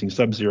below freezing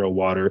sub-zero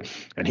water,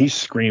 and he's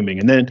screaming,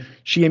 and then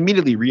she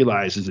immediately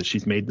realizes that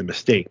she's made the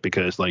mistake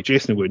because like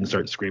Jason wouldn't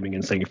start screaming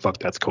and saying fuck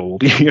that's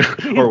cold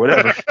or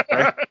whatever,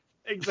 right?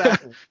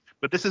 Exactly.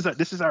 But this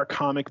is our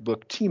comic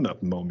book team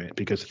up moment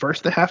because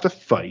first they have to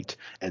fight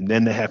and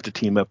then they have to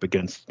team up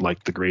against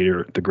like the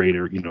greater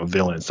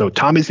villain. So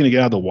Tommy's gonna get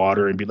out of the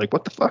water and be like,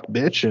 "What the fuck,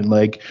 bitch?" And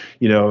like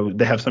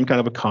they have some kind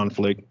of a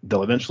conflict.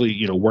 They'll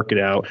eventually work it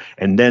out,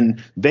 and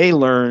then they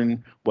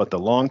learn what the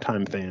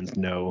longtime fans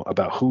know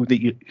about who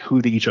they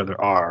each other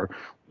are.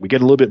 We get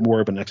a little bit more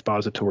of an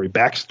expository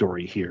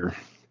backstory here.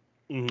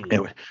 Mhm.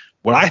 And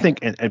what I think,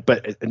 and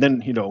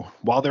then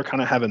while they're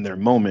kind of having their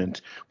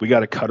moment, we got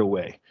to cut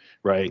away,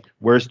 right?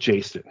 Where's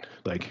Jason?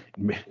 Like,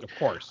 Of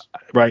course.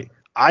 right?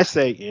 I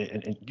say,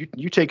 and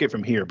you take it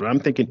from here, but I'm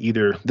thinking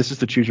either this is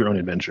the choose your own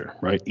adventure,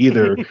 right?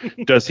 Either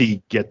does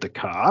he get the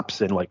cops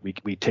and like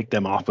we take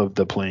them off of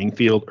the playing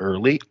field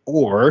early,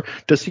 or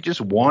does he just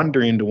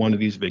wander into one of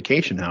these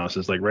vacation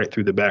houses like right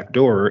through the back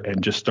door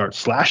and just start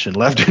slashing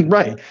left and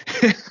right?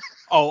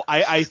 Oh,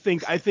 I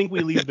think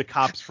we leave the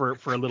cops for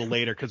a little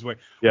later because we're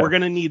Yeah. we're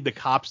gonna need the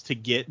cops to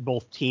get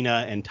both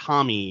Tina and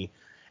Tommy,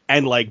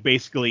 and like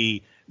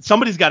basically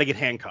somebody's got to get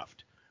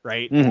handcuffed.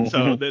 right? So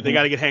Mm-hmm. they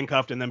got to get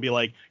handcuffed and then be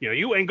like,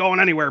 you ain't going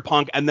anywhere,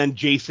 punk. And then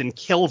Jason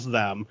kills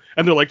them,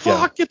 and they're like, Yeah.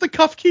 fuck, get the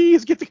cuff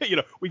keys,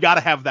 we got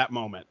to have that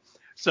moment.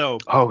 So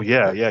Oh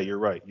yeah, yeah, you're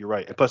right. You're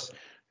right. And plus,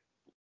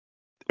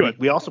 good.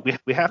 we also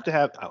we have to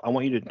have. I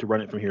want you to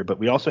run it from here, but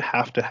we also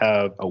have to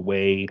have a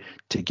way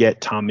to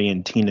get Tommy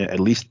and Tina at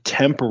least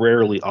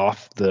temporarily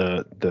off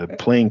the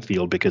playing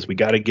field, because we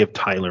got to give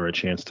Tyler a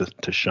chance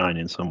to shine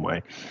in some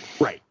way.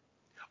 Right.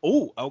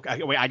 Oh,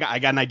 okay. Wait, I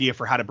got an idea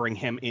for how to bring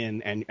him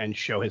in and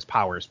show his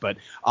powers. But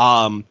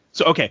so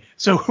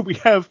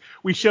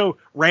we show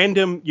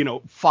random,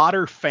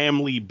 fodder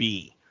family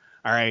B.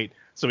 All right.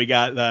 So we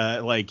got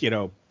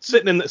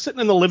sitting in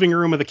the living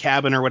room of the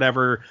cabin or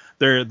whatever.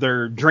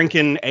 They're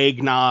drinking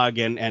eggnog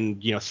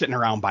and sitting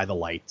around by the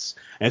lights.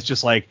 And it's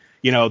just like,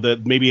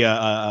 maybe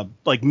a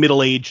like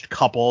middle-aged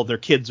couple. Their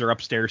kids are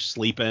upstairs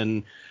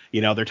sleeping.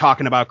 They're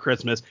talking about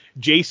Christmas.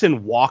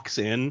 Jason walks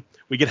in.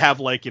 We could have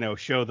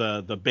show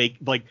the bake,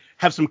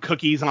 have some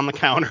cookies on the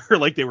counter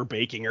like they were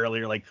baking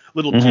earlier, like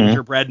little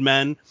gingerbread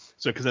men.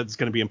 So because that's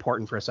going to be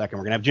important for a second.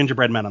 We're going to have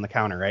gingerbread men on the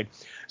counter, right?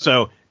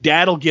 So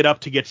Dad will get up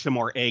to get some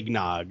more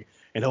eggnog,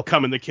 and he'll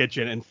come in the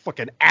kitchen and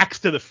fucking axe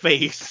to the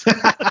face.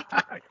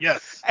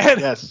 Yes. And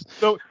yes.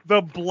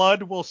 the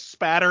blood will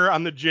spatter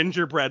on the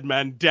gingerbread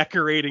men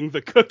decorating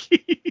the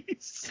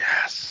cookies.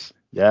 Yes.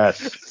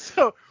 Yes.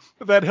 So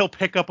then he'll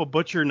pick up a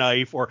butcher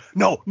knife, or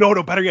no,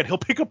 better yet, he'll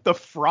pick up the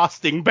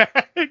frosting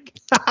bag.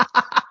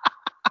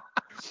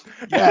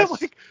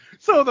 Yes.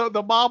 So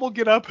the mom will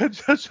get up and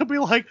she'll be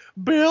like,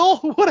 Bill,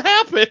 what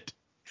happened?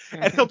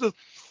 And he'll just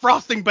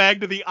frosting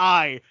bag to the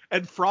eye,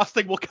 and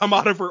frosting will come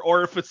out of her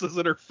orifices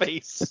in her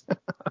face.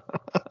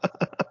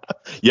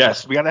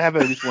 Yes, we gotta have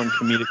at least one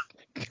comedic.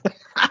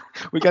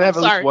 We gotta have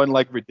at least one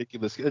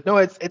ridiculous. No,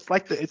 it's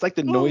like the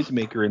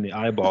noisemaker in the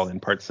eyeball in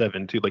part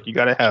 7 too. Like you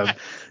gotta have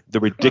the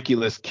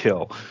ridiculous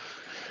kill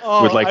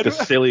with the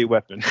silly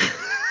weapon.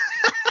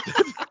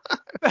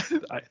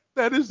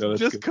 That is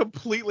just good.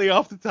 completely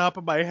off the top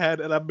of my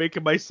head, and I'm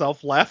making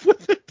myself laugh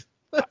with it.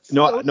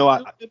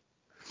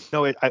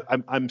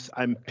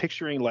 I'm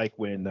picturing like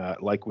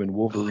when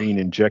Wolverine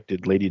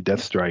injected Lady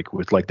Deathstrike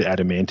with the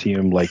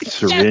adamantium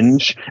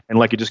syringe, yes!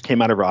 And it just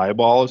came out of her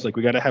eyeballs.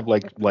 We got to have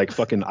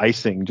fucking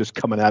icing just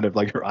coming out of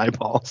her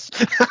eyeballs.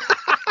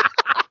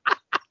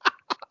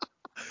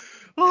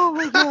 Oh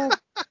my god.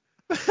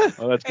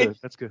 Oh, that's good.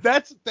 That's good.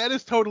 That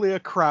is totally a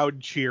crowd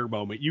cheer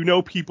moment.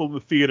 People in the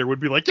theater would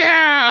be like,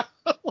 yeah,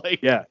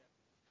 yeah.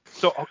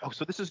 So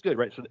this is good,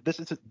 right? So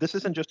this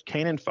isn't just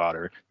cannon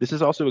fodder. This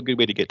is also a good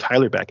way to get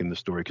Tyler back in the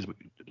story, because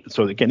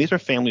so again, these are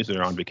families that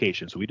are on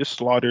vacation. So we just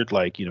slaughtered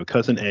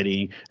cousin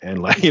Eddie and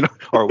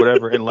or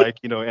whatever, and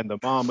and the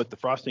mom with the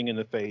frosting in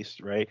the face,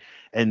 right?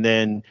 And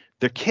then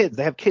their kids,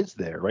 they have kids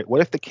there, right?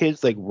 What if the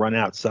kids run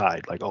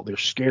outside, they're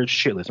scared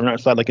shitless, they're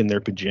outside in their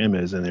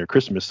pajamas and their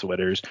Christmas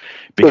sweaters,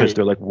 because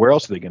they're where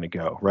else are they going to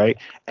go, right?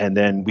 And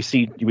then we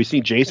see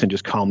Jason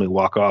just calmly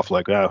walk off,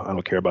 I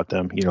don't care about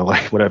them,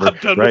 whatever. I'm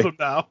done with them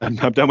now. I'm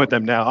done with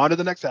them now. On to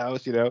the next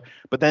house,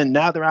 But then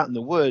now they're out in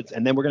the woods,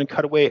 and then we're going to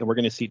cut away, and we're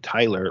going to see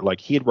Tyler,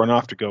 he had run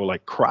off to go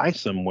cry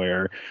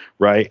somewhere,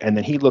 right? And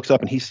then he looks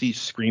up and he sees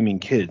screaming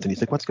kids, and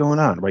he's like, "What's going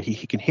on?" Right?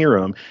 He can hear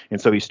them,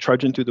 and so he's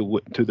trudging through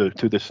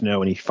the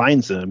snow, and he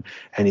finds them,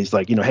 and he's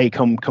like, "Hey,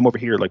 come over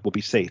here, we'll be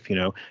safe,"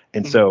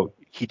 And so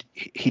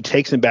he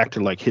takes him back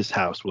to his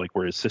house,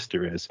 where his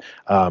sister is,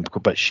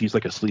 but she's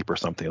asleep or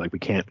something.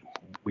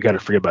 We got to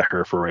forget about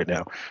her for right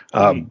now.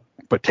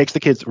 But takes the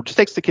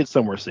kids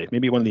somewhere safe,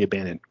 maybe one of the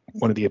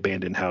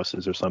abandoned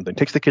houses or something.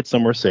 Takes the kids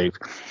somewhere safe.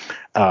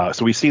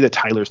 So we see that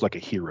Tyler's a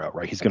hero,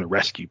 right? He's going to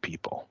rescue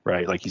people,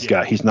 right?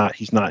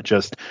 He's not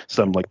just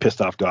some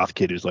pissed off goth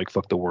kid who's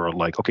fuck the world.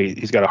 Okay,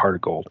 he's got a heart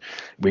of gold.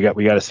 We got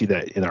to see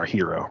that in our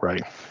hero,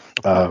 right?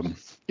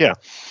 Yeah.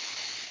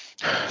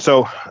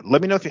 So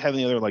let me know if you have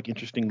any other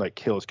interesting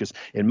kills, because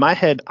in my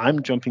head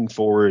I'm jumping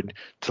forward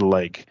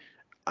to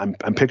I'm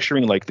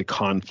picturing the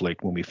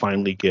conflict when we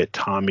finally get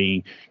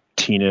Tommy,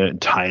 Tina, and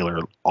Tyler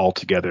all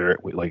together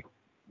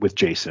with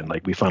Jason.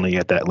 We finally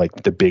get that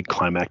the big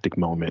climactic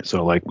moment.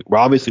 So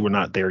we're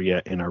not there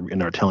yet in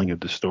our telling of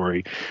the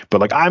story,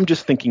 but I'm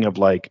just thinking of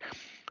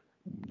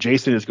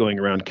Jason is going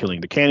around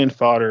killing the cannon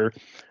fodder,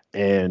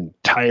 and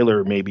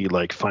Tyler maybe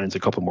finds a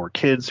couple more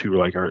kids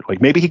who are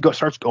maybe he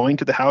starts going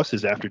to the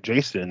houses after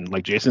Jason.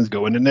 Jason's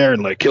going in there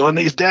and killing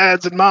these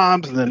dads and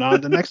moms, and then on to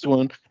the next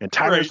one. And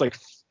Tyler's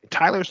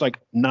Tyler's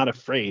not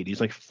afraid.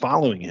 He's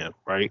following him,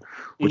 right?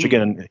 Which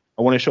again,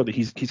 I want to show that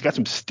he's got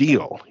some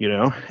steel,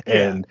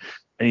 and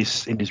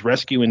he's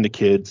rescuing the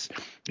kids,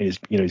 and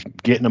he's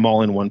getting them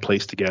all in one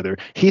place together.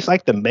 He's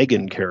like the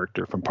Megan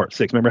character from part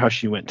 6. Remember how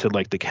she went to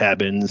the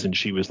cabins and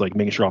she was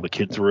making sure all the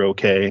kids were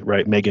okay,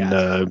 right? Megan,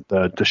 yes.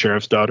 the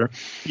sheriff's daughter.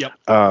 Yep.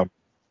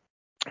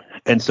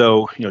 And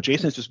so,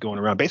 Jason's just going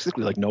around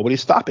basically like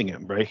nobody's stopping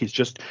him, right? He's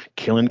just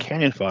killing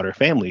cannon fodder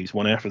families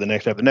one after the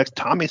next after the next.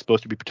 Tommy's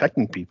supposed to be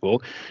protecting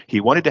people. He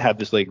wanted to have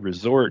this like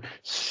resort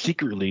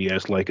secretly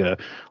as like a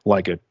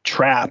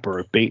trap or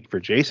a bait for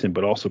Jason,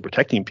 but also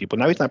protecting people.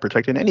 Now he's not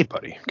protecting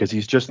anybody because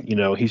he's just,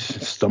 he's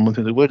stumbling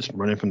through the woods,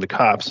 running from the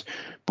cops.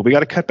 But we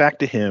got to cut back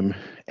to him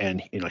and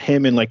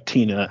him and like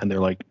Tina, and they're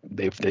like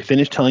they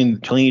finished telling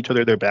each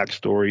other their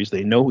backstories.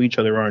 They know who each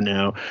other are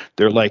now.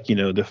 They're like, we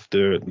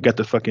got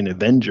the fucking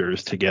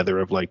Avengers together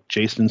of like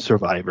Jason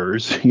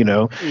survivors,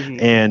 Mm-hmm.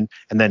 and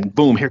then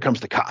boom, here comes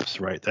the cops,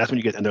 right? That's when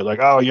you get, and they're like,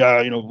 oh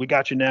yeah, we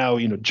got you now,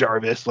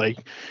 Jarvis,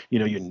 like,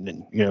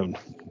 and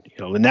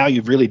now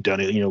you've really done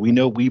it. We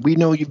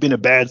know you've been a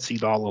bad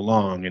seed all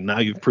along, and now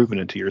you've proven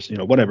it to your,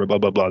 whatever, blah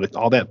blah blah,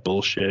 all that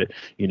bullshit,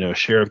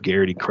 Sheriff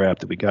Garrity crap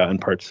that we got in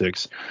part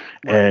 6,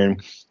 Right.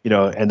 and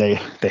and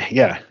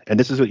and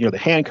this is what, they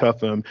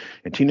handcuff him,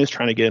 and Tina's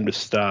trying to get him to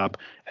stop,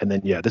 and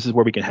then this is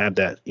where we can have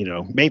that,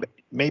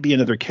 maybe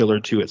another kill or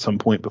two at some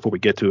point before we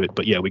get to it,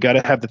 but we got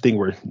to have the thing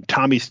where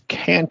Tommy's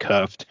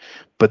handcuffed,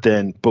 but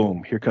then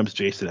boom, here comes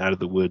Jason out of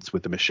the woods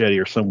with a machete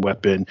or some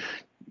weapon,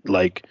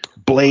 like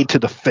blade to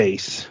the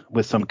face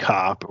with some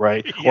cop,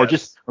 right?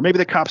 Yes. Or maybe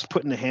the cop's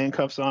putting the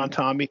handcuffs on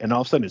Tommy, and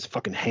all of a sudden his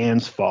fucking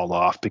hands fall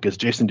off because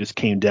Jason just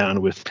came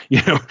down with,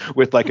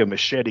 with like a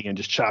machete and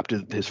just chopped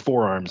his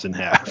forearms in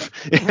half.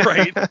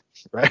 Right.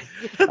 Right.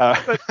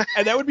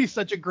 And that would be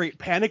such a great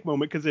panic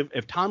moment, because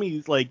if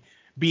Tommy's like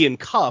being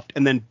cuffed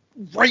and then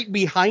right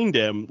behind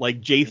him, like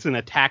Jason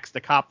attacks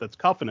the cop that's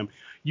cuffing him,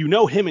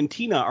 him and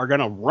Tina are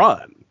gonna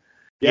run.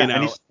 Yeah,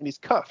 and he's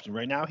cuffed. And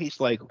right now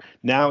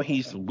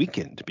he's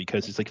weakened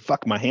because he's like,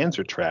 fuck, my hands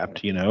are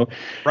trapped,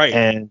 Right.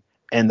 And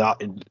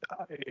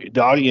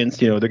the audience,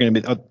 they're going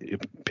to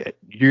be,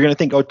 you're going to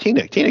think, oh,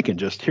 Tina can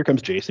just, here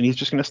comes Jason, he's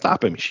just going to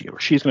stop him.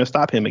 She's going to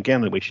stop him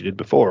again the way she did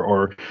before,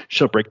 or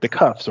she'll break the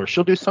cuffs, or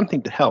she'll do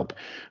something to help.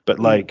 But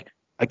like,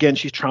 again,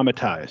 she's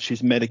traumatized,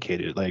 she's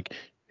medicated, like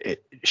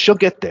she'll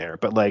get there,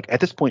 but like at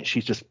this point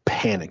she's just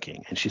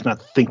panicking and she's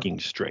not thinking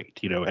straight,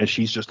 and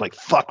she's just like,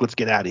 fuck, let's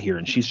get out of here,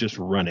 and she's just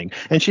running,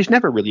 and she's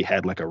never really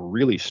had like a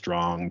really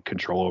strong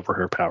control over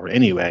her power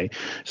anyway,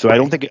 so Right.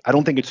 I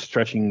don't think it's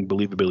stretching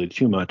believability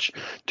too much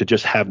to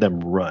just have them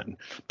run.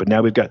 But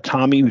now we've got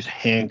Tommy who's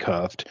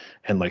handcuffed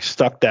and like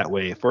stuck that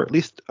way for at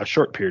least a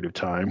short period of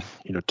time.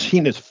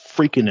 Tina's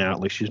freaking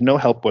out, like she's no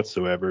help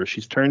whatsoever,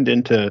 she's turned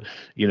into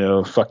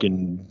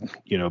fucking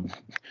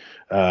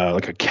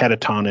like a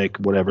catatonic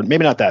whatever,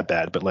 maybe not that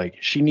bad, but like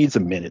she needs a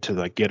minute to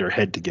like get her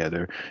head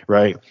together,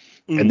 right?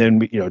 And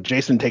then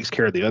Jason takes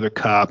care of the other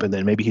cop, and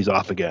then maybe he's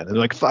off again, and they're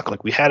like, fuck,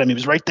 like we had him, he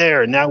was right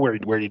there, and now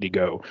where did he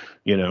go?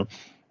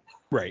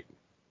 Right.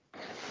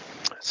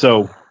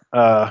 So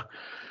I'm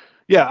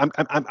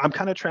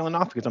kind of trailing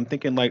off because I'm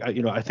thinking like,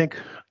 I think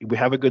we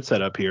have a good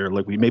setup here,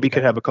 like we maybe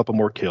could have a couple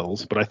more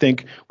kills, but I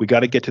think we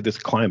got to get to this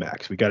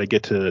climax, they got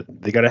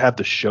to have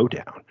the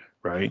showdown,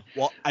 right?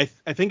 Well, I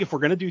think if we're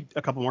gonna do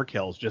a couple more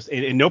kills, just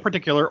in no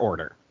particular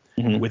order,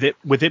 Mm-hmm.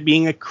 with it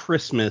being a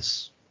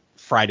Christmas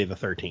Friday the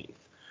 13th,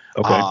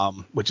 Okay.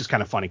 which is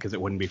kind of funny because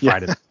it wouldn't be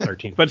Friday the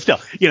 13th, but still,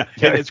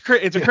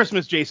 it's a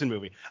Christmas Jason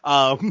movie,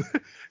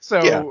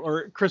 Yeah.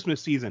 or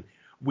Christmas season.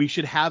 We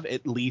should have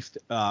at least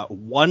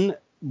one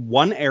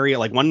area,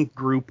 like one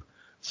group,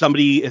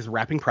 somebody is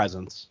wrapping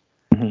presents,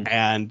 Mm-hmm.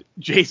 and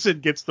Jason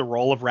gets the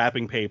roll of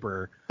wrapping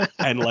paper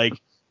and like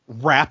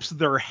wraps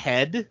their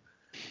head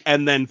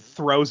and then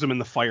throws them in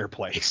the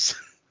fireplace.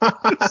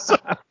 so,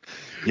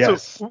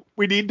 Yes. so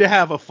we need to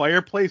have a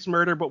fireplace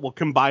murder, but we'll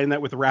combine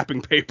that with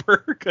wrapping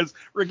paper because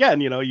we're, again,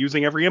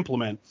 using every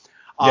implement.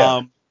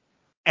 Yeah.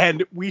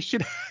 And we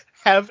should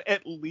have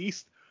at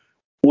least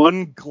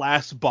one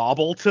glass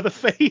bauble to the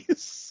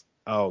face.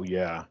 Oh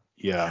yeah.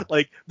 Yeah.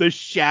 Like the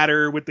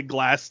shatter with the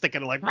glass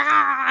sticking like,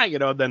 rah,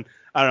 then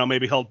I don't know,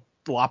 maybe he'll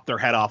lop their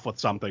head off with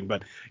something,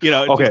 but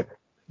Okay.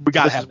 we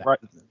gotta have that.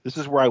 This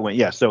is where I went.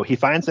 Yeah. So he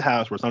finds a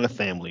house where it's not a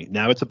family.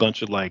 Now it's a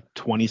bunch of like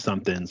 20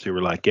 somethings who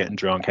are like getting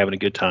drunk, having a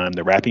good time.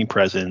 They're wrapping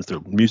presents. Their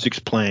music's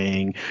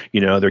playing.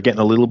 They're getting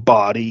a little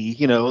bawdy.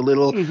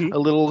 Mm-hmm. A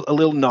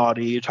little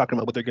naughty. Talking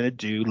about what they're gonna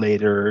do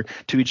later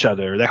to each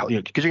other. That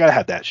because you gotta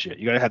have that shit.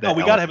 You gotta have that. Oh,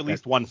 we gotta have at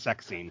least one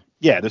sex scene.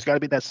 Yeah, there's got to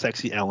be that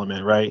sexy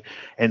element, right?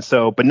 And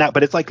so, but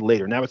it's like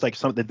later. Now it's like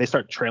something they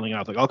start trailing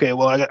off. Like, okay,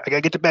 well, I got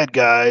to get to bed,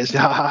 guys.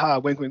 Ha ha ha!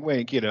 Wink, wink,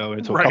 wink.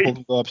 And so a couple of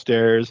them go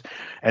upstairs,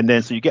 and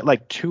then so you get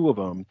like two of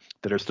them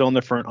that are still on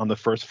the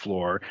first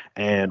floor,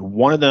 and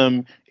one of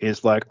them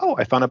is like, oh,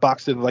 I found a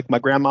box of like my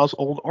grandma's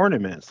old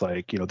ornaments.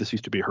 Like, this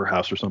used to be her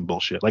house or some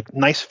bullshit. Like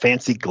nice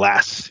fancy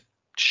glass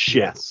shit,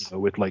 Yes.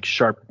 with like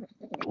sharp,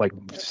 like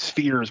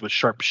spheres with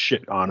sharp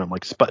shit on them,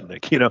 like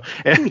Sputnik,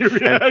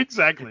 Yeah,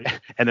 exactly.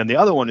 And then the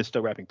other one is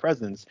still wrapping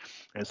presents,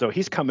 and so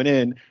he's coming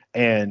in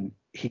and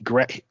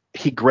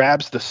he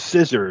grabs the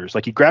scissors,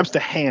 like he grabs the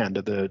hand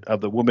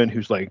of the woman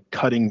who's like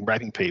cutting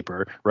wrapping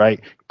paper,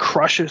 right?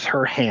 Crushes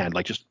her hand,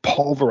 like just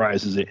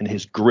pulverizes it in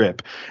his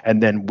grip,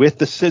 and then with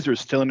the scissors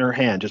still in her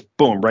hand, just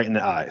boom, right in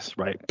the eyes,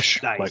 right?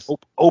 Psh, like Nice.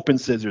 open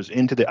scissors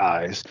into the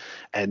eyes,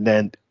 and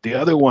then the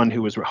other one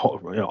who was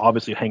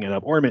obviously hanging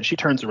up ornament, she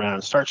turns around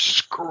and starts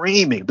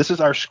screaming. This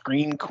is our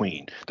scream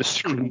queen, the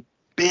scream.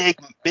 Big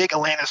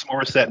Alanis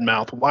Morissette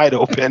mouth wide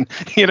open,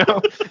 you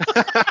know.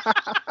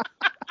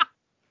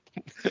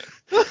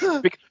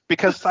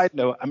 Because side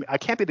note, I mean, I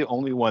can't be the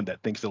only one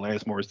that thinks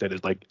Alanis Morissette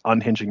is like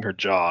unhinging her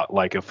jaw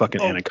like a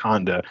fucking Oh,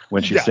 anaconda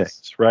when she yes.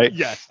 sings, right?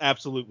 Yes,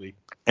 absolutely.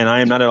 And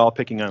I am not at all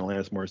picking on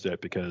Alanis Morissette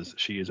because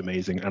she is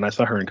amazing, and I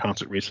saw her in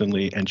concert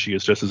recently, and she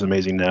is just as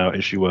amazing now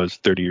as she was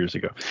 30 years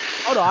ago.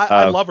 Oh no,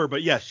 I love her,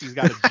 but yes, she's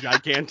got a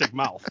gigantic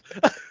mouth.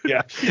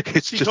 Yeah,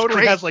 it's She just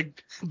totally great. has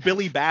like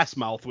Billy Bass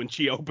mouth when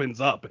she opens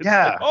up. It's like,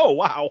 Yeah, oh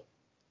wow.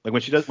 like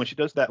when she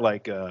does that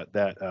like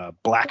that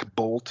Black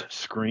Bolt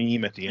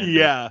scream at the end of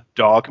Yeah.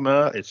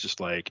 Dogma, it's just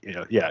like,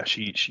 yeah,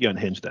 she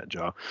unhinged that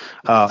jaw.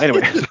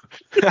 Anyway,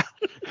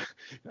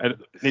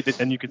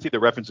 and you can see the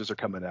references are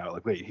coming out.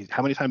 Like, wait,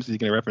 how many times is he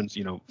going to reference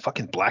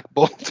fucking Black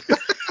Bolt?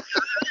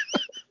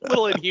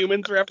 Little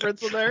Inhumans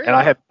reference in there. And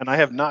I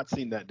have not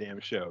seen that damn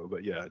show,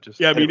 but yeah, just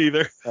Yeah, me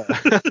anyway. neither.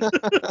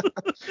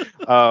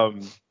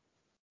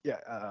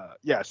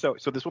 Yeah. So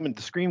this woman,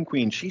 the Scream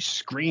Queen, she's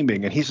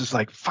screaming, and he's just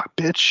like, "Fuck,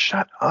 bitch,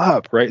 shut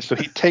up!" Right? So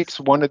he takes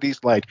one of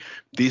these like,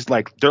 they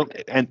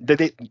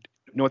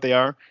you know what they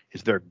are?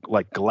 Is they're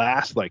like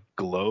glass like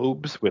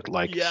globes with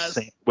like Yes.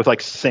 with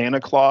like Santa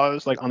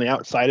Claus like on the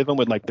outside of them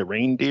with like the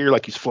reindeer,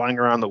 like he's flying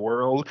around the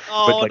world,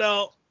 but Oh like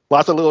no.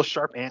 lots of little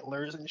sharp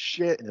antlers and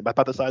shit, and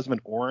about the size of an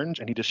orange,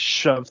 and he just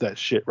shoves that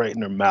shit right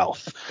in her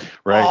mouth,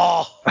 right?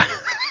 Oh.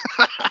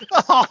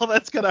 Oh,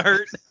 that's gonna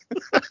hurt.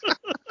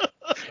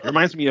 It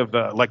reminds me of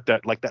like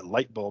that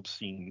light bulb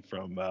scene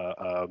from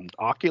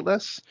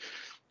Oculus.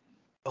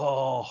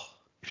 Oh.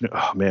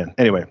 Oh man.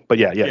 Anyway, but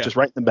yeah, Yeah. just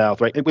right in the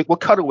mouth, right? And we'll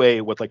cut away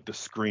with like the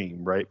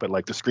scream, right? But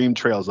like the scream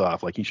trails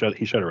off, like he shut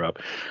her up.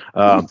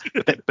 But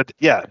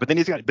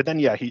then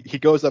he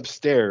goes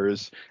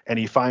upstairs and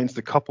he finds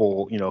the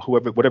couple,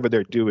 whatever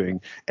they're doing,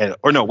 and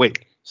or no,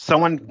 wait,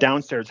 someone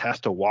downstairs has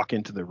to walk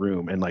into the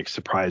room and like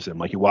surprise him.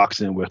 Like he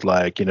walks in with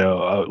like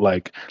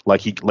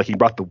like he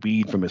brought the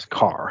weed from his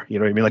car. You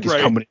know what I mean? Like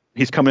Right.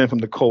 he's coming in from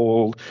the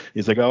cold.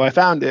 He's like, oh, I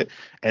found it.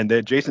 And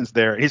then Jason's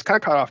there. He's kind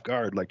of caught off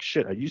guard. Like,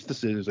 shit, I used the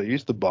scissors. I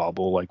used the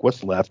bauble. Like,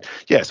 what's left?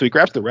 Yeah. So he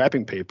grabs the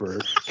wrapping paper,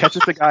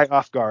 catches the guy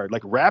off guard,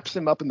 like wraps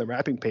him up in the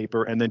wrapping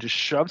paper, and then just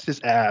shoves his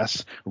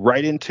ass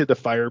right into the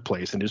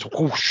fireplace and just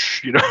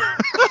whoosh,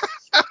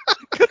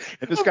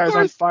 And this guy's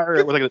on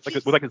fire with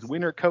like his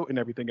winter coat and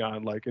everything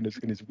on, like, and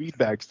his weed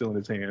bag still in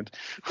his hand.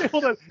 Hey,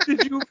 hold on.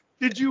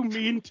 Did you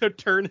mean to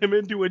turn him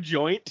into a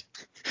joint?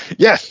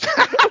 Yes.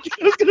 I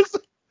was gonna say,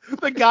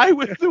 the guy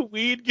with the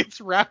weed gets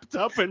wrapped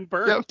up and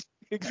burnt.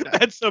 Yep, exactly.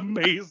 That's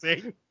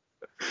amazing.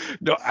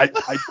 No, I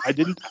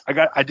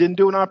didn't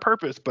do it on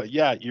purpose, but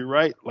yeah, you're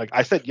right. Like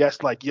I said,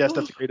 yes, like yes,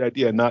 that's a great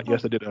idea. Not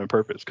yes, I did it on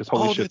purpose, because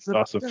holy shit, that's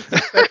awesome.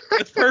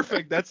 That's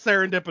perfect. That's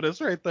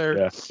serendipitous right there.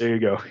 Yeah, there you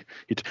go.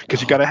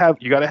 Because you gotta have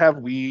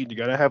weed, you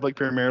gotta have like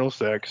premarital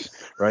sex,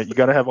 right? You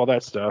gotta have all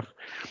that stuff.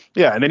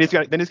 Yeah, and then he's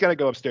got to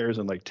go upstairs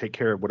and like take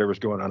care of whatever's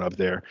going on up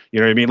there. You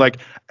know what I mean? Like,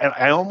 and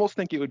I almost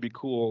think it would be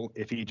cool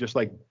if he just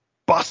like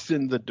busts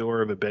in the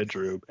door of a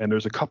bedroom and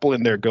there's a couple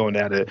in there going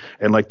at it,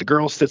 and like the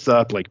girl sits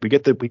up, like we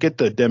get the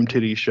dem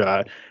titty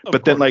shot,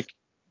 but then like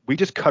we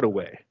just cut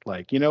away.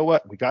 Like, you know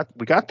what? We got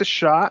the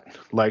shot,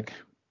 like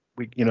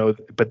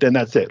but then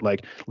that's it.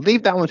 Like,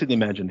 leave that one to the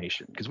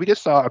imagination, because we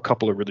just saw a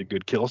couple of really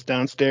good kills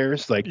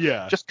downstairs. Like,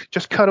 Yeah.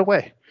 just cut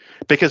away,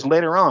 because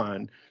later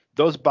on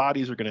those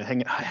bodies are gonna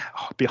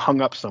be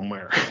hung up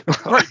somewhere.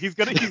 Right, he's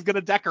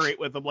gonna decorate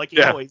with them like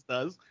he always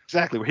does.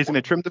 Exactly. He's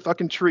gonna trim the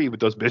fucking tree with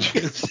those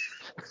bitches.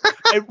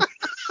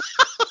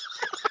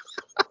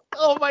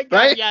 Oh my god!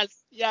 Right?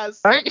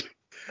 Yes. Right?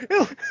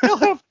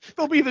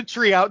 There'll be the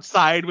tree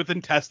outside with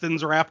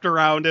intestines wrapped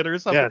around it or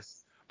something.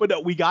 Yes. But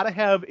no, we gotta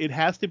have. It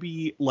has to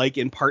be like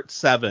in part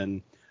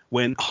 7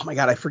 when. Oh my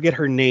god, I forget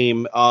her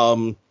name.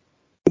 Oh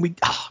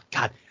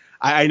god.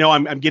 I know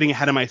I'm getting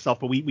ahead of myself,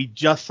 but we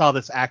just saw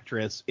this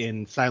actress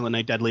in Silent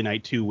Night, Deadly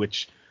Night 2,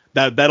 which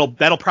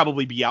that'll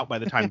probably be out by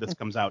the time this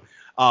comes out.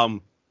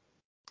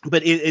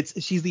 But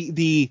she's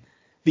the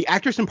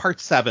actress in part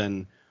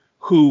 7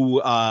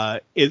 who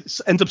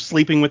ends up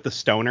sleeping with the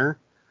stoner.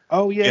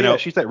 Oh yeah,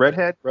 she's that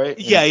redhead, right?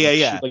 Yeah.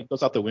 She like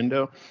goes out the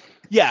window.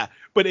 Yeah,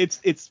 but it's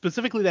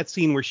specifically that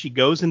scene where she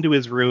goes into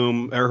his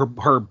room, or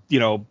her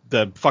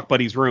the fuck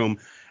buddy's room,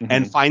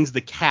 and finds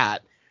the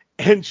cat.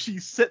 And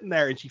she's sitting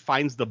there and she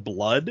finds the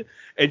blood,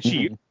 and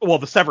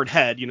the severed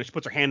head, she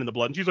puts her hand in the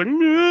blood and she's like,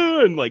 "Nah,"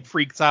 and like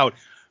freaks out.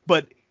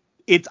 But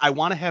I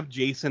want to have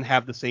Jason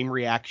have the same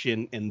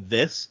reaction in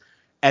this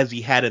as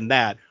he had in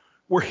that,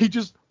 where he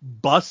just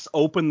busts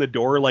open the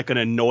door like an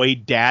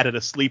annoyed dad at a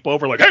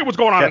sleepover, like, "Hey, what's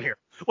going on in here?"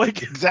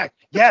 Like,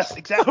 Yes,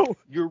 exactly.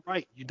 You're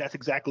right. That's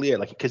exactly it.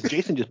 Like, because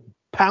Jason just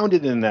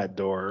pounded in that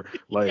door.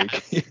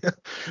 Like,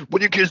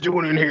 what are you kids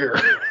doing in here?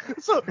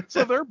 So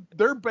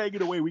they're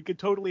banging away. We could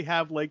totally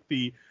have like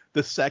the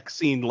sex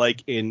scene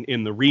like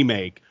in the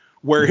remake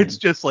where it's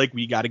just like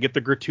we got to get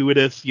the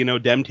gratuitous,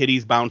 dem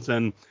titties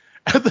bouncing,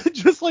 and then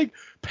just like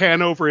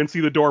pan over and see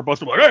the door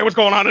bust. Like, hey, what's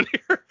going on in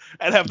here?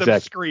 And have them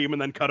scream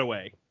and then cut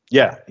away.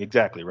 Yeah,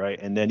 exactly, right.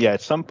 And then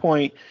at some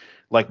point,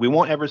 like we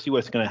won't ever see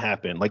what's going to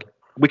happen. Like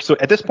so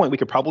at this point we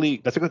could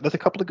probably that's a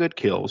couple of good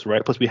kills,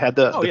 right? Plus we had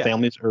the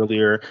families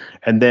earlier,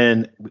 and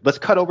then let's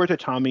cut over to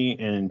Tommy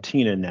and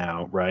Tina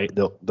now, right?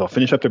 They'll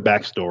finish up their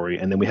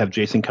backstory, and then we have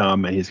Jason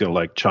come and he's going to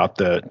like chop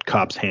the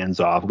cop's hands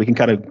off. We can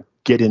kind of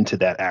get into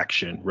that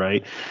action,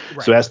 right?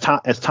 So as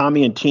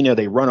Tommy and Tina,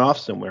 they run off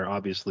somewhere.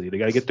 Obviously, they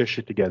got to get their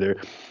shit together.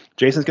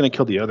 Jason's going to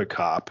kill the other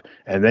cop,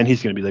 and then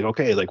he's going to be like,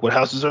 okay, like what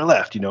houses are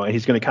left, and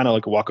he's going to kind of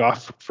like walk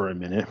off for a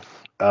minute.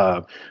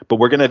 But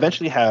we're going to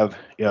eventually have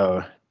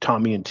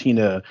Tommy and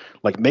Tina,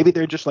 like maybe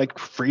they're just like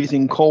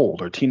freezing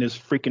cold, or Tina's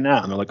freaking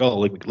out, and they're like, oh,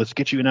 like let's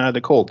get you in out of the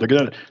cold.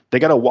 They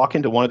gotta walk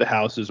into one of the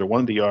houses or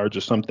one of the yards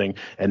or something,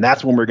 and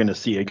that's when we're going to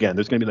see again.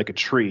 There's going to be like a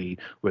tree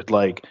with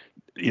like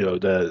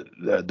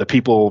the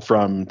people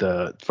from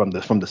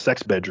the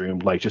sex bedroom,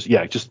 like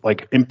just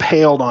like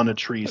impaled on a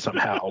tree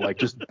somehow, like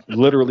just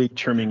literally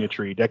trimming a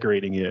tree,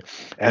 decorating it,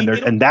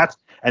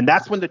 and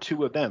that's when the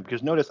two of them,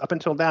 because notice up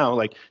until now,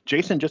 like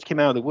Jason just came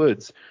out of the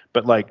woods,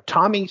 but like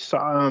Tommy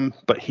saw him,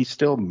 but he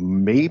still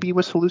maybe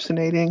was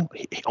hallucinating.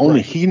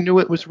 He knew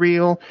it was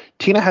real.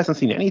 Tina hasn't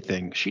seen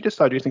anything. She just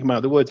saw Jason come out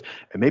of the woods,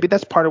 and maybe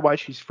that's part of why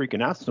she's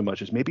freaking out so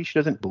much, is maybe she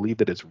doesn't believe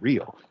that it's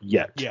real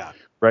yet. Yeah.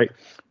 Right.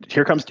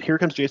 Here comes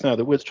Jason out of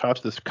the woods,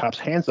 chops this cop's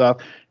hands off.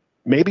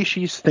 Maybe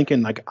she's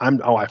thinking like,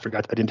 I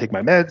forgot, I didn't take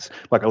my meds.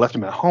 Like I left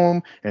him at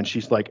home. And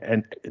she's like,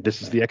 and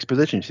this is the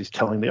exposition. She's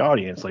telling the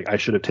audience, like, I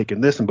should have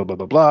taken this and blah, blah,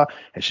 blah, blah.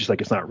 And she's like,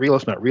 it's not real.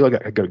 It's not real.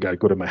 I gotta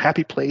go to my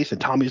happy place. And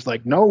Tommy's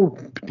like, no,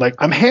 like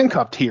I'm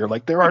handcuffed here.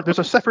 Like there's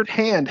a severed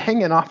hand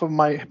hanging off of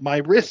my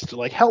wrist.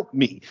 Like, help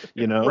me,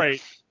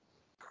 Right.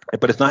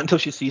 But it's not until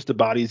she sees the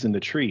bodies in the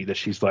tree that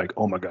she's like,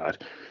 oh my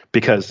God,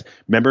 because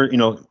remember,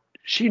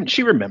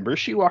 she remembers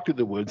she walked through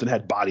the woods and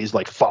had bodies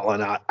like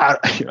falling out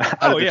of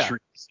the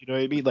trees. You know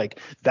what I mean? Like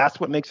that's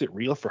what makes it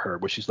real for her.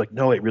 Where she's like,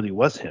 no, it really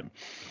was him.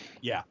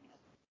 Yeah.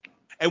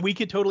 And we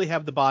could totally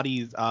have the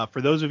bodies.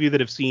 For those of you that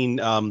have seen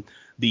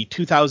the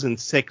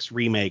 2006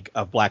 remake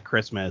of Black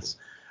Christmas,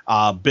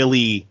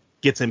 Billy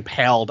gets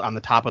impaled on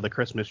the top of the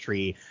Christmas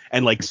tree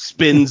and like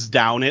spins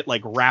down it,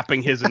 like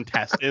wrapping his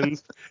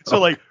intestines. So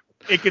like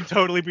it could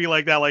totally be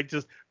like that, like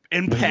just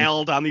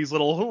impaled on these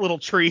little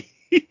trees.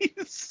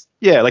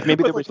 Yeah, like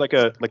maybe there was like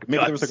a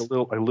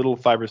little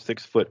 5 or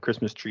 6 foot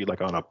Christmas tree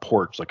like on a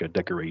porch, like a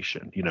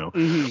decoration,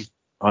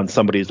 on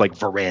somebody's like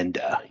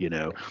veranda,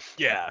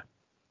 Yeah.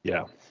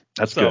 Yeah.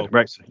 That's good,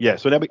 right?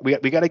 So now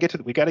we got to get to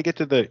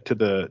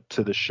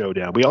the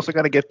showdown. We also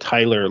got to give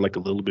Tyler like a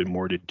little bit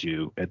more to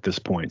do at this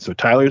point. So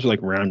Tyler's like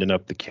rounding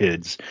up the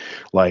kids.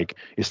 Like,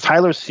 is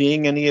Tyler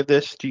seeing any of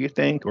this? Do you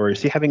think, or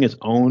is he having his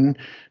own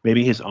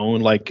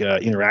like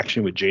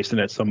interaction with Jason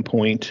at some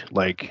point?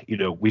 Like,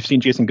 we've seen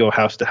Jason go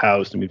house to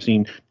house, and we've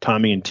seen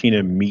Tommy and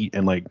Tina meet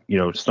and like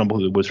stumble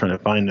through the woods trying to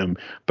find them.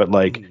 But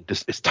like,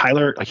 is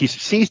Tyler, like, he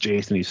sees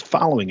Jason, he's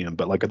following him,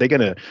 but like, are they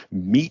gonna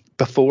meet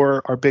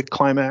before our big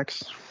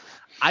climax?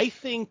 I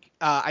think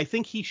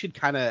he should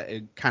kind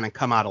of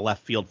come out of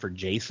left field for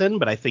Jason,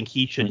 but I think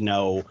he should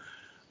know,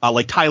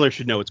 like Tyler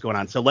should know what's going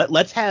on. So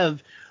let's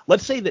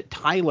say that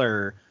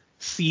Tyler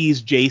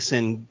sees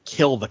Jason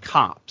kill the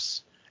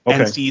cops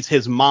and sees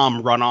his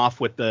mom run off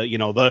with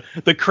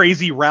the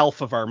crazy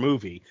Ralph of our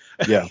movie.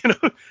 Yeah.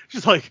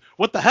 She's like,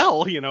 what the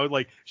hell?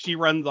 Like she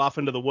runs off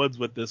into the woods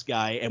with this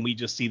guy, and we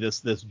just see this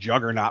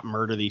juggernaut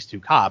murder these 2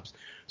 cops.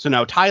 So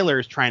now Tyler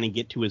is trying to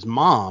get to his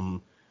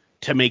mom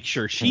to make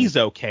sure she's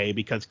okay,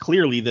 because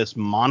clearly this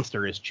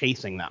monster is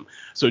chasing them.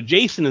 So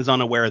Jason is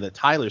unaware that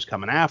Tyler's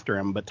coming after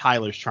him, but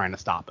Tyler's trying to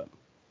stop him.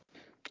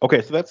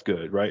 Okay, so that's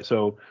good, right?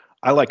 So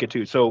I like it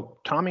too. So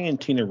Tommy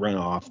and Tina run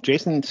off.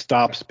 Jason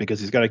stops because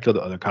he's got to kill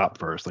the other cop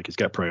first. Like, he's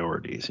got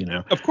priorities,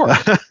 Of course.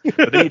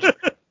 But then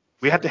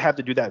we have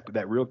to do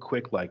that real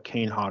quick, like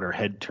Kane Hodder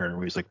head turn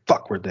where he's like,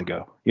 fuck, where'd they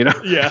go? Yeah.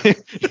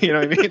 You know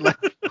what I mean? Like,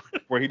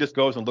 where he just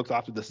goes and looks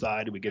off to the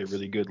side, and we get a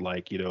really good,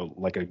 like,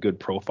 like a good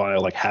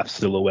profile, like half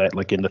silhouette,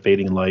 like in the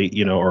fading light,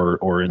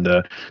 or in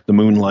the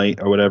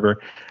moonlight or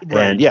whatever.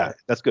 Right. And yeah,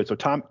 that's good. So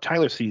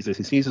Tyler sees this.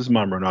 He sees his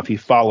mom run off. He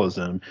follows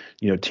him.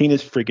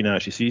 Tina's freaking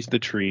out. She sees the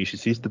tree. She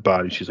sees the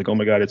body. She's like, oh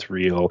my God, it's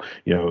real.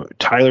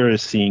 Tyler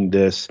is seeing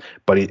this,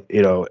 but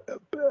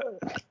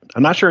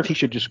I'm not sure if he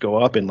should just go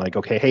up and like,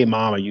 okay, hey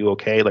mom, are you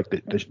okay? Like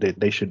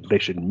they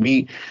should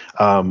meet.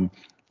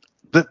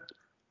 But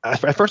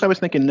at first I was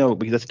thinking no,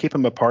 because let's keep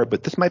them apart.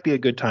 But this might be a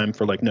good time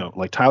for like, no,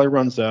 like Tyler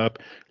runs up,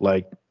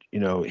 like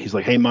he's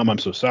like, hey mom, I'm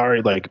so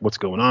sorry, like what's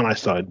going on? I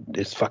saw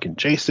it's fucking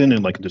Jason,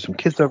 and like there's some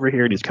kids over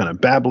here, and he's kind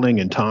of babbling,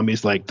 and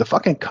Tommy's like, the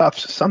fucking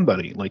cuffs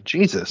somebody, like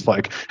Jesus,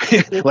 like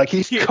Well, like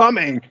he's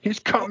coming,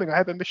 I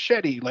have a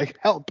machete, like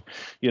help.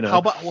 how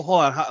about, well,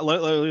 hold on.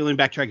 Let me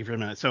backtrack you for a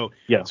minute. So,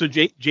 Yeah.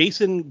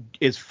 Jason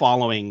is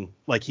following,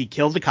 like, he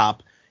kills the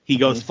cop. He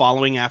goes Mhm.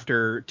 following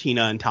after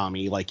Tina and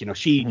Tommy. Like,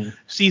 she Mhm.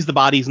 sees the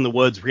bodies in the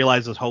woods,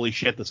 realizes, holy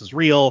shit, this is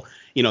real.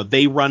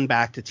 They run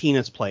back to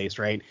Tina's place,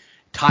 right? Mhm.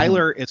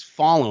 Tyler is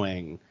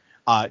following.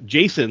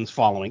 Jason's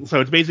following. So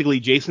it's basically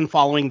Jason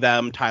following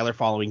them, Tyler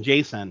following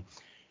Jason.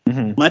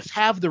 Mhm. Let's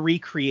have the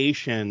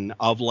recreation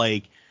of,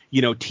 like,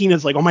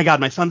 Tina's like, oh my God,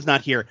 my son's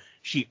not here.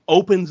 She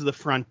opens the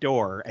front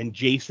door and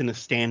Jason is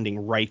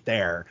standing right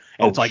there.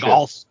 And Oh it's like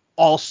shit.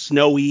 all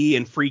snowy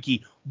and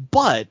freaky.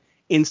 But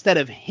instead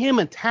of him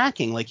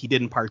attacking like he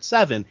did in part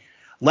 7,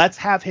 let's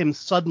have him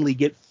suddenly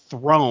get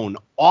thrown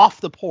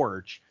off the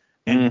porch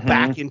and Mhm.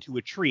 back into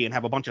a tree and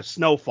have a bunch of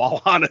snow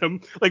fall on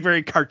him, like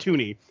very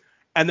cartoony.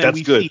 And then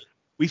That's good.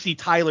 we see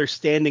Tyler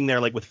standing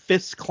there, like with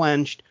fists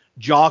clenched,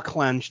 jaw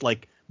clenched,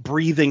 like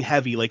breathing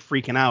heavy, like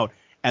freaking out.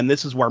 And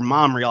this is where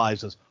mom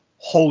realizes,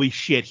 holy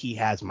shit, he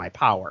has my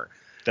power.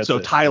 That's So it.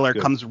 That's Tyler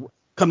good. comes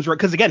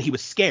because again, he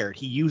was scared.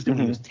 He used it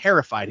when he was Mhm.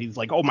 terrified. He's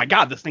like, oh my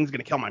God, this thing's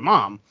gonna kill my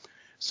mom. Mhm.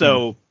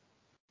 So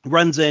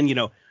runs in,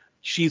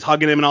 she's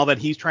hugging him and all that.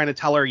 He's trying to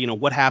tell her,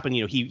 what happened.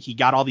 He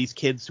got all these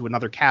kids to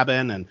another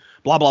cabin and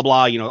blah, blah,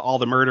 blah, all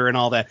the murder and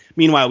all that.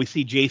 Meanwhile, we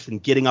see Jason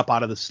getting up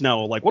out of the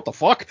snow, like, what the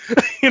fuck?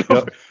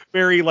 Yep.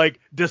 Very like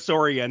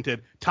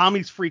disoriented.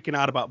 Tommy's freaking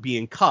out about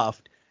being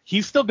cuffed.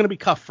 He's still going to be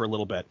cuffed for a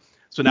little bit.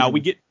 So now we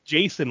Mhm. get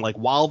Jason, like,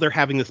 while they're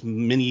having this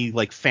mini,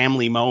 like,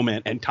 family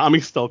moment and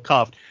Tommy's still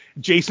cuffed,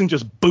 Jason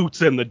just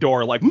boots in the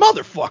door like,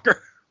 motherfucker.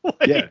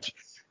 Yeah. like,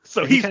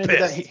 so And he he's kind of did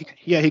that. pissed.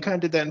 He kind of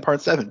did that in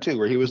part 7 too,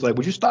 where he was like,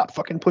 "Would you stop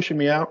fucking pushing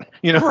me out?"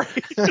 Right.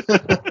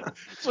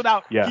 So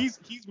now Yeah. he's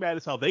mad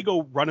as hell. They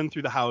go running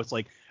through the house.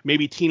 Like,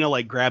 maybe Tina,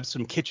 like, grabs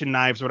some kitchen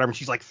knives or whatever. And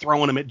she's like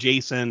throwing them at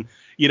Jason,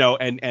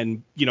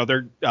 and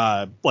they're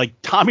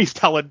like, Tommy's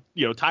telling,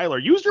 Tyler,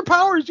 use your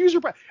powers,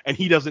 and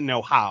he doesn't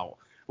know how.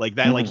 Like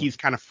that, like Mhm. he's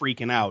kind of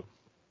freaking out.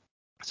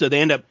 So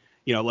they end up,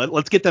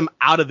 let's get them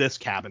out of this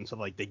cabin. So,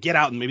 like, they get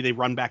out and maybe they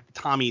run back to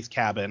Tommy's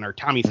cabin or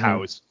Tommy's Mhm.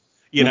 house,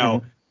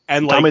 Mhm.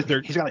 and Tom like is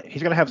they're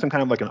he's gonna have some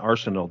kind of like an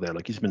arsenal there,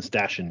 like he's been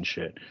stashing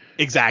shit.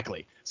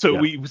 exactly. So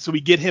Yeah.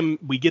 we get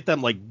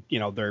them, like,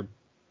 they're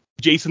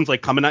Jason's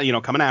like coming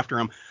out, coming after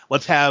him.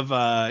 Let's have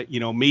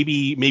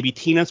maybe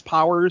Tina's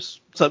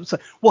powers. So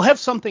we'll have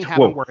something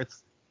happen Whoa. where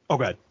it's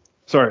good.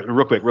 Sorry,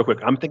 real quick.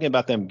 I'm thinking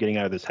about them getting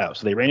out of this house.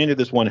 So they ran into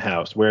this one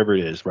house, wherever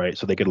it is, right?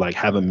 So they could like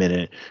have a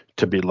minute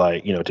to be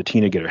like, to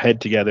Tina get her head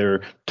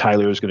together.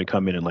 Tyler's gonna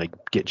come in and like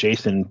get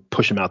Jason,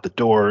 push him out the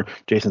door.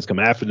 Jason's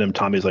coming after them.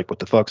 Tommy's like, what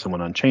the fuck?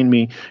 Someone unchain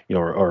me,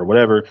 or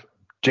whatever.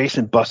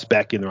 Jason busts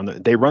back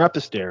in. They run up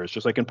the stairs,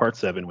 just like in part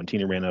 7 when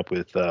Tina ran up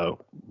with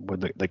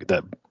like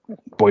that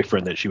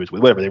boyfriend that she was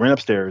with. Whatever. They ran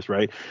upstairs,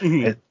 right?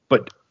 Mm-hmm.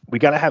 But we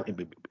gotta have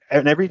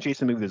in every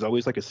Jason movie, there's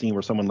always like a scene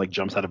where someone like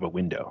jumps out of a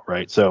window,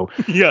 right? So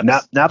now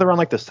Yes. now they're on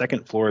like the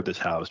second floor of this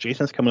house.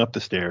 Jason's coming up the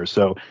stairs,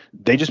 so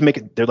they just make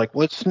it. They're like,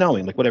 well, it's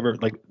snowing, like whatever.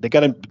 Like they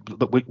gotta,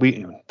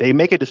 they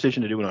make a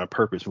decision to do it on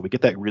purpose, but we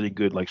get that really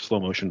good like slow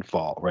motion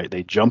fall, right?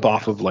 They jump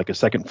off of Yes. like a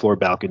second floor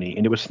balcony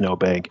into a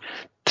snowbank.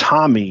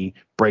 Tommy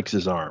breaks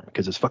his arm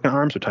because his fucking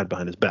arms are tied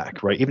behind his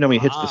back, right? Even though he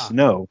hits the Ah.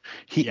 snow,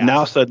 he now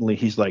Yes. suddenly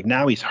he's like,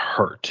 now he's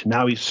hurt.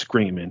 Now he's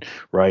screaming,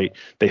 right?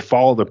 They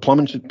fall, they're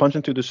punching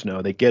through the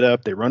snow. They get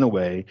up, they run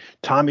away.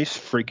 Tommy's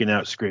freaking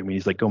out, screaming.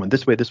 He's like going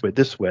this way, this way,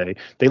 this way.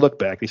 They look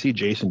back, they see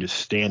Jason just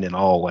standing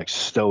all like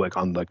stoic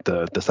on like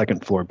the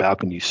second floor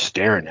balcony,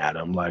 staring at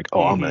him like,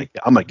 oh, Mm-hmm.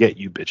 I'm gonna get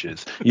you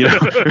bitches,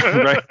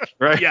 right,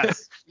 right.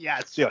 Yes.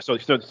 Yes. Yeah, so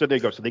they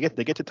go. So they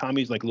get to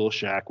Tommy's like little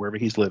shack wherever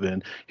he's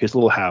living, his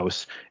little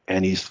house,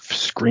 and he's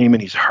screaming,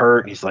 he's hurt,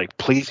 and he's like,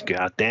 please,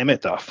 God damn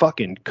it, the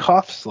fucking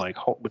cuffs, like,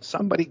 would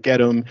somebody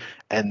get him?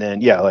 And then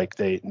yeah, like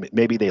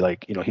maybe they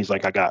like, he's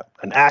like, I got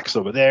an axe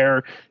over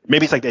there.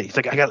 Maybe it's like that. He's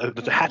like, I got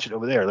there's a hatchet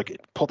over there. Like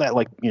pull that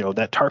like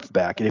that tarp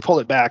back, and they pull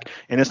it back,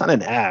 and it's not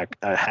an axe,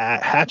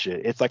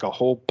 hatchet. It's like a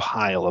whole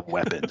pile of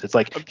weapons. It's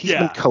like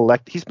Yeah.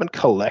 he's been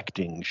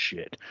collecting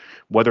shit.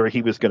 Whether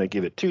he was going to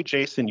give it to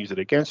Jason, use it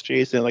against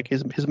Jason, like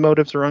his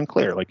motives are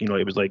unclear. Like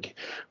it was like,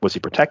 was he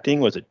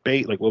protecting? Was it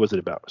bait? Like what was it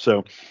about?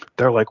 So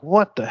they're like,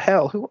 what the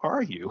hell? Who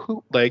are you?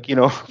 Who like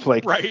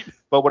like, Right.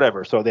 but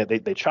whatever. So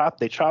they chop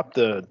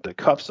the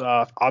cuffs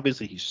off.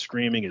 Obviously he's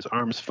screaming, his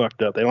arms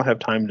fucked up. They don't have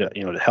time to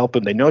help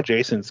him. They know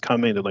Jason's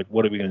coming. They're like,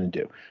 what are we going to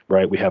do?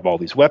 Right? We have all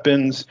these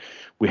weapons,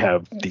 we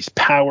have these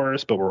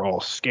powers, but we're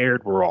all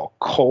scared. We're all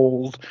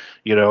cold.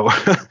 You know.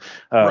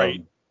 Right.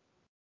 um,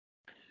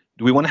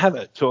 do we want to have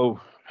it? So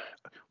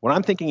what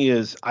I'm thinking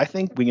is, I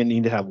think we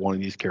need to have one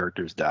of these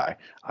characters die.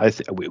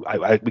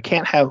 We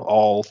can't have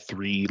all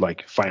three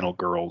like final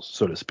girls,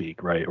 so to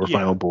speak, right, or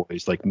final Yeah.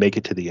 boys like make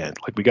it to the end.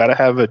 Like we got to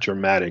have a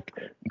dramatic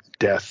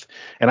death,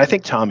 and I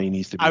think Tommy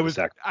needs to be I the was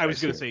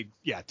sacrifice gonna here. say,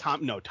 yeah,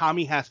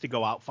 Tommy has to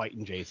go out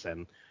fighting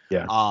Jason.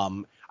 Yeah.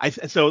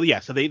 So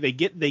they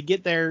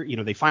get there,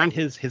 they find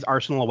his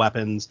arsenal of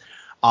weapons.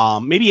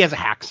 Maybe he has a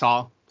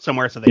hacksaw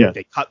somewhere, so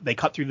they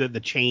cut through the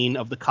chain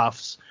of the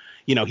cuffs.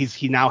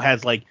 He now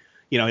has like,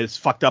 his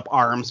fucked up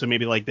arm, so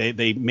maybe like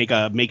they make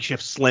a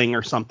makeshift sling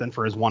or something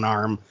for his one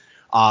arm.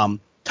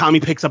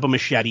 Tommy picks up a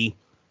machete,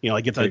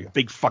 like gets a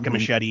big fucking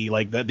machete,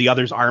 like the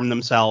others arm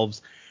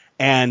themselves.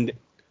 And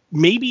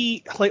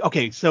maybe like,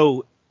 okay,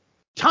 so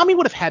Tommy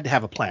would have had to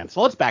have a plan.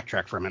 So let's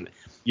backtrack for a minute.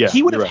 Yeah,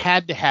 he would have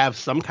had to have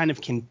some kind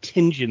of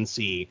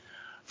contingency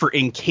for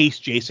in case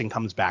Jason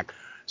comes back.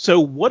 So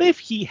what if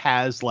he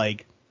has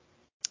like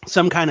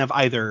some kind of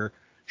either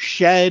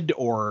shed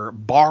or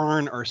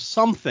barn or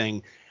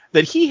something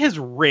that he has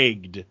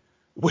rigged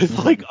with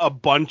like a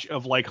bunch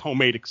of like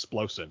homemade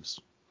explosives,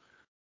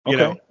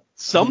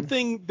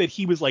 something that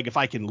he was like, if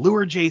I can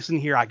lure Jason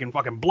here, I can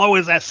fucking blow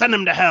his ass, send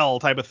him to hell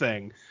type of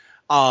thing.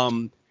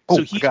 I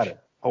got it.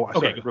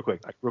 Sorry, real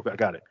quick, I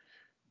got it.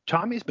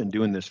 Tommy's been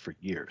doing this for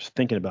years,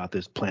 thinking about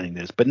this, planning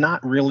this, but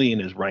not really in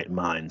his right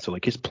mind. So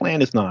like his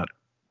plan is not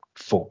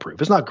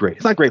foolproof. It's not great.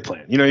 It's not a great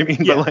plan. You know what I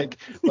mean?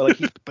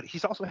 Yeah. But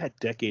he's also had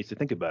decades to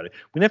think about it.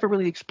 We never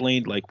really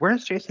explained like,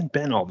 where's Jason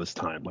been all this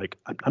time? Like,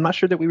 I'm not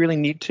sure that we really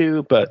need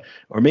to,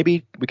 or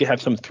maybe we could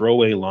have some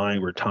throwaway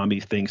line where Tommy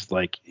thinks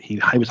like he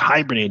was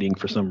hibernating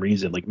for some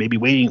reason, like maybe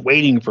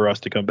waiting for us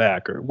to come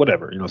back or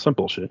whatever, some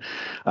bullshit.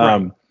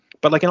 Right.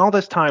 But like in all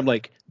this time,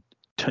 like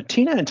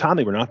Tina and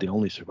Tommy were not the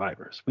only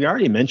survivors. We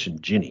already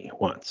mentioned Ginny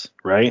once,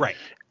 right? Right.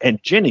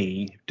 And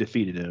Ginny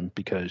defeated him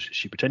because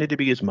she pretended to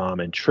be his mom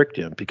and tricked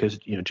him because,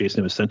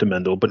 Jason was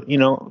sentimental, but,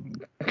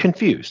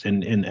 confused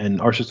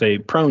and or I should say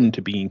prone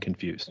to being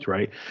confused,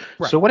 right?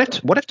 So what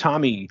if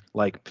Tommy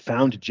like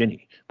found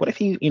Ginny? What if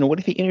he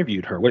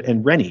interviewed her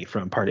and Rennie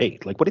from part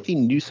 8? Like what if he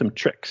knew some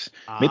tricks?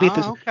 Maybe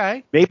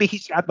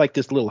he's got like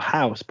this little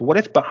house, but what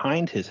if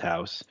behind his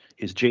house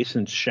is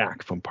Jason's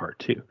shack from part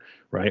 2?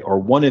 Right. Or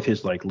one of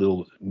his like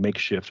little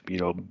makeshift,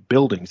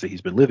 buildings that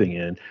he's been living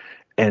in.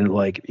 And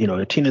like,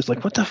 Tina's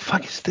like, what the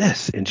fuck is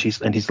this? And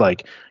he's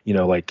like,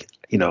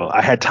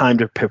 I had time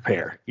to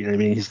prepare. You know what I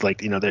mean? He's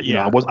like,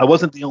 I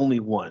wasn't the only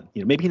one.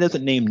 Maybe he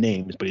doesn't name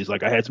names, but he's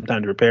like, I had some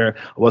time to prepare.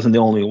 I wasn't the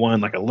only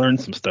one. Like I learned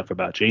some stuff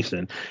about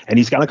Jason. And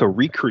he's got like a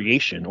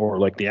recreation or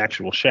like the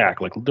actual shack,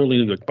 like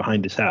literally like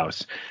behind his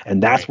house.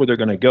 And that's where they're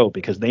going to go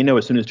because they know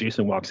as soon as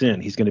Jason walks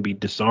in, he's going to be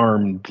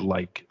disarmed,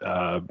 like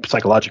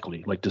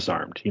psychologically, like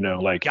disarmed,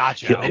 like,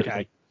 gotcha. Okay.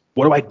 Like,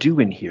 what do I do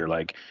in here?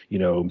 Like,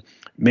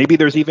 maybe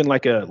there's even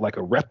like a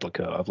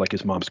replica of like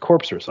his mom's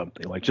corpse or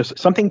something, like just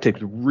something to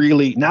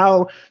really,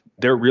 now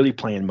they're really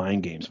playing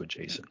mind games with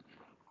Jason.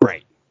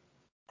 Right.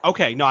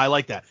 Okay. No, I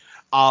like that.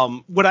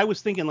 What I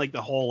was thinking, like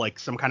the whole, like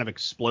some kind of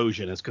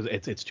explosion is because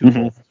it's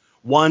twofold.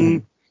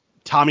 One,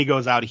 Tommy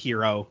goes out a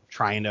hero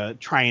trying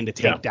to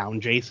take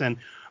down Jason,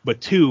 but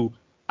two,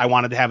 I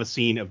wanted to have a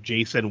scene of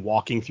Jason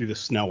walking through the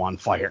snow on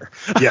fire.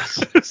 Yes.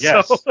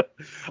 Yes.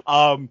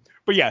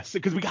 But yes,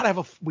 because we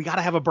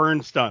gotta have a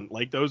burn stunt.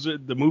 Like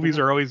the movies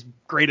are always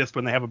greatest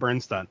when they have a burn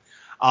stunt.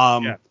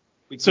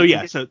 We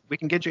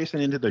can get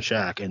Jason into the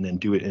shack and then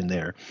do it in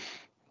there.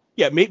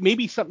 Yeah,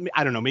 maybe something,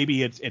 I don't know,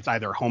 maybe it's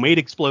either homemade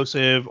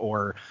explosive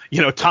or,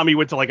 Tommy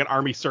went to like an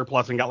army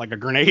surplus and got like a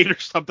grenade or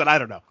something. I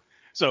don't know.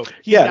 So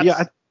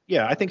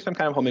I think some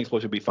kind of homemade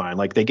explosive would be fine.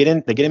 Like they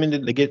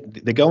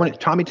go in.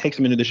 Tommy takes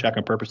him into the shack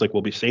on purpose. Like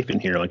we'll be safe in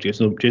here. Like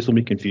Jason will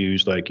be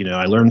confused. Like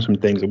I learned some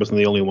things. I wasn't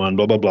the only one.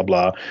 Blah blah blah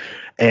blah.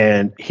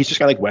 And he's just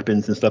got like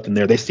weapons and stuff in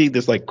there. They see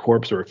this like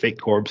corpse or a fake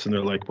corpse, and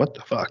they're like, "What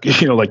the fuck?"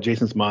 Like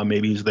Jason's mom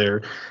maybe is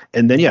there.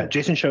 And then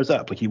Jason shows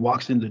up. Like he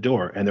walks in the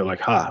door, and they're like,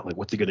 "Ha! Like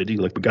what's he gonna do?"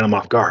 Like we got him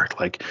off guard.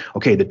 Like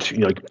okay, the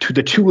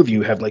two of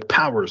you have like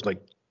powers.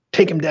 Like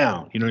take him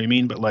down. You know what I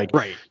mean? But like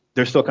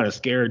they're still kind of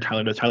scared.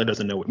 Tyler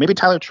doesn't know. Maybe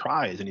Tyler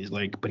tries and he's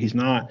like, but he's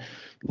not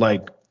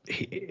like,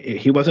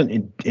 he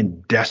wasn't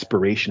in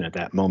desperation at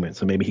that moment.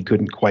 So maybe he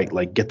couldn't quite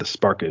like get the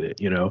spark of it,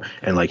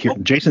 and like here,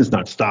 Jason's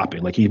not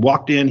stopping. Like he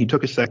walked in, he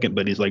took a second,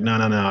 but he's like, no,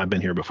 I've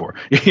been here before,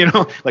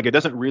 like it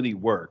doesn't really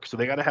work. So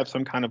they got to have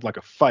some kind of like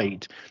a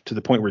fight to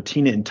the point where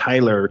Tina and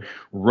Tyler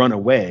run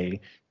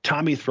away.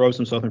 Tommy throws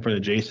himself in front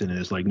of Jason and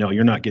is like, no,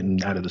 you're not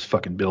getting out of this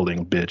fucking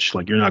building, bitch.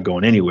 Like, you're not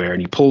going anywhere.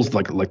 And he pulls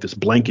like this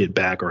blanket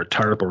back or a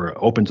tarp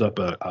or opens up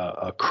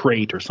a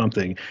crate or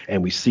something.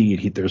 And we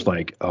see there's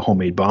like a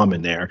homemade bomb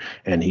in there.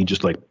 And he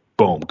just like,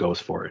 boom, goes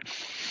for it.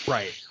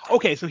 Right.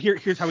 Okay. So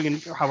here's how we're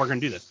going to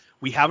do this.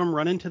 We have him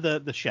run into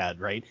the shed,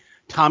 right?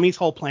 Tommy's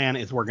whole plan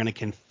is we're going to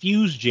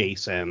confuse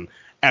Jason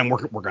and we're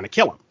going to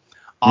kill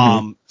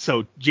him.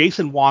 So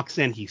Jason walks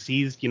in, he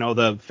sees,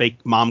 the fake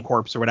mom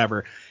corpse or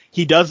whatever.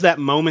 He does that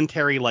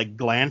momentary like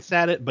glance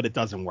at it, but it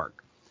doesn't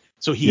work.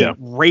 So he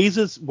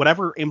raises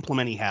whatever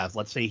implement he has.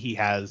 Let's say he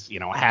has,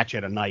 a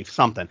hatchet, a knife,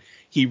 something.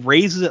 He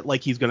raises it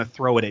like he's going to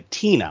throw it at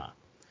Tina.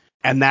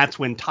 And that's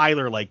when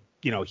Tyler, like,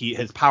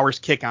 his powers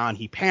kick on.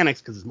 He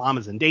panics because his mom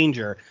is in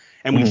danger.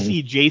 And we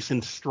see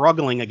Jason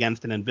struggling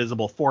against an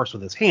invisible force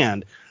with his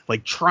hand,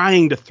 like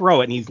trying to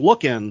throw it. And he's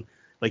looking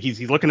like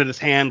he's looking at his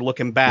hand,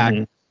 looking back.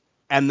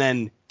 And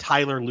then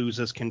Tyler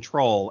loses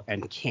control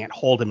and can't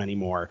hold him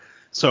anymore.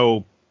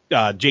 So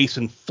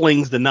Jason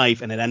flings the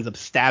knife and it ends up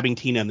stabbing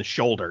Tina in the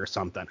shoulder or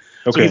something.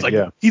 So Okay,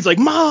 he's like,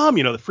 Mom,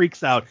 that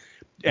freaks out.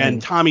 And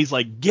Mhm. Tommy's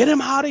like, get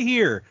him out of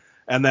here.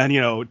 And then,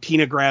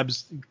 Tina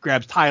grabs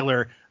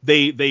Tyler.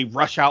 They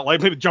rush out,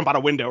 like maybe jump out a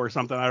window or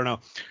something. I don't know.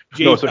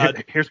 No, so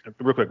here's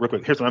real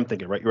quick. Here's what I'm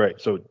thinking. Right, you're right.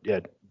 So yeah,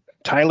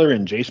 Tyler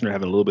and Jason are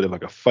having a little bit of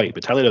like a fight,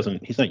 but Tyler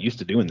doesn't. He's not used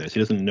to doing this. He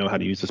doesn't know how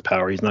to use his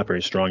power. He's not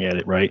very strong at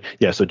it. Right.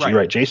 Yeah. So you're Right.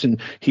 right. Jason.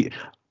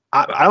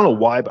 I don't know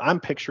why, but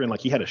I'm picturing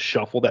like he had a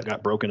shuffle that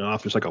got broken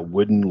off. There's like a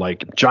wooden,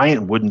 like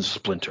giant wooden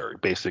splinter,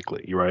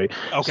 basically, right?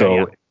 Okay, yeah.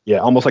 So yeah,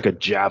 almost like a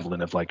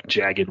javelin of like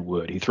jagged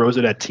wood. He throws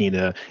it at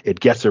Tina. It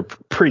gets her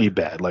pretty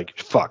bad. Like,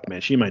 fuck, man,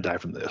 she might die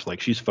from this.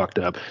 Like, she's fucked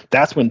up.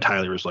 That's when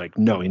Tyler is like,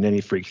 no, and then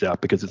he freaks out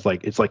because it's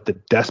like the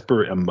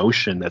desperate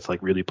emotion that's like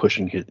really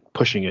pushing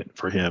it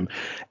for him.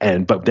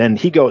 But then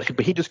he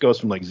just goes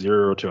from like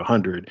 0 to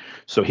 100.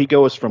 So he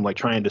goes from like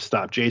trying to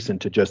stop Jason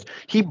to just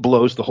he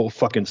blows the whole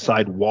fucking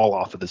side wall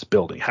off of this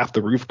building. Half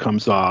the roof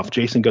comes off.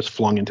 Jason gets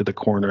flung into the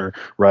corner.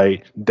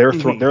 Right, they're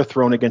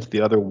thrown against the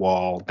other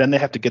wall. Then they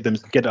have to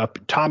get up.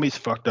 Tommy's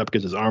fucked up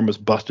because his arm was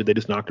busted. They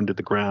just knocked him to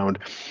the ground.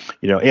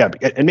 Yeah,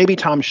 and maybe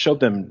Tom showed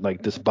them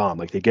like this bomb.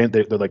 Like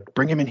they're like,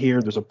 bring him in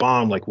here. There's a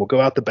bomb. Like we'll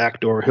go out the back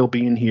door. He'll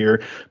be in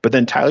here. But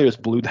then Tyler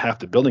just blew half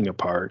the building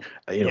apart.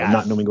 Not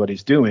Yes. knowing what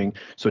he's doing.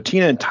 So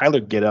Tina and Tyler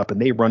get up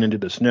and they run into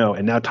the snow.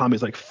 And now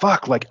Tommy's like,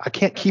 fuck. Like I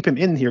can't keep him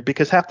in here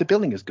because half the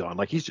building is gone.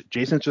 Like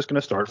Jason's just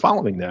gonna start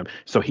following them.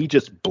 So he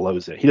just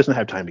blows it. He doesn't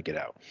have time to get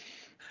out.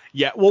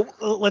 Yeah, well,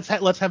 let's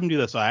have him do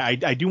this. I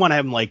do want to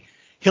have him like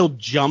he'll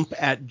jump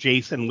at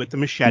Jason with the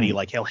machete, Mm.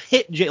 like he'll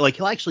hit like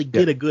he'll actually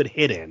Yeah. get a good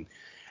hit in,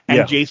 and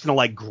Yeah. Jason will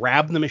like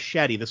grab the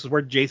machete. This is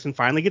where Jason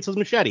finally gets his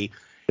machete.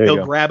 There you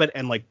He'll go. grab it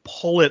and like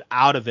pull it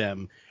out of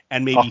him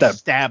and maybe Off that.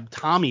 stab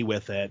Tommy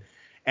with it,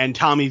 and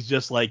Tommy's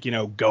just like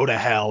go to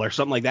hell or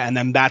something like that, and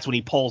then that's when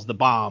he pulls the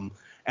bomb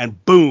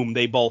and boom,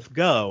 they both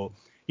go.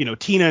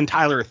 Tina and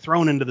Tyler are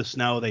thrown into the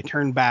snow. They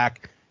turn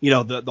back.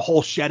 The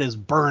whole shed is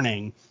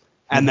burning,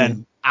 and Mhm.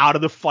 then out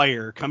of the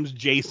fire comes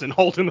Jason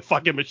holding the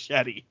fucking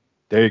machete.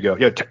 There you go.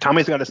 Yeah,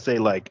 Tommy's got to say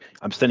like,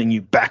 "I'm sending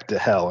you back to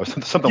hell" or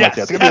something like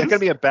that. Yes, It's gonna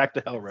be a back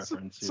to hell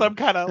reference. some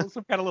kind of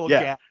little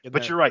Yeah, gag in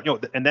but there. you're right.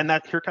 And then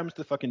here comes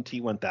the fucking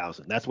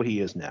T1000. That's what he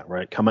is now,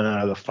 right? Coming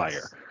out of the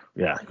fire.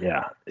 Yes.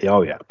 Yeah, yeah.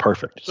 Oh yeah,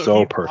 perfect. So So he's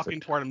walking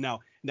perfect. toward him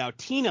now. Now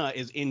Tina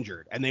is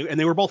injured, and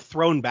they were both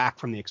thrown back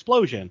from the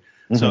explosion.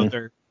 So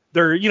Hmm.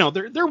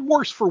 they're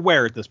worse for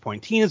wear at this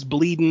point. Tina's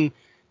bleeding.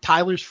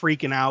 Tyler's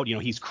freaking out.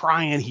 He's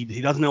crying. He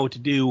doesn't know what to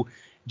do.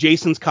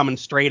 Jason's coming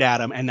straight at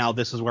him, and now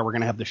this is where we're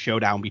gonna have the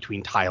showdown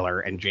between Tyler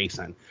and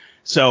Jason.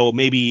 So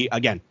maybe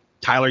again,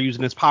 Tyler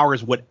using his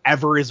powers,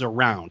 whatever is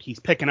around. He's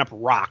picking up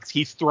rocks.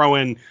 He's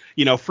throwing,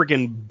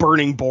 freaking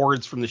burning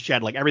boards from the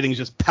shed. Like everything's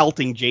just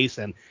pelting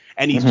Jason,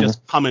 and he's Hmm.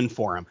 just coming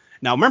for him.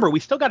 Now remember, we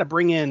still got to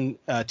bring in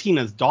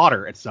Tina's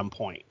daughter at some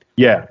point.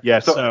 Yeah, yeah.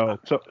 So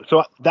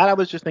So that I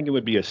was just thinking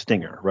would be a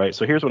stinger, right?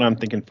 So here's what I'm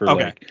thinking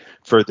okay,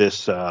 for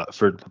this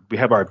we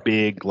have our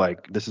big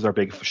this is our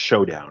big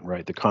showdown,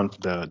 right? The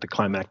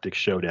climactic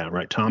showdown,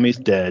 right? Tommy's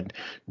dead,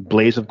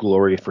 blaze of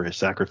glory for his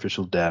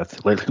sacrificial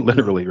death,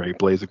 literally, right?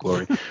 Blaze of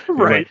glory.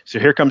 Right. right. So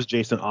here comes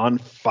Jason on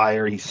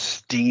fire. He's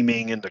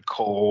steaming in the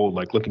cold,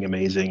 like looking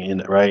amazing,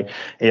 right?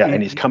 Yeah,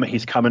 and Mhm.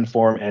 he's coming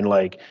for him, and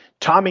like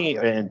Tommy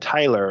and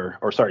Tyler,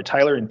 or sorry,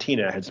 Tyler and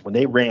Tina, when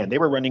they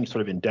were running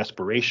sort of in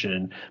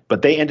desperation,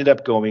 but they ended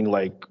up going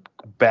like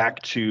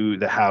back to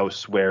the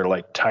house where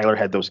like Tyler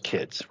had those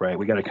kids, right?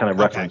 We got to kind of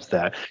Okay. reference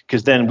that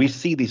because then we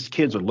see these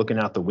kids are looking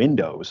out the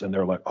windows and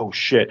they're like, oh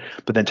shit.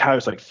 But then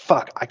Tyler's like,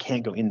 fuck, I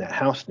can't go in that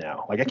house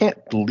now. Like I can't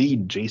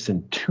lead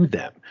Jason to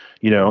them,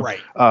 you know? Right.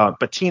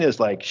 But Tina's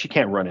like, she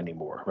can't run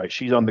anymore, right?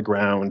 She's on the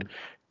ground.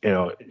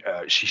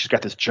 She's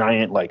got this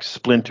giant like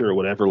splinter or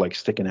whatever like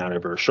sticking out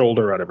of her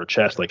shoulder, out of her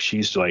chest, like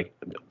she's like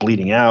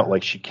bleeding out,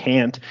 like she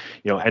can't,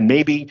 and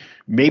maybe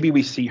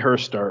we see her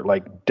start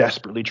like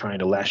desperately trying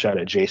to lash out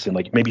at Jason,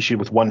 like maybe she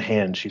with one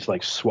hand she's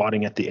like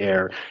swatting at the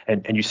air,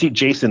 and you see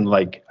Jason,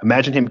 like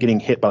imagine him getting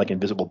hit by like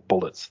invisible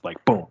bullets,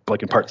 like boom,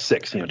 like in part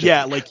 6, just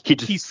Yeah, like he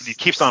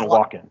keeps on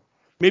walking.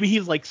 maybe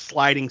he's like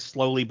sliding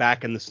slowly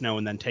back in the snow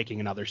and then taking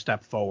another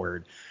step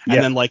forward, and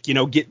Yeah, then like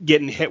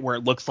getting hit where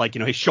it looks like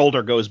his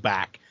shoulder goes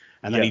back,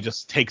 and then yeah, he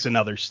just takes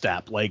another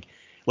step. Like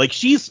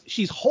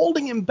she's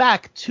holding him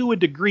back to a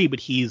degree, but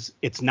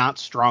it's not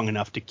strong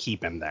enough to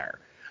keep him there.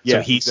 So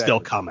yeah, he's still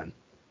exactly. coming.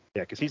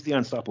 Yeah, because he's the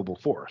unstoppable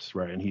force,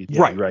 right? And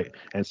you're Right. right.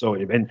 And so,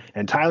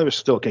 and Tyler's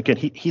still, again,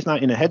 he's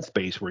not in a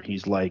headspace where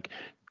he's like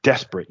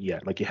desperate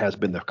yet, like he has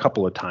been a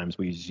couple of times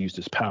where he's used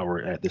his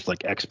power at this like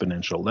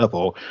exponential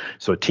level.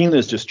 So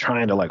Tina's just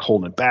trying to like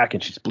hold him back,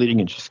 and she's bleeding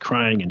and she's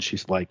crying and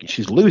she's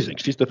losing.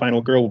 She's the final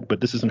girl,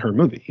 but this isn't her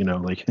movie,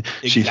 like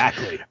she's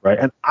Exactly. right.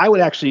 And I would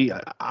actually,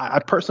 I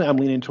personally, I'm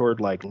leaning toward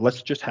like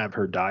let's just have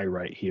her die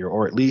right here,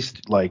 or at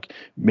least like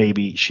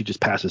maybe she just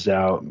passes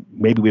out.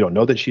 Maybe we don't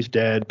know that she's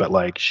dead, but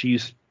like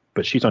she's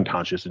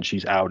unconscious and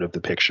she's out of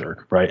the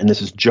picture, right? And this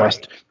is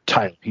just Right.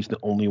 Tyler. He's the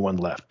only one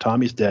left.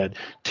 Tommy's dead.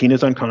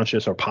 Tina's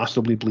unconscious or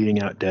possibly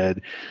bleeding out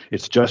dead.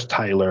 It's just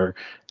Tyler.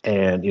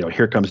 And,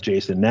 here comes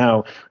Jason.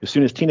 Now, as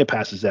soon as Tina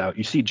passes out,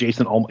 you see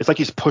Jason it's like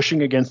he's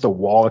pushing against a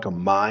wall like a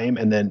mime,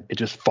 and then it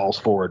just falls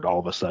forward all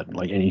of a sudden.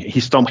 Like, and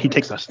he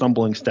takes a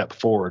stumbling step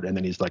forward, and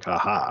then he's like,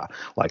 aha,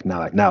 like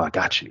now I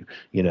got you.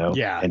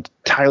 Yeah. And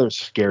Tyler's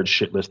scared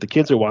shitless. The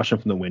kids are watching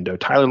from the window.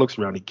 Tyler looks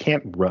around. He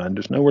can't run.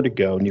 There's nowhere to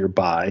go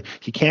nearby.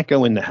 He can't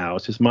go in the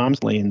house. His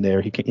mom's laying there.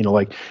 He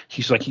can't,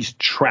 he's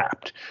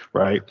trapped,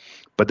 right?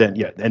 But then,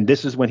 and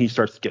this is when he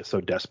starts to get so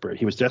desperate.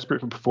 He was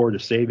desperate before to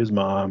save his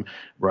mom,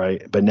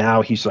 right? But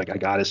now he's like, I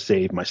got to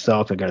save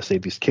myself. I got to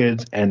save these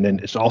kids. And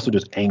then it's also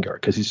just anger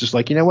because he's just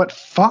like, you know what?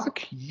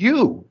 Fuck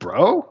you,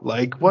 bro.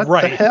 Like, what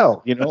the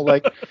hell?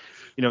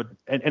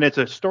 And it's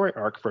a story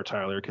arc for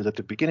Tyler because at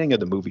the beginning of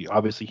the movie,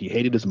 obviously he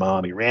hated his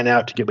mom. He ran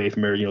out to get away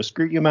from her.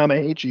 Screw you, mom. I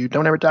hate you.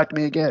 Don't ever talk to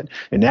me again.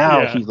 And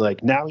now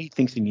now he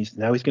thinks he's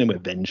going to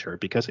avenge her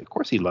because, of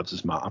course, he loves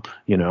his mom.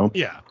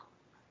 Yeah.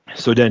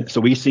 So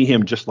we see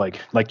him just like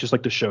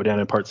the showdown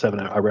in part 7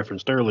 I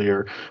referenced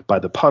earlier by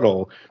the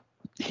puddle.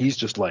 He's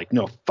just like,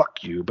 no,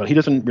 fuck you. But he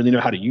doesn't really know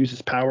how to use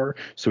his power.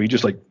 So he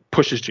just like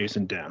pushes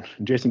Jason down.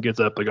 And Jason gets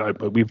up like, oh,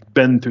 but we've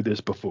been through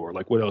this before.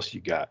 Like, what else you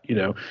got?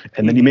 And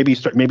then maybe he's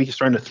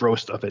starting to throw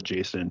stuff at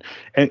Jason.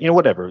 And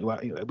whatever. We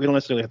don't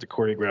necessarily have to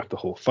choreograph the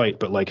whole fight,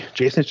 but like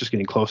Jason's just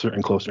getting closer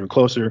and closer and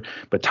closer.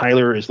 But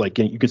Tyler is like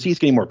you can see he's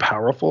getting more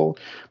powerful,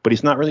 but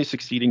he's not really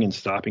succeeding in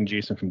stopping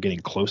Jason from getting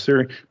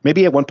closer.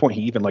 Maybe at one point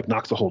he even like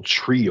knocks a whole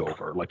tree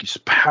over. Like he's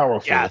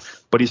powerful,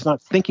 but he's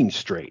not thinking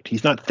straight.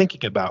 He's not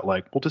thinking about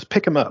like, we'll just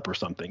pick him up or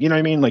something. You know what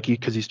I mean? Like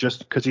because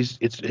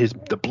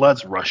the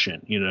blood's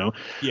rushing.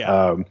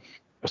 Yeah.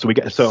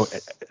 So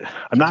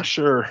I'm not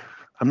sure.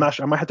 I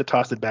might have to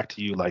toss it back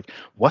to you. Like,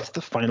 what's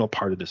the final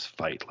part of this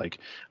fight? Like,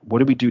 what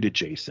do we do to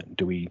Jason?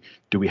 Do we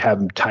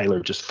have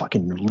Tyler just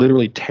fucking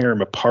literally tear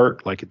him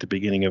apart like at the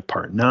beginning of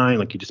part 9?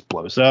 Like he just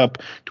blows up.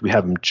 Do we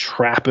have him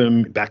trap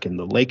him back in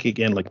the lake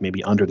again? Like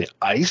maybe under the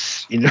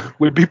ice,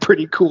 would be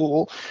pretty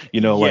cool.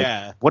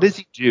 Like what does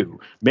he do?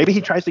 Maybe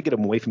he tries to get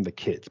him away from the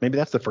kids. Maybe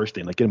that's the first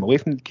thing. Like get him away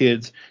from the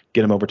kids,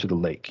 get him over to the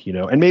lake.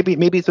 And maybe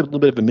it's a little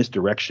bit of a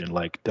misdirection.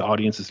 Like the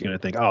audience is going to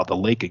think, oh, the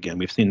lake again.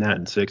 We've seen that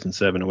in 6 and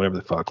 7 or whatever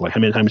the fuck. Like how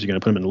many times are you going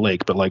to put him in the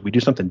lake? But like we do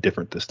something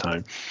different this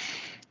time.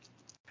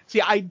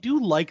 See, I do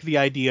like the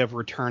idea of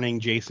returning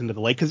Jason to the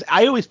lake because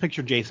I always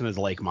picture Jason as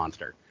a lake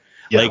monster.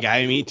 Yeah. Like,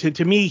 I mean,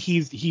 to me,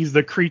 he's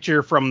the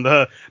creature from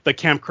the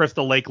Camp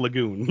Crystal Lake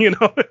Lagoon.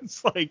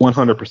 It's like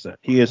 100%.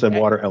 He is a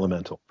water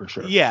elemental for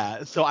sure.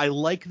 Yeah. So I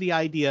like the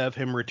idea of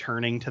him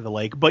returning to the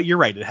lake. But you're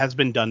right. It has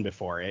been done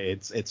before.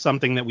 It's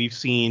something that we've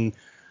seen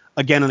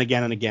again and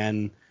again and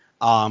again.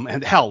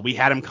 And hell, we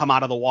had him come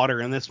out of the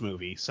water in this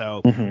movie.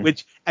 So,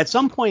 which at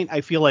some point I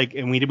feel like,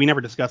 and we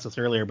never discussed this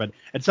earlier, but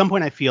at some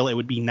point I feel it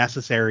would be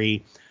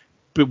necessary.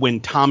 But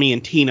when Tommy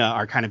and Tina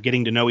are kind of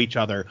getting to know each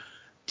other,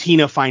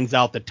 Tina finds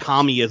out that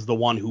Tommy is the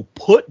one who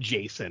put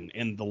Jason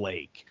in the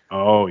lake.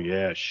 Oh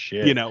yeah,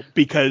 shit.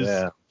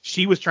 Because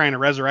she was trying to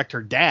resurrect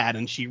her dad,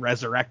 and she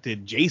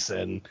resurrected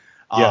Jason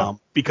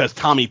because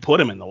Tommy put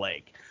him in the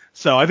lake.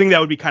 So I think that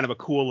would be kind of a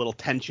cool little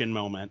tension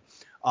moment.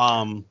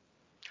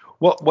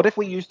 Well, what if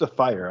we use the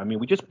fire? I mean,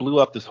 we just blew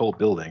up this whole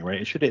building, right?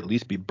 It should at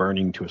least be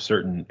burning to a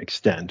certain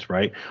extent,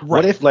 right?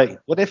 What if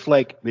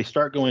they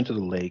start going to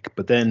the lake,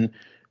 but then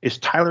is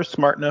Tyler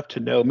smart enough to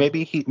know?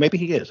 Maybe he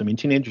is. I mean,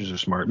 teenagers are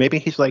smart. Maybe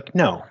he's like,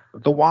 no,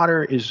 the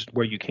water is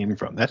where you came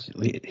from.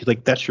 He's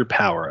like, that's your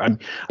power. I'm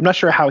not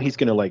sure how he's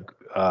gonna like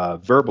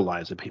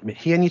verbalize it.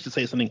 He needs to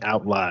say something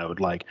out loud,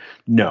 like,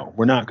 no,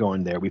 we're not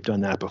going there. We've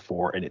done that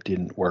before and it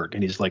didn't work.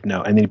 And he's like,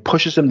 no. And then he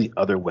pushes him the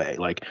other way.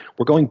 Like,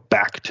 we're going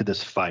back to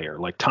this fire.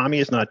 Like, Tommy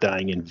is not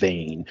dying in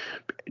vain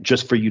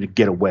just for you to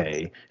get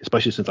away,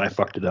 especially since I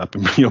fucked it up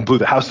and blew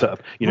the house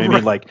up. You know what I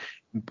mean? Like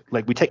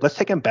let's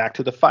take him back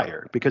to the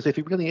fire, because if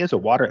he really is a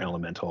water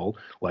elemental,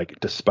 like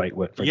despite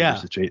what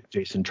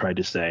Jason tried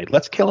to say,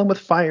 let's kill him with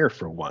fire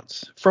for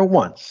once.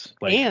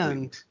 Like,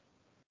 and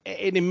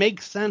it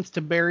makes sense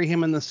to bury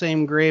him in the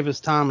same grave as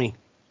Tommy.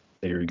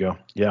 There you go.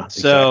 Yeah.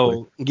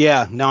 So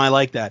exactly. I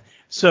like that.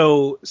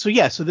 So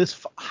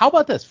this, how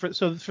about this?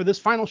 For this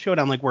final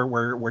showdown, like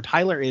where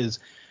Tyler is,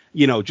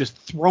 just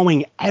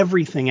throwing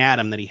everything at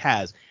him that he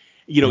has.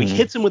 He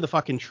hits him with a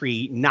fucking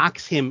tree,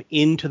 knocks him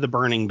into the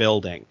burning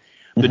building.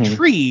 The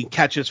tree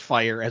catches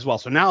fire as well.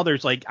 So now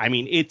there's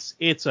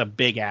it's a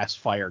big ass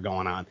fire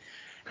going on.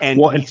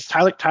 And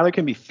Tyler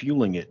can be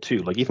fueling it too.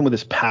 Like even with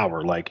his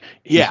power, like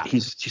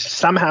he's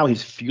somehow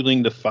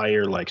fueling the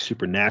fire like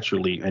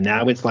supernaturally. And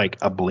now it's like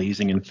a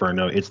blazing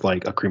inferno. It's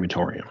like a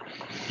crematorium.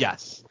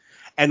 Yes.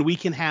 And we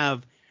can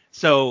have,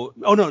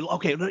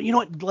 okay. You know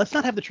what? Let's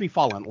not have the tree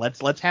fall on.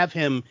 Let's have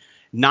him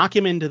knock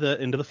him into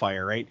the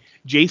fire. Right.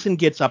 Jason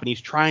gets up and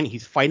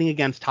he's fighting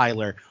against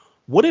Tyler.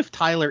 What if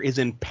Tyler is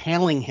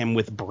impaling him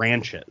with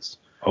branches?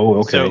 Oh,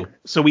 okay.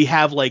 So we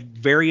have like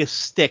various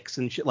sticks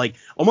and shit, like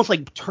almost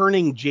like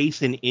turning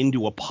Jason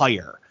into a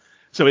pyre.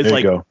 So it's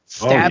like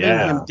stabbing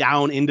him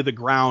down into the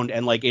ground,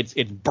 and like it's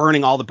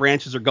burning. All the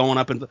branches are going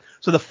up, and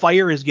so the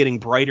fire is getting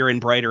brighter and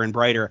brighter and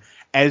brighter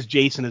as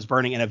Jason is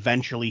burning, and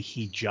eventually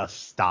he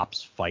just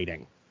stops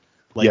fighting.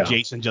 Like Yeah.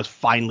 Jason just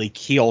finally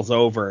keels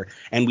over,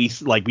 and we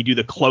do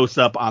the close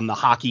up on the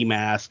hockey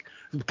mask,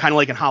 kind of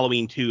like in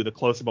Halloween 2, the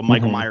close up of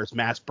Michael Hmm. Myers'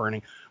 mask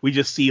burning. We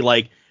just see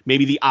like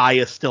maybe the eye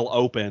is still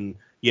open,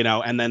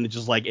 and then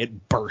just like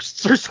it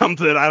bursts or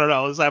something. I don't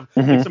know. Let's have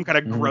like Hmm. some kind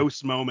of Hmm.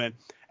 gross moment,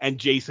 and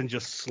Jason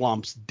just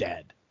slumps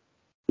dead.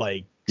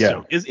 Like, Yeah.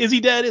 so is he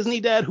dead? Isn't he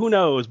dead? Who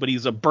knows? But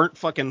he's a burnt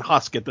fucking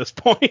husk at this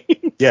point.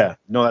 Yeah,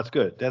 no, that's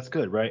good. That's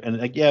good, right? And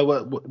like, yeah,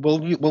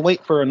 we'll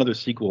wait for another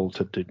sequel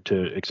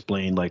to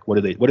explain like what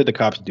did the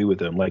cops do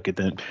with him? Like at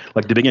the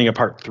beginning of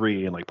part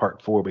 3 and like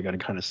part 4, we got to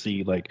kind of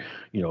see like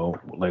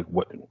like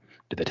what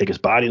did they take his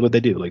body? What they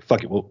do? Like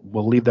fuck it,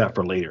 we'll leave that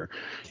for later,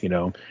 you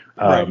know.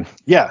 Right.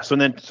 Yeah. So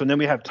then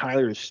we have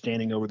Tyler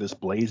standing over this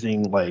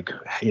blazing like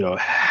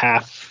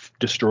half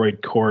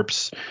destroyed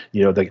corpse.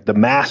 The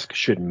mask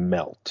should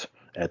melt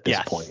at this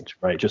Yes. point,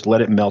 right? Just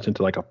let it melt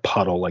into like a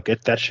puddle. Like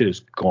that shit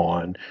is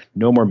gone.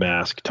 No more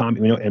mask. Tom,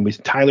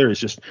 and Tyler is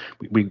just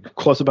we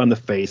close up on the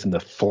face, and the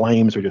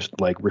flames are just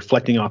like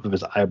reflecting off of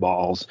his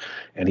eyeballs,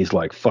 and he's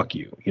like, "Fuck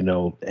you,"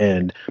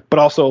 And but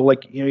also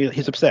like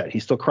he's upset.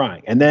 He's still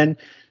crying, and then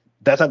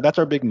that's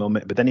our big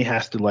moment. But then he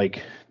has to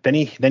like then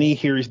he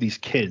hears these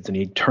kids, and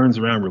he turns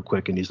around real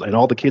quick, and and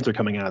all the kids are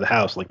coming out of the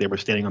house like they were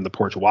standing on the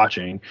porch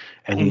watching,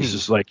 and he's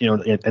just like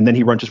and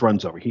then just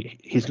runs over.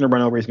 He's gonna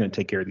run over. He's gonna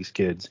take care of these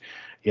kids,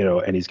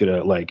 and he's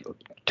gonna like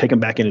take them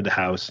back into the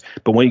house.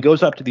 But when he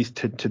goes up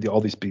to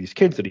all these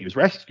kids that he was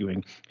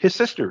rescuing, his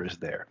sister is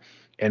there.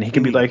 And he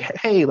can be Mm-hmm. like,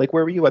 hey, like,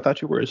 where were you? I thought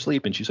you were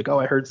asleep. And she's like, oh,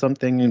 I heard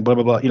something and blah,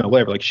 blah, blah,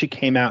 whatever. Like, she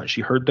came out and she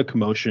heard the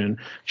commotion.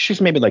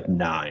 She's maybe like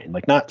 9,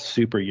 like not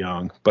super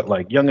young, but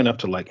like young enough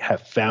to like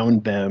have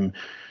found them,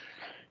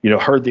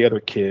 heard the other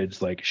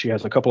kids. Like, she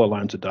has a couple of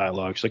lines of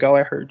dialogue. She's like, oh,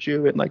 I heard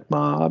you. And like,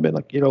 mom. And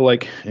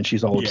like, and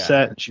she's all Yeah.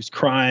 upset and she's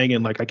crying.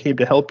 And like, I came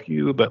to help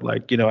you, but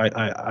like,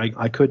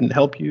 I couldn't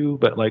help you.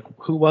 But like,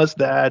 who was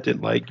that?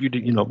 And like, you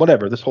did,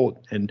 whatever. This whole,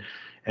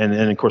 and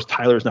then of course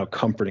Tyler is now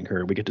comforting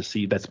her. We get to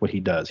see that's what he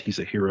does. He's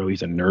a hero.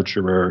 He's a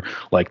nurturer.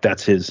 Like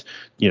that's his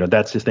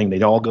thing.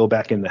 They all go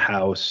back in the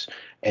house,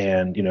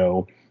 and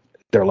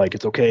they're like,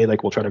 it's okay.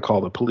 Like we'll try to call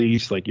the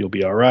police. Like you'll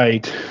be all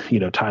right.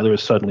 Tyler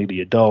is suddenly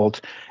the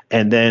adult,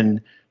 and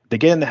then they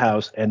get in the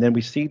house, and then we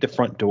see the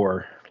front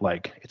door.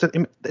 Like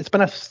it's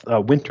been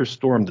a winter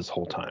storm this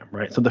whole time,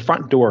 right? So the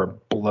front door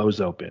blows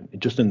open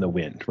just in the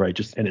wind, right?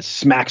 And it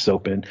smacks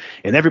open,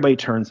 and everybody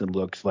turns and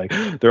looks like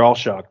they're all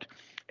shocked.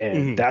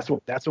 And Mm-hmm.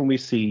 that's when we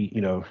see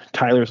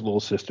Tyler's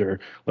little sister.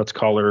 Let's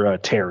call her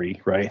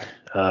Terry, right?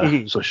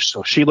 Mm-hmm.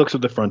 So she looks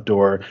at the front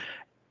door,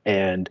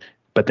 and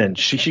but then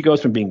she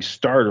goes from being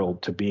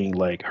startled to being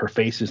like her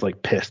face is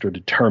like pissed or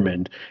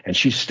determined, and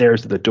she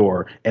stares at the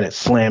door, and it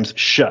slams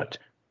shut.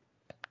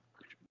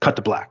 Cut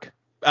to black.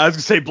 I was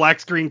gonna say black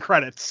screen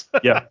credits.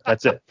 Yeah,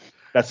 that's it.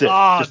 That's it.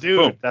 Ah, Just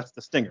boom. dude. That's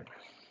the stinger.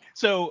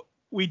 So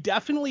we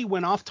definitely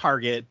went off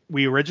target.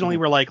 We originally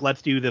Mm-hmm. were like,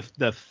 let's do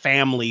the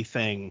family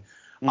thing.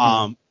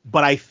 Mm-hmm.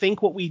 But I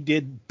think what we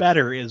did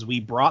better is we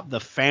brought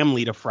the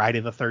family to Friday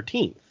the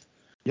 13th.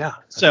 Yeah, I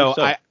think So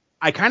so.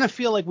 I kind of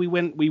feel like we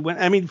went.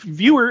 I mean,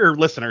 viewers.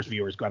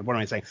 God, what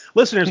am I saying?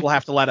 Listeners will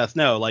have to let us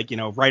know. Like,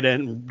 write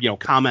in,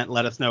 comment,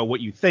 let us know what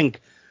you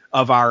think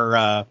of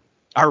our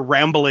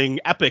rambling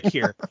epic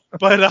here.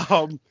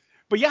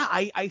 But yeah,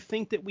 I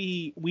think that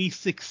we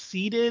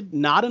succeeded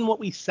not in what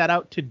we set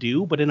out to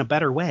do, but in a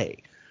better way.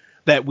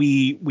 That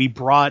we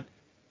brought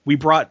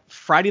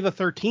Friday the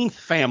 13th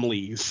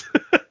families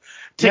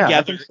Yeah, I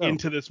together think so.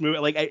 into this movie.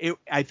 Like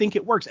I think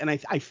it works, and I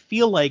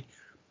feel like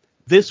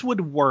this would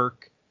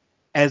work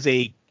as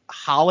a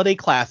holiday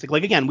classic.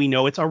 Like, again, we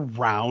know it's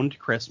around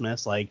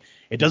Christmas. Like,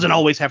 it doesn't Mm-hmm.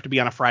 always have to be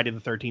on a Friday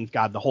the 13th.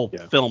 God, the whole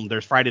Yeah. film,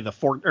 there's Friday the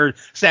 4th or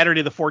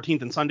Saturday the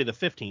 14th and Sunday the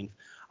 15th.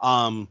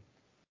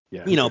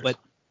 Yeah. Who cares? But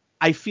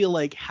I feel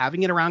like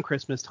having it around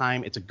Christmas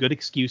time, it's a good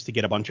excuse to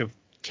get a bunch of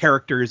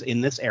characters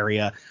in this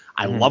area.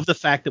 I Mm-hmm. love the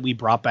fact that we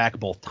brought back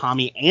both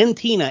Tommy and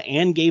Tina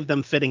and gave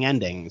them fitting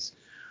endings.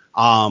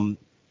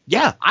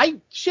 Yeah, I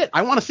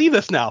want to see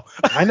this now.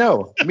 I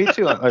know, me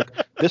too. Like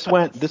this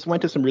went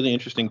to some really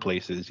interesting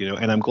places,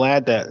 and I'm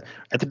glad that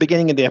at the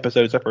beginning of the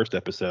episode, it's our first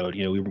episode,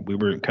 we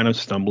were kind of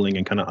stumbling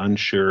and kind of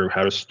unsure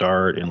how to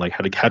start and like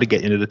how to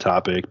get into the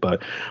topic.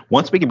 But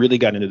once we really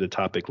got into the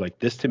topic, like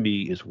this to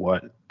me is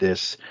what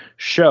this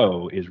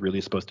show is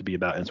really supposed to be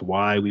about. And it's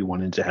why we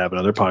wanted to have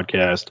another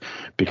podcast,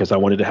 because I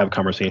wanted to have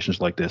conversations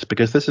like this,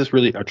 because this is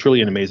really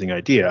truly an amazing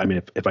idea. I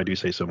mean, if I do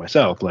say so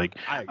myself, like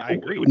I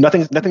agree with you.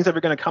 nothing's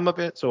ever going to come of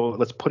it. So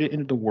let's put it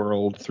into the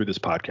world through this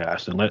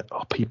podcast and let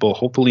people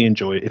hopefully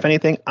enjoy it. If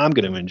anything, I'm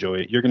going to enjoy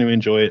it. You're going to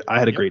enjoy it. I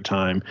had a great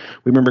time.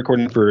 We've been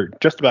recording for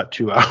just about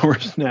 2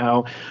 hours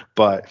now,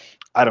 but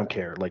I don't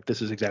care. Like,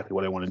 this is exactly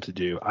what I wanted to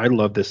do. I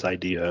love this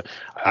idea.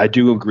 I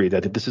do agree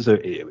that this is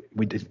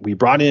we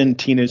brought in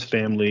Tina's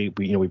family.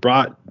 We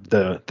brought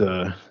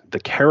the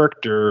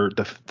character,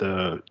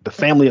 the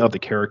family of the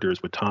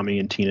characters with Tommy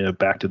and Tina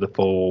back to the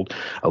fold,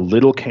 a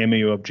little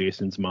cameo of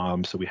Jason's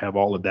mom. So we have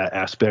all of that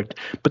aspect.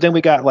 But then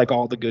we got like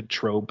all the good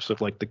tropes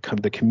of like the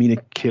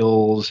comedic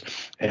kills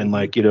and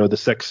like, the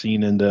sex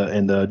scene and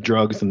the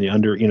drugs and the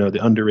the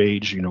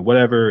underage,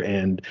 whatever.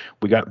 And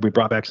we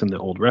brought back some of the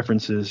old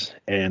references.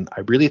 And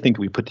I really think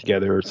we put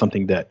together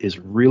something that is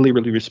really,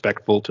 really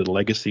respectful to the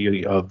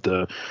legacy of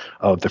the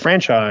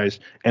franchise,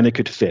 and it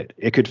could fit.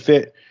 It could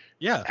fit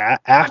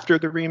after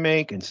the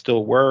remake and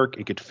still work.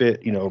 It could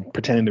fit,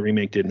 pretending the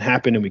remake didn't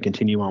happen and we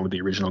continue on with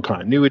the original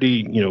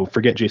continuity,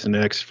 forget Jason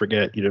X,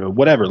 forget,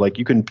 whatever. Like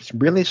you can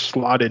really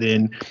slot it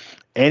in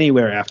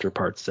anywhere after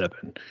part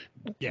 7.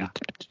 Yeah.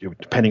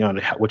 Depending on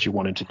what you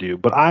wanted to do.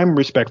 But I'm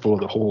respectful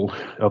of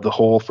the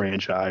whole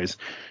franchise,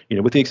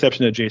 with the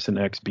exception of Jason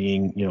X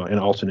being, an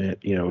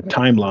alternate,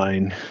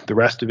 timeline. The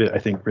rest of it I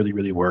think really,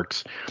 really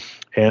works.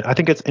 And I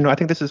think I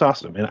think this is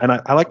awesome. And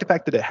I like the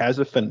fact that it has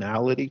a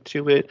finality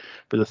to it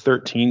for the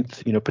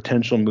 13th,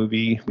 potential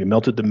movie. We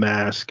melted the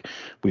mask.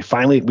 We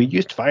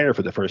used fire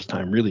for the first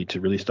time, really,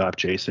 to really stop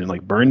Jason,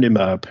 like burned him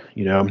up,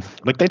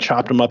 like they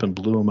chopped him up and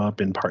blew him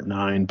up in part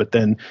 9, but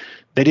then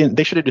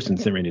they should have just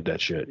incinerated that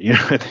shit.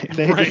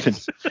 They Right.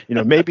 just,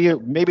 maybe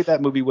that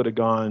movie would have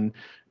gone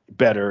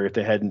better if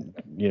they hadn't,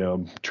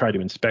 tried to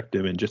inspect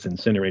him and just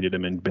incinerated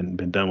him and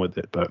been done with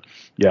it. But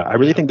yeah, I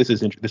really think this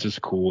is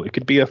cool. It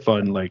could be a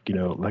fun, like,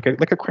 like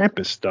a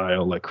Krampus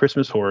style, like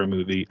Christmas horror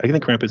movie. I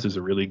think Krampus is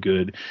a really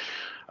good,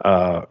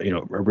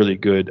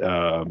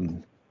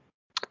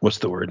 what's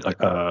the word? Like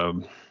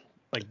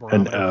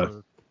barometer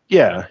for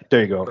yeah,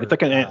 there you go. It's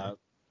like an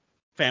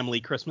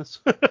family Christmas.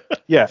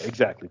 yeah,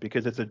 exactly,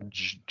 because it's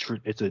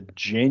a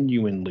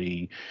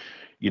genuinely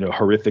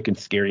horrific and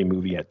scary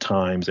movie at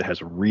times. It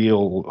has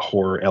real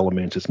horror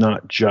elements. It's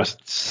not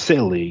just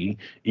silly.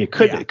 It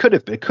could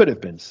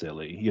have been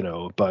silly,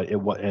 but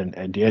it was,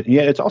 and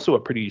yeah, it's also a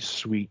pretty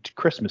sweet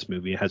Christmas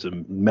movie. It has a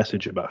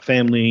message about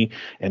family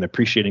and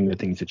appreciating the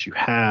things that you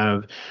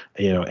have,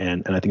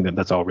 and I think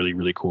that's all really,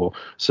 really cool.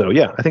 So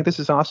yeah, I think this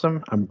is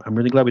awesome. I'm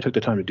really glad we took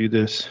the time to do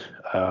this.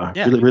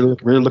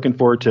 Really looking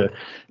forward to,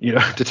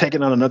 to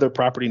taking on another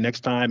property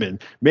next time,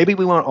 and maybe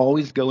we won't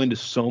always go into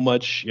so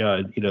much,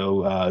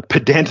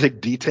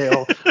 pedantic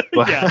detail.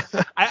 But Yeah,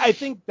 I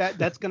think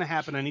that's going to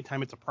happen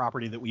anytime it's a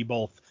property that we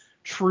both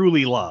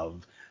truly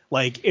love.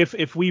 Like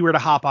if we were to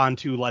hop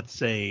onto, let's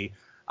say,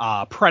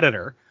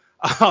 Predator.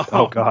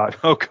 Oh God.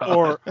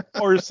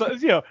 or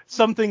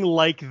something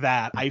like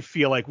that. I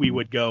feel like we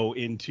would go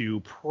into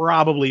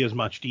probably as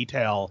much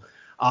detail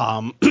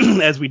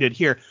as we did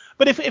here.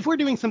 But if we're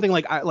doing something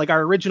like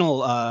our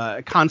original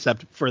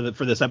concept for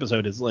this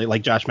episode is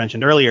like Josh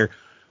mentioned earlier,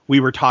 we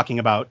were talking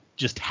about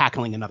just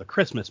tackling another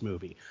Christmas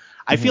movie.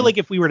 I feel like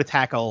if we were to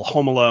tackle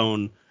Home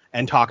Alone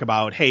and talk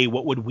about, hey,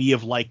 what would we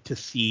have liked to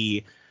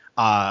see?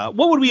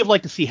 What would we have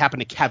liked to see happen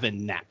to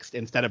Kevin next,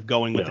 instead of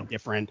going with a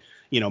different,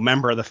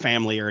 member of the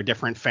family or a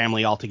different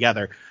family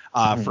altogether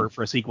for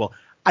a sequel?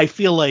 I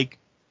feel like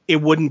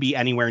it wouldn't be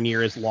anywhere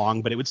near as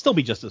long, but it would still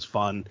be just as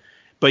fun.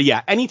 But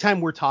yeah,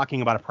 anytime we're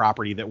talking about a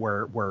property that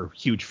we're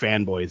huge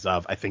fanboys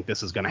of, I think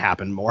this is going to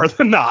happen more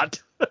than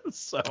not.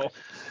 So.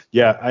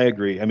 Yeah, I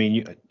agree. I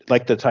mean,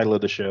 like the title of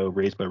the show,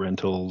 Raised by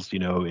Rentals,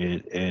 you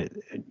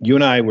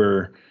and I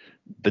were,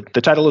 the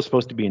title is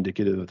supposed to be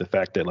indicative of the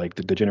fact that like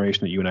the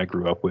generation that you and I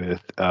grew up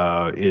with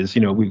is,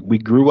 we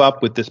grew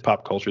up with this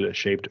pop culture that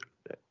shaped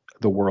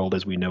the world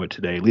as we know it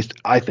today. At least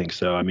I think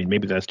so. I mean,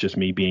 maybe that's just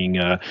me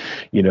being,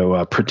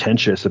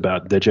 pretentious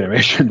about the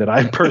generation that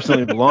I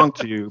personally belong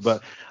to.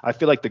 But I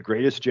feel like the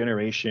greatest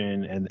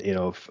generation, and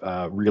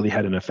really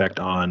had an effect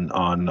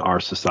on our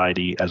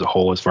society as a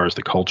whole, as far as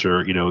the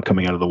culture.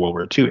 Coming out of the World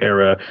War II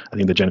era, I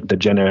think the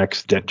Gen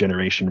X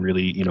generation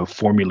really,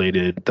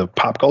 formulated the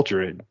pop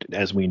culture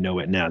as we know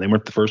it now. They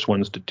weren't the first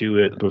ones to do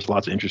it. There was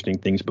lots of interesting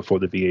things before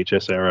the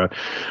VHS era,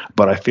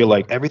 but I feel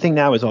like everything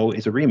now is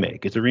always a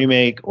remake. It's a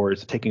remake, or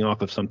it's taking off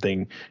of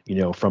something,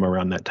 from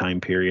around that time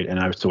period. And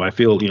I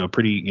feel,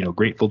 pretty,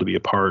 grateful to be a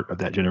part of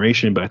that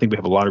generation. But I think we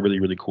have a lot of really,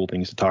 really cool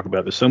things to talk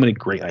about. There's so many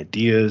great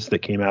ideas that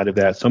came out of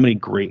that. So many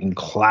great and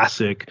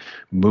classic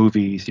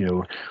movies.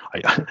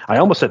 I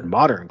almost said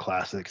modern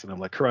classics, and I'm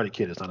like, Karate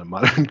Kid is not a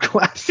modern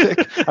classic,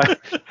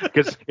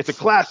 because it's a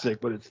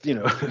classic, but it's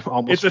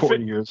almost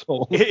 40 years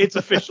old. It's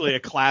officially a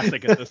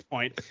classic at this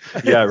point.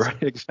 Yeah, right.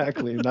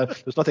 Exactly.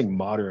 There's nothing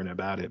modern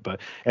about it, but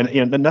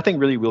nothing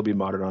really will be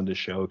modern on this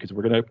show, because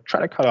we're gonna try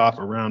to cut off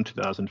around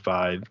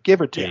 2005, give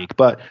or take. Yeah.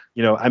 But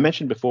I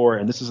mentioned before,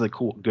 and this is a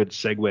good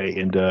segue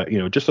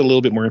into just a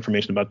little bit more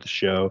information about the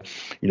show.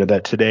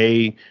 That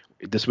today,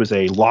 this was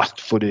a lost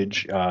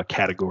footage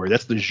category.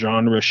 That's the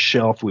genre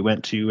shelf we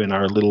went to in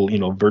our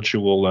little,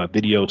 virtual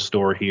video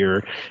store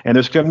here. And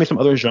there's going to be some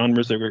other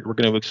genres that we're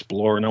going to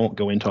explore, and I won't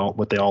go into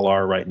what they all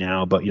are right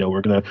now. But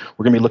we're going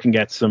to be looking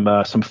at some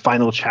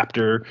final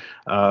chapter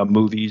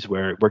movies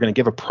where we're going to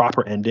give a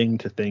proper ending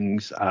to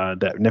things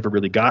that never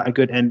really got a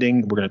good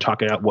ending. We're going to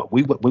talk about what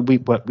we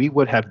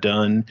would have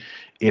done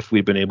if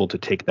we'd been able to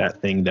take that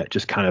thing that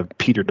just kind of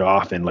petered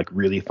off and like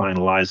really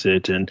finalize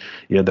it. And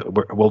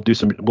we'll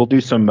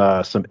do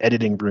some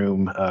editing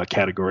room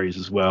categories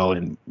as well.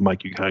 And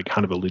Mike, you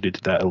kind of alluded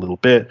to that a little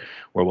bit,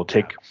 where we'll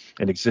take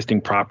an existing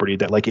property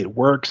that like it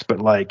works, but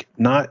like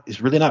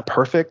is really not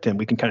perfect, and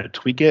we can kind of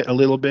tweak it a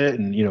little bit,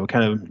 and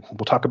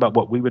we'll talk about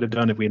what we would have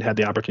done if we had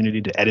the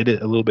opportunity to edit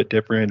it a little bit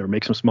different or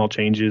make some small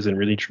changes and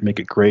really make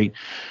it great.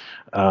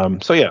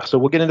 So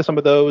we'll get into some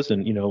of those,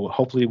 and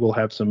hopefully we'll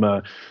have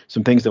some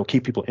things that will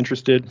keep people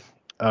interested.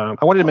 I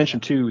wanted to mention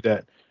too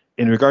that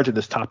in regard to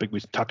this topic we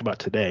talked about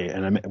today,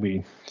 and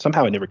we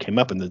somehow it never came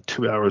up in the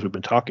 2 hours we've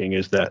been talking,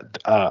 is that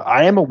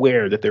I am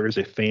aware that there is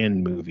a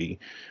fan movie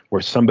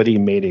where somebody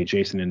made a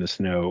Jason in the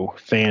Snow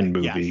fan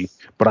movie, Yes.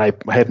 but I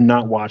have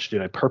not watched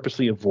it. I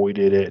purposely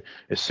avoided it.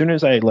 As soon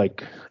as I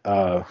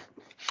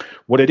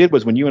what I did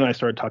was, when you and I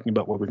started talking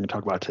about what we're going to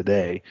talk about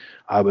today,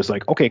 I was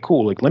like, okay,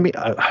 cool. Like, let me.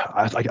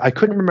 I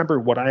couldn't remember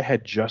what I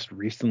had just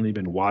recently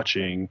been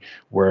watching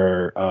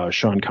where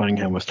Sean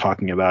Cunningham was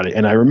talking about it,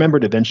 and I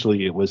remembered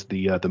eventually it was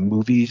the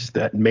Movies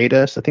That Made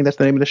Us. I think that's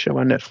the name of the show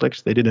on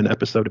Netflix. They did an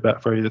episode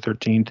about Friday the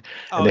 13th,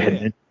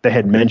 and they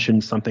had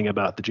mentioned something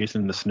about the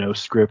Jason in the Snow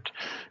script,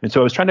 and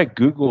so I was trying to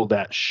Google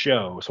that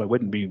show so I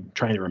wouldn't be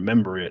trying to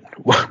remember it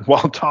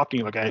while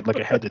talking like I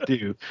had to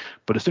do.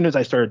 But as soon as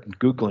I started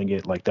Googling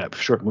it, like that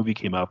short movie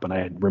came up, and I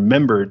had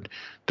remembered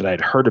that I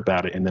had heard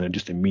about it, and then I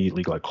just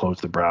immediately like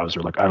closed the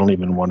browser. Like, I don't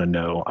even want to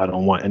know. I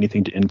don't want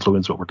anything to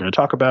influence what we're going to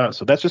talk about.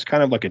 So that's just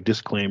kind of like a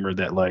disclaimer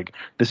that like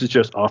this is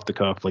just off the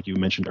cuff, like you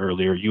mentioned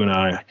earlier. You and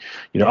I,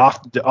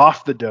 off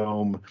the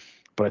dome.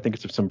 But I think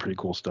it's some pretty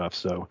cool stuff.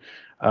 So,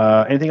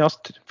 anything else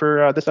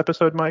for this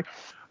episode, Mike?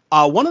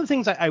 One of the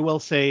things I will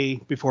say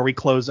before we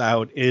close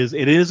out is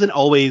it isn't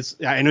always.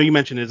 I know you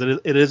mentioned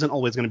it isn't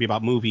always going to be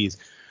about movies.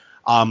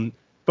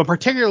 But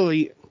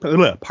particularly,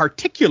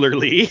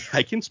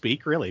 I can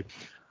speak really.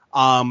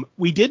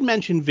 We did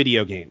mention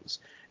video games.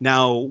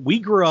 Now, we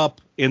grew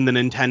up in the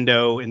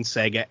Nintendo and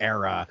Sega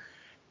era,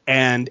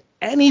 and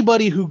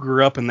anybody who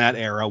grew up in that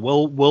era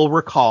will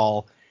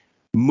recall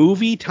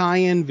movie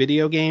tie-in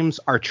video games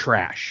are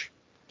trash.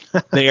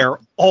 They are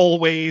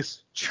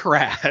always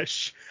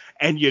trash,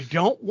 and you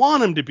don't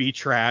want them to be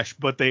trash,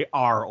 but they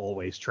are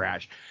always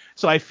trash.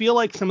 So I feel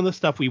like some of the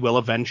stuff we will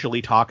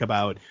eventually talk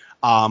about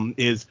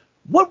is,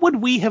 what would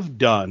we have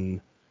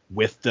done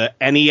with the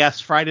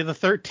NES Friday the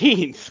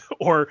 13th?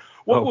 Or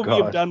what would we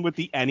have done with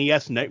the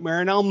NES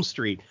Nightmare on Elm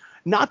Street?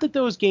 Not that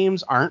those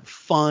games aren't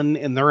fun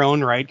in their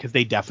own right, because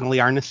they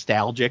definitely are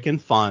nostalgic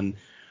and fun,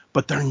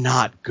 but they're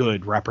not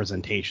good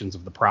representations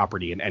of the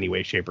property in any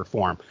way, shape, or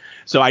form.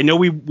 So I know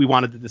we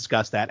wanted to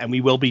discuss that, and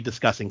we will be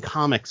discussing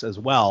comics as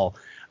well.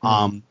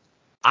 Mm-hmm.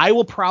 I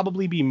will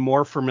probably be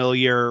more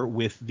familiar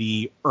with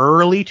the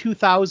early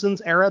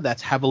 2000s era.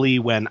 That's heavily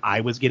when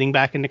I was getting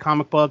back into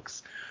comic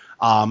books.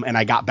 And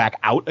I got back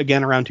out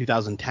again around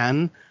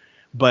 2010.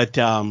 But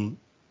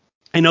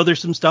I know there's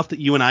some stuff that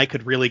you and I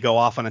could really go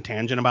off on a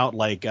tangent about,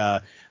 like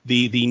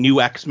the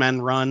new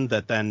X-Men run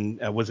that then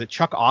was it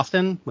Chuck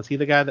Austin? Was he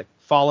the guy that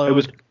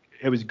followed?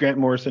 It was Grant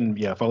Morrison,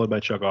 followed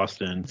by Chuck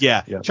Austin.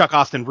 Yeah. Chuck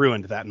Austin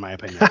ruined that, in my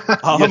opinion.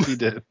 Yes, he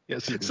did.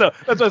 So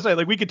that's what I say.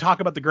 Like, we could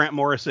talk about the Grant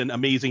Morrison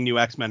amazing new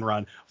X-Men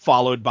run,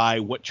 followed by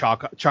what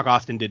Chuck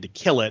Austin did to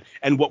kill it,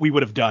 and what we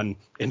would have done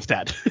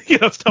instead.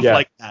 Stuff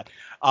like that.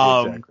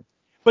 Exactly.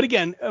 But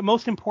again,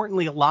 most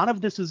importantly, a lot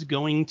of this is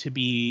going to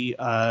be,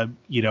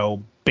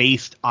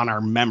 based on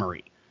our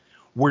memory.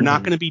 We're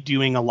not going to be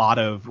doing a lot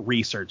of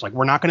research. Like,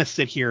 we're not going to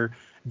sit here,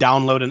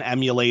 download an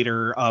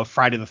emulator of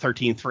Friday the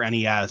 13th for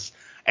NES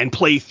and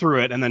play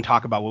through it and then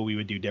talk about what we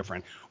would do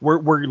different.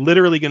 We're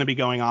literally going to be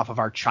going off of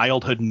our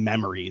childhood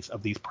memories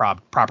of these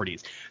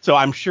properties. So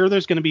I'm sure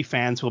there's going to be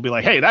fans who will be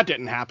like, hey, that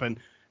didn't happen.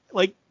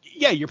 Like,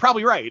 yeah, you're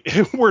probably right.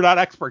 We're not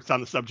experts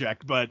on the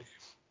subject, but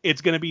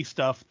it's going to be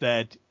stuff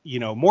that,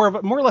 more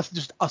or less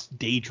just us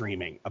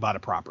daydreaming about a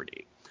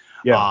property.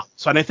 Yeah.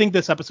 And I think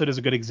this episode is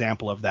a good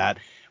example of that.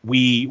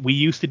 We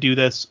used to do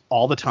this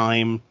all the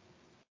time,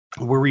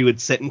 where we would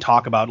sit and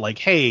talk about, like,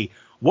 hey,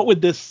 what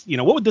would this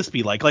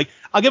be like? Like,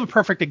 I'll give a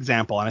perfect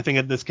example, and I think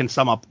that this can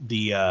sum up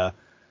the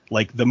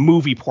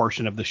movie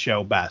portion of the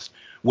show best.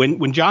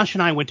 When Josh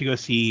and I went to go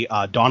see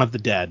Dawn of the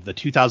Dead, the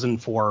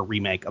 2004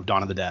 remake of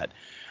Dawn of the Dead,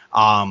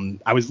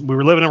 we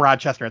were living in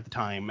Rochester at the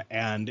time,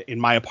 and in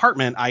my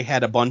apartment, I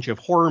had a bunch of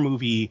horror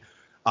movie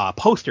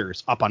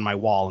posters up on my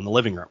wall in the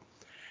living room.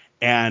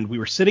 And we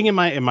were sitting in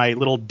my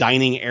little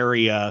dining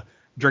area,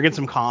 drinking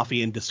some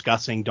coffee and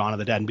discussing Dawn of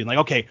the Dead, and being like,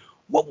 okay,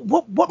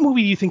 what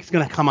movie do you think is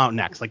going to come out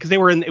next? Like, because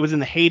it was in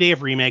the heyday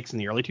of remakes in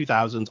the early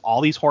 2000s.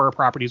 All these horror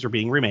properties were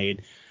being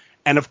remade.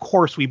 And of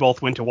course, we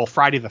both went to,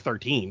 Friday the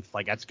 13th.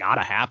 Like, that's got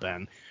to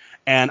happen.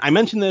 And I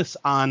mentioned this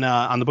on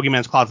the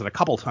Boogeyman's Closet a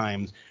couple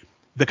times.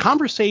 The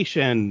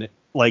conversation,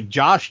 like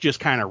Josh just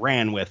kind of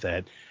ran with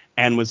it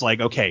and was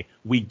like, okay,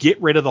 we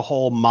get rid of the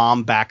whole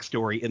mom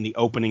backstory in the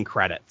opening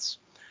credits.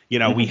 You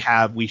know,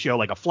 we show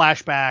like a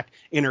flashback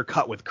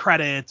intercut with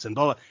credits and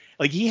blah, blah.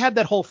 Like he had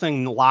that whole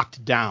thing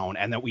locked down,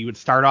 and that we would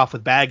start off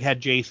with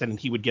Baghead Jason and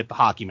he would get the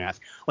hockey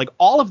mask. Like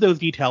all of those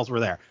details were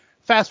there.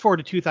 Fast forward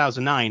to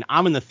 2009,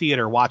 I'm in the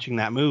theater watching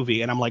that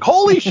movie and I'm like,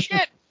 holy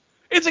shit,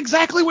 it's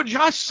exactly what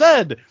Josh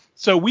said.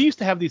 So we used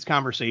to have these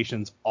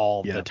conversations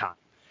all the time.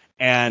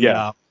 And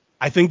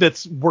I think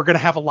we're going to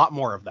have a lot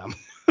more of them.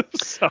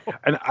 So,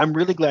 and I'm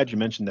really glad you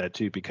mentioned that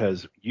too,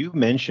 because you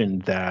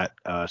mentioned that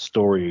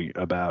story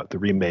about the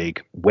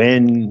remake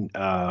when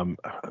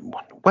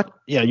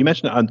you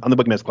mentioned it on the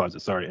Boogeyman's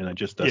Closet. Sorry, and I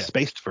just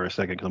spaced for a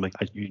second because I'm like,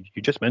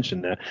 you just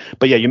mentioned that.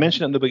 But yeah, you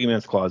mentioned it on the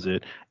Boogeyman's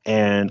Closet,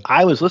 and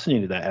I was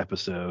listening to that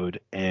episode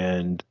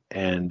and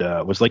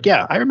was like,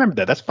 yeah, I remember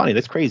that. That's funny.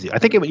 That's crazy. I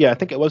think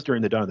it was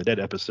during the Dawn of the Dead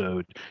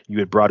episode you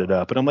had brought it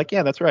up, and I'm like,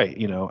 yeah, that's right,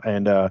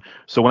 And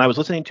so when I was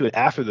listening to it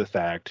after the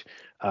fact.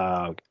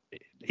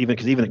 Even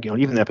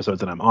the episodes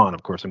that I'm on,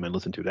 of course, I'm going to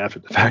listen to it after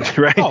the fact,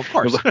 right? Oh, of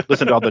course.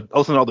 listen to all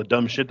the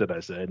dumb shit that I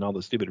said and all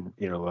the stupid,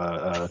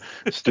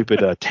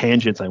 stupid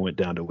tangents I went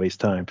down to waste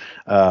time.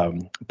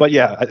 But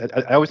yeah,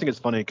 I always think it's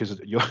funny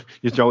because you're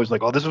always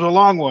like, oh, this was a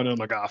long one. And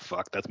I'm like,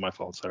 fuck, that's my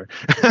fault. Sorry.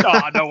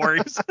 No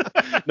worries.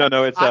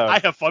 No, it's I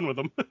have fun with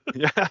them.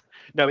 Yeah.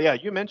 No, yeah,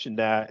 you mentioned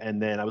that, and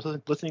then I was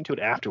listening to it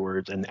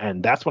afterwards,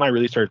 and that's when I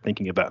really started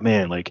thinking about,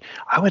 man, like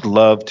I would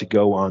love to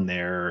go on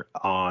there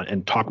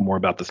and talk more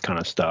about this kind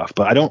of stuff,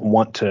 but I don't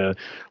want to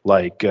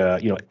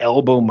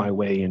elbow my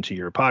way into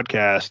your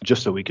podcast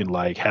just so we can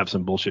like have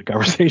some bullshit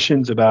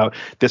conversations about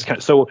this kind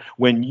of. So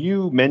when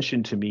you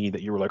mentioned to me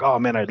that you were like, oh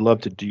man, I'd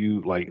love to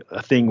do like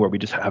a thing where we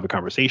just have a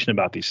conversation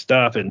about these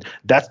stuff, and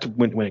that's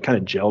when it kind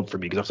of gelled for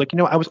me, because I was like,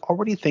 I was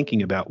already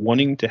thinking about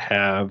wanting to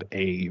have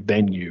a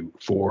venue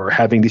for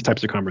having these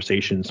types of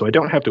conversations, so I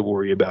don't have to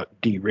worry about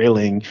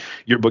derailing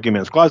your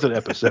Boogeyman's Closet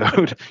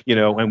episode,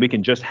 and we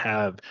can just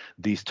have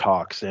these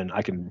talks, and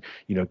I can,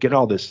 get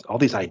all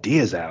these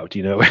ideas out,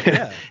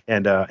 Yeah.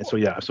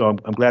 so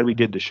I'm glad we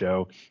did the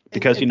show,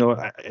 because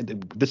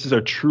this is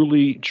a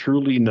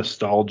truly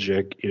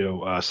nostalgic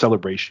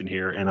celebration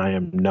here, and I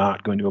am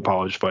not going to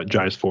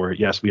apologize for it.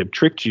 Yes, we have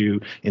tricked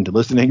you into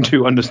listening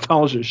to a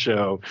nostalgia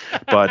show,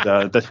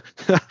 but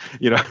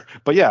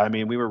but yeah, I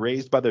mean, we were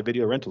raised by the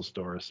video rental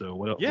store, so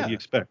what do you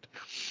expect?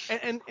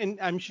 And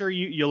I'm sure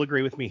you'll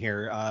agree with me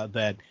here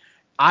that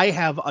I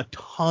have a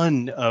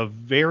ton of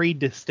very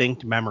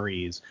distinct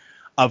memories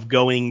of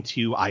going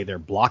to either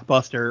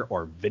Blockbuster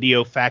or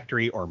Video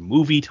Factory or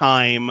Movie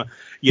Time,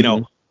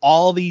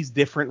 all these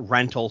different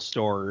rental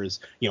stores,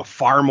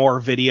 Far More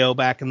Video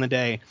back in the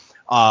day,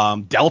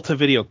 Delta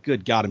Video.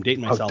 Good God, I'm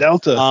dating myself.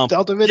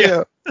 Delta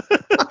Video. Yeah.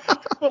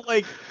 But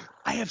like,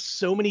 I have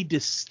so many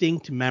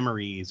distinct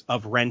memories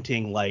of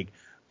renting like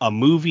a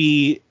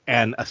movie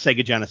and a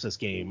Sega Genesis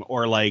game,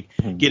 or like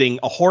getting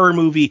a horror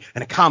movie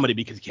and a comedy,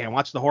 because you can't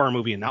watch the horror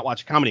movie and not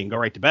watch a comedy and go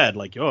right to bed.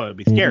 Like, it'd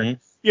be scary.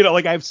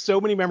 Like I have so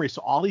many memories.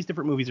 So all these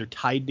different movies are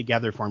tied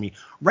together for me,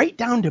 right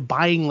down to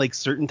buying like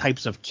certain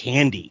types of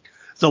candy.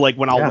 So like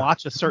when I'll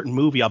watch a certain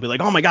movie, I'll be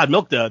like, oh my God,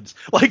 Milk Duds.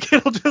 Like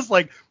it'll just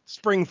like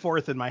spring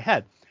forth in my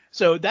head.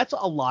 So that's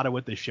a lot of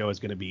what this show is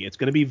going to be. It's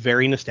going to be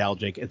very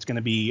nostalgic. It's going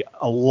to be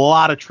a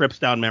lot of trips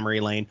down memory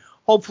lane.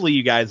 Hopefully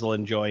you guys will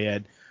enjoy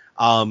it.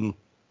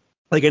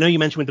 Like I know you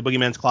mentioned with the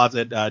Boogeyman's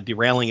Closet,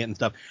 derailing it and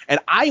stuff. And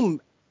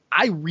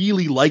I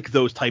really like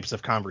those types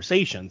of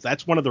conversations.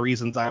 That's one of the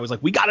reasons I was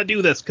like, we got to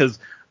do this, because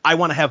I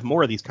want to have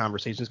more of these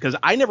conversations, because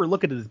I never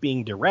look at it as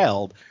being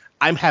derailed.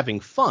 I'm having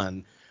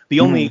fun. The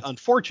only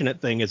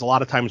unfortunate thing is a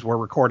lot of times we're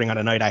recording on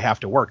a night I have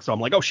to work. So I'm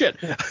like, oh shit,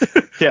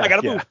 I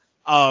got to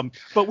move.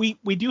 But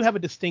we do have a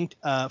distinct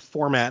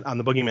format on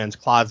the Boogeyman's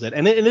Closet,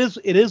 and it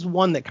is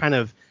one that kind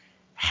of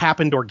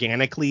happened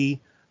organically.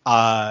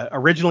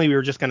 Originally we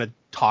were just going to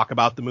talk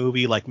about the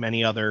movie like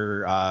many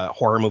other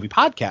horror movie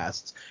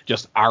podcasts,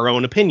 just our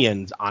own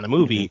opinions on a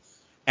movie.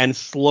 And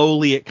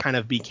slowly it kind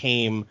of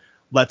became,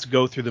 let's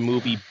go through the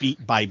movie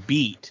beat by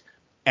beat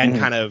and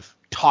kind of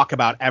talk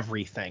about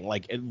everything,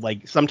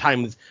 like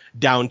sometimes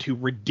down to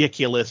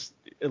ridiculous,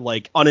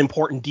 like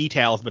unimportant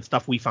details, but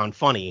stuff we found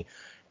funny.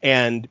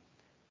 And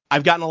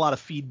I've gotten a lot of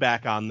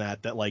feedback on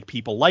that like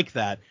people like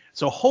that.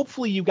 So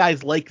hopefully you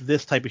guys like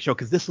this type of show,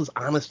 because this was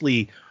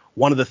honestly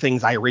one of the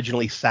things I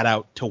originally set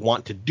out to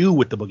want to do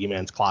with the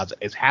Boogeyman's Closet,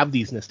 is have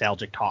these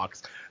nostalgic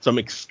talks. So I'm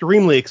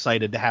extremely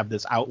excited to have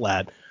this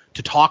outlet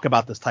to talk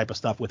about this type of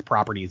stuff with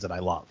properties that I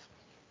love.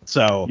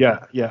 So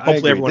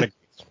hopefully everyone agrees.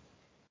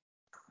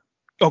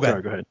 Okay.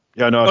 Sorry, go ahead.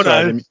 Yeah, no,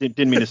 sorry, I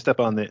didn't mean to step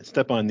on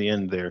the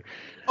end there.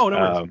 Oh, no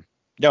worries.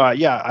 No,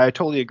 yeah, I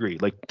totally agree.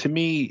 Like, to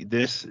me,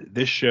 this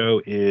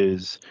show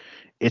is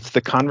it's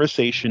the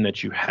conversation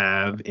that you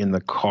have in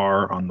the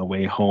car on the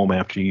way home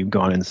after you've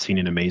gone and seen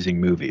an amazing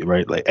movie,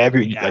 right?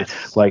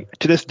 Yes. Like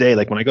to this day,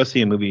 like when I go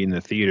see a movie in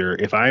the theater,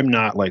 if I'm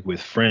not like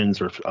with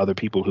friends or other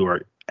people who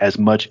are as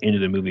much into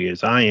the movie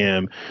as I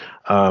am,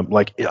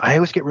 like I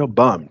always get real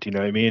bummed, you know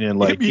what I mean? And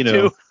Yeah, like, me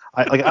too.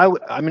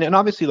 I mean, and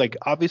obviously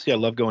I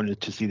love going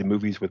to see the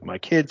movies with my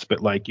kids, but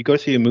like you go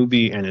see a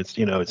movie and it's,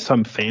 it's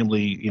some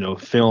family,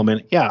 film,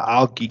 and yeah,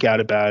 I'll geek out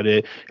about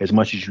it as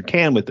much as you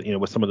can with,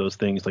 with some of those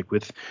things, like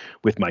with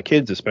my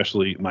kids,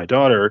 especially my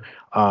daughter.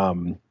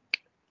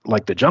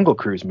 Like the Jungle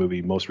Cruise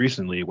movie most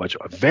recently, which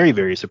I'm very,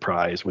 very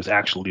surprised was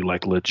actually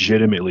like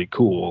legitimately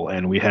cool.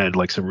 And we had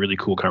like some really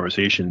cool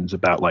conversations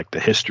about like the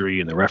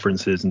history and the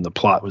references, and the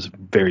plot was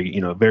very,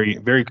 very,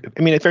 very,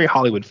 I mean, it's very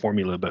Hollywood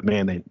formula, but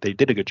man, they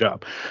did a good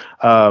job.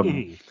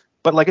 Mhm.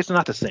 But like it's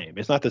not the same.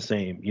 It's not the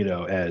same,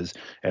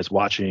 as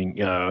watching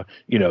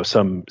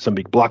some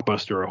big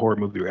blockbuster or horror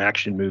movie or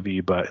action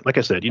movie. But like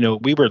I said,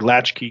 we were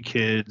latchkey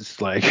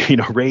kids, like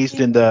raised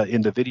in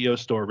the video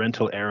store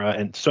rental era,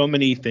 and so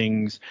many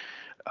things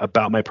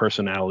about my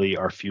personality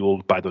are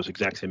fueled by those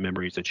exact same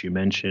memories that you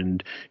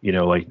mentioned,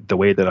 like the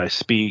way that I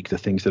speak, the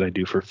things that I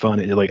do for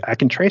fun. Like I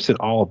can trace it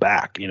all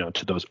back,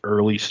 to those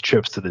early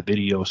trips to the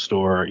video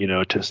store,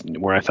 to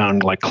where I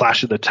found like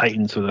Clash of the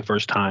Titans for the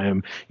first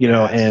time,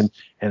 Yes.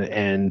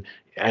 and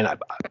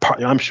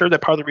I'm sure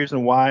that part of the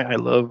reason why I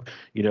love,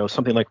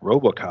 something like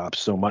RoboCop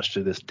so much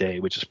to this day,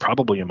 which is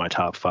probably in my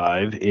top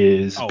five,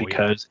 is Oh yeah.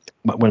 because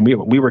when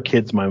we were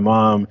kids, my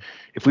mom,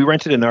 if we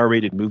rented an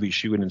R-rated movie,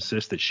 she would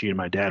insist that she and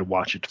my dad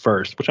watch it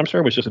first, which I'm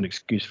sure was just an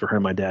excuse for her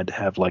and my dad to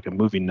have like a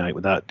movie night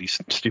without these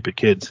stupid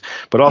kids,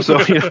 but also,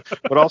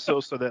 but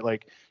also so that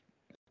like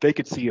they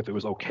could see if it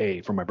was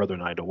okay for my brother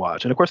and I to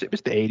watch. And of course, it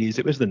was the 80s,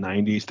 it was the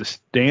 90s. The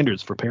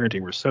standards for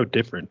parenting were so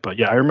different. But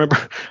yeah, I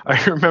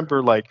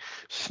remember like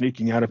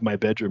sneaking out of my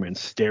bedroom and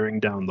staring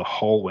down the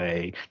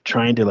hallway,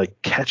 trying to like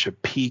catch a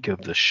peek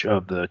of the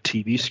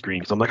TV screen.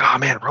 Because I'm like, oh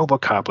man,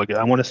 RoboCop! Like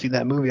I want to see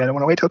that movie. I don't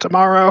want to wait till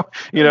tomorrow,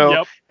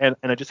 Yep. And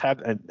I just have,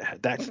 and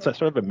that's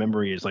sort of a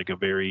memory is like a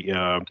very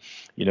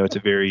it's a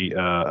very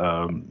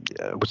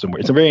what's the word?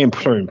 It's a very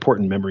sort of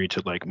important memory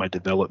to like my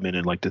development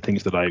and like the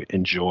things that I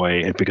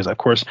enjoy, and because of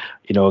course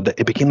that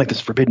it became like this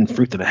forbidden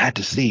fruit that I had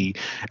to see,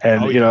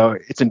 and Oh yeah.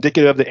 it's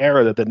indicative of the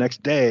era that the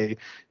next day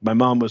my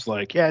mom was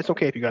like, yeah, it's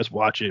okay if you guys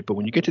watch it, but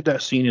when you get to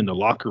that scene in the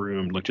locker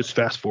room, like just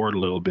fast forward a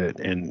little bit,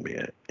 and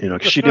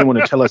 'cause she didn't want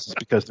to tell us it's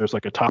because there's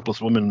like a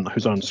topless woman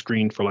who's on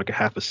screen for like a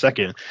half a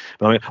second.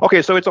 But I'm like,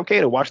 okay, so it's okay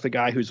to watch the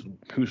guy who's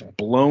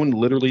blown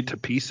literally to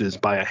pieces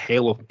by a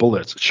hail of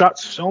bullets, shot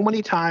so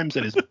many times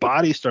that his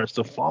body starts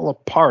to fall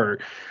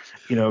apart.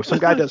 Some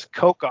guy does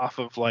coke off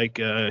of like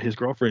his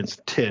girlfriend's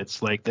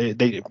tits. Like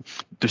there's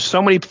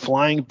so many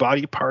flying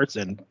body parts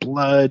and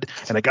blood,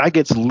 and a guy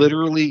gets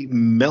literally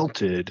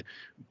melted.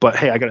 But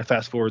hey, I got to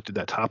fast forward through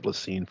that topless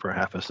scene for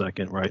half a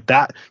second, right?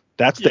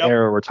 That's the Yep.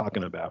 era we're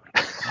talking about.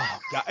 Oh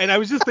god. And I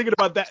was just thinking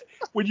about that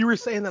when you were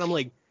saying that. I'm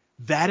like,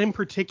 that in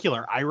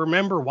particular. I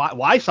remember why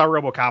I saw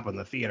RoboCop in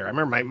the theater. I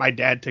remember my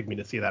dad took me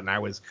to see that, and I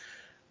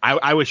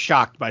was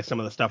shocked by some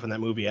of the stuff in that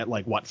movie at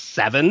like what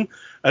 7?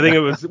 I think it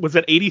was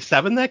it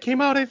 87 that came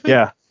out. I think.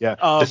 Yeah, yeah.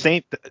 The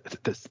same. I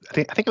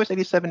think it was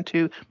 87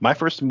 too. My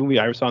first movie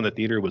I ever saw in the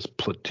theater was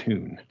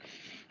Platoon,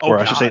 Oh or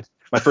I should say god.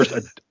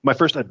 my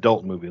first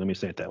adult movie. Let me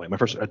say it that way. My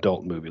first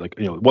adult movie, like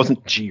it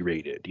wasn't G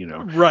rated.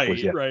 Was Right.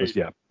 yeah, was Right.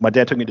 yeah. My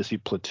dad took me to see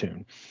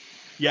Platoon.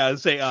 Yeah,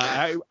 say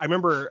I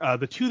remember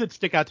the two that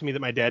stick out to me that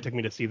my dad took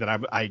me to see that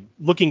I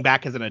looking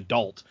back as an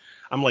adult,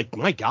 I'm like,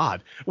 my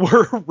God,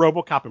 were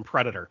RoboCop and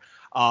Predator.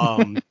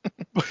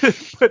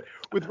 But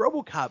with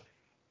RoboCop,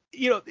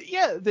 yeah,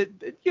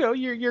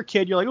 you're a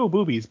kid, you're like, oh,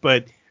 boobies.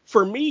 But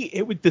for me,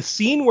 it was the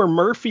scene where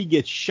Murphy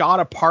gets shot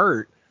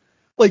apart,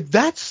 like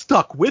that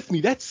stuck with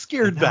me. That I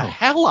scared the know.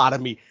 hell out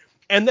of me.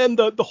 And then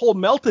the whole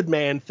melted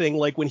man thing,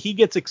 like when he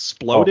gets Oh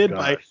exploded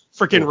by God.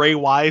 freaking Oh. Ray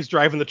Wise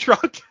driving the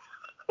truck.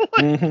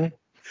 Hmm.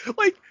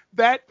 Like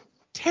that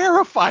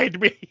terrified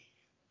me.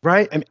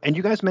 Right, and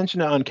you guys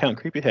mentioned it on Count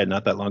Creepyhead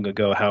not that long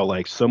ago how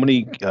like so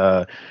many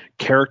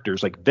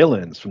characters like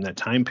villains from that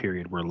time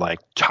period were like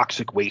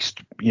toxic waste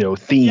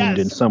themed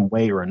in Yes. some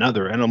way or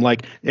another, and I'm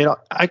like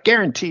I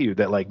guarantee you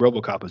that like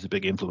RoboCop was a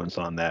big influence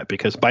on that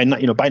because by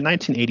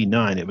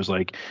 1989 it was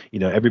like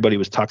everybody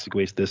was toxic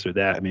waste this or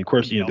that. I mean of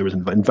course Yep. there was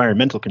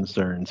environmental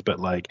concerns, but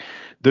like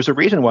there's a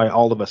reason why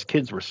all of us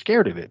kids were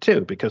scared of it too,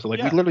 because like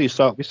Yeah. we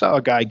saw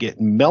a guy get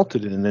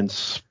melted and then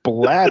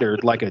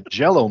splattered like a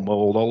jello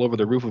mold all over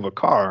the roof of a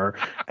car.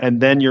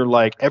 And then you're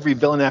like, every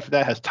villain after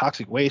that has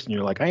toxic waste, and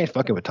you're like, I ain't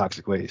fucking with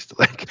toxic waste.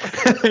 Like,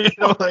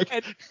 Oh,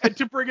 like, and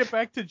to bring it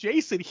back to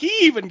Jason, he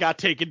even got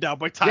taken down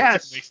by toxic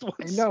yes, waste I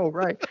once. know,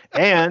 right?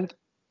 And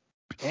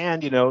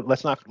And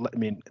let's not. I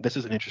mean, this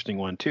is an interesting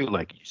one too.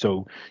 Like,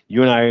 so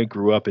you and I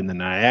grew up in the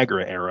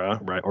Niagara era,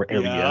 right, or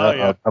area Yeah,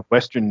 yeah. of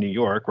Western New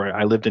York, right?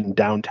 I lived in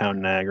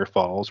downtown Niagara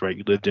Falls, right?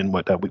 You lived in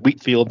what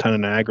Wheatfield, town of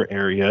Niagara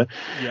area,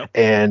 Yep.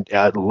 and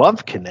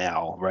Love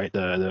Canal, right?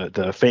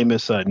 The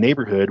famous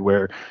neighborhood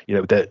where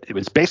that it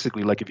was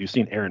basically like if you've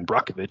seen Aaron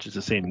Brockovich, it's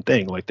the same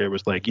thing. Like there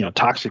was like Yep.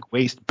 toxic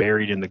waste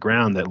buried in the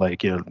ground that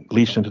like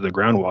leached into the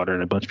groundwater,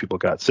 and a bunch of people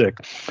got sick.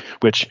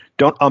 Which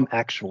don't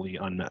actually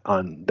on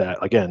that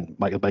again.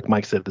 Like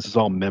Mike said, this is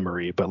all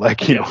memory, but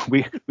like Yeah.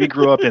 we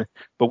grew up in,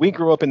 but we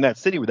grew up in that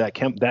city where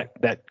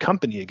that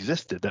company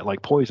existed that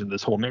like poisoned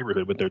this whole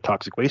neighborhood with their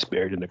toxic waste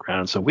buried in the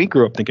ground. So we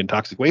grew up thinking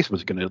toxic waste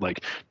was going to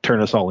like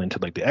turn us all into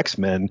like the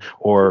X-Men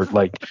or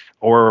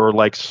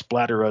like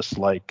splatter us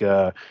like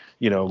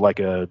like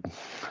a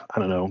I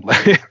don't know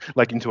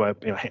like into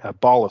a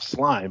ball of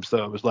slime.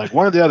 So it was like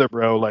one or the other,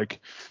 bro. Like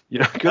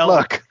good Well,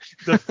 luck.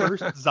 the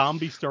first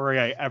zombie story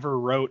I ever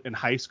wrote in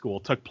high school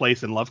took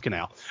place in Love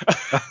Canal.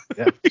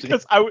 Yeah. See?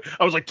 Because I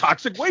was like,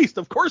 toxic waste.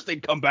 Of course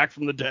they'd come back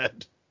from the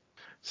dead.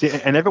 See,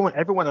 and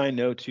everyone I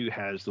know too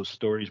has those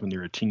stories when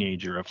they're a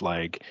teenager of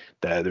like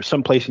that there's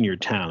some place in your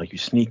town, like you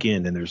sneak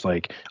in and there's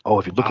like, oh,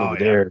 if you look Oh, over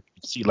yeah. there,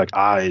 you see like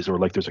eyes, or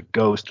like there's a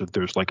ghost, or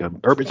there's like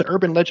it's an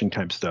urban legend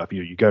type stuff.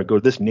 You gotta go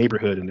to this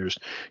neighborhood, and there's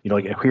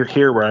like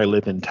here where I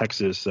live in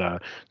Texas,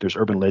 there's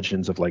urban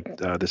legends of like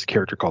this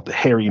character called the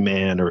Hairy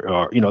Man,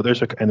 or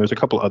there's a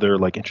couple other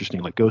like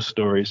interesting like ghost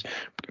stories.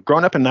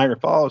 Growing up in Niagara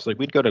Falls, like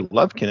we'd go to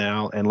Love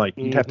Canal, and like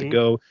you'd have to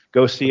Mm-hmm.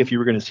 go see if you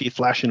were going to see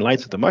flashing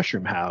lights at the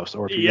Mushroom House,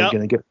 or if you're Yep.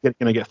 going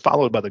to get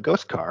followed by the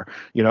ghost car,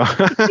 you know.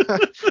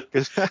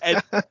 'Cause-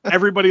 And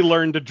everybody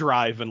learned to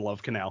drive in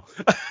Love Canal.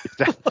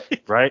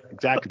 right,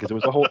 exactly, because it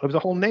was a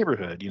whole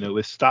neighborhood,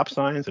 with stop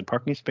signs and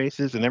parking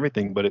spaces and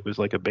everything, but it was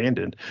like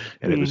abandoned,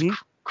 and it was Mm-hmm.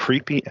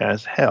 creepy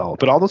as hell.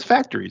 But all those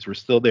factories were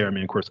still there. I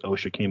mean, of course,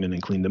 OSHA came in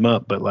and cleaned them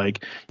up, but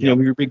like, Yep.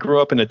 we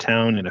grew up in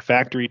a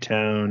factory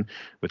town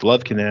with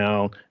Love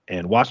Canal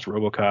and watched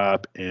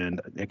RoboCop.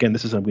 And again,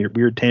 this is a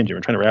weird tangent.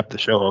 We're trying to wrap the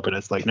show up, and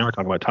it's like now we're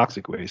talking about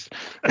toxic waste.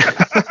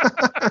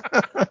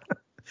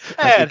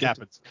 How'd we It get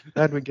happens.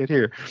 how'd we get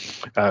here?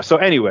 So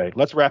anyway,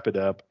 let's wrap it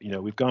up.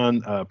 We've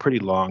gone pretty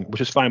long, which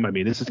is fine by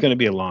me. This is going to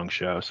be a long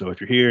show, so if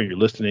you're here and you're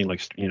listening,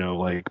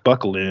 like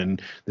buckle in.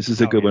 This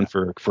is a Oh, good one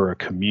yeah. for a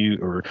commute,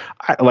 or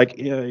like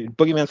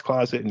Boogeyman's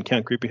Closet and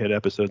Count Creepyhead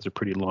episodes are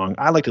pretty long.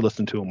 I like to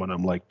listen to them when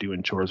I'm like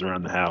doing chores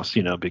around the house,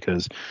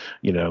 because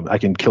I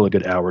can kill a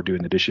good hour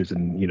doing the dishes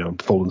and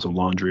folding some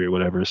laundry or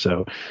whatever.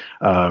 So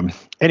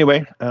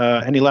anyway,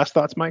 any last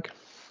thoughts, Mike?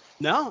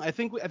 No, I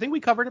think we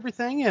covered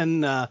everything,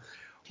 and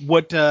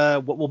what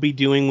we'll be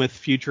doing with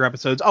future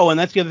episodes. Oh, and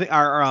that's the other thing,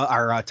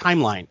 our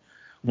timeline.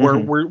 We're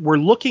Hmm. we're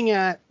looking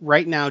at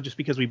right now, just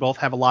because we both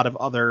have a lot of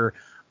other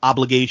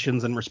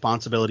obligations and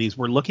responsibilities.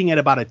 We're looking at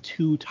about a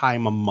 2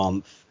 time a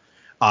month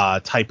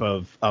type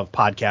of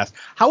podcast.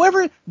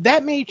 However,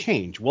 that may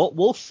change.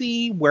 We'll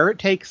see where it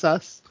takes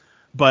us.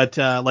 But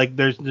like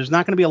there's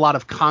not going to be a lot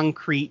of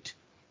concrete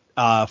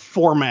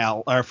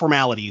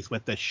formalities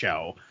with this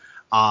show.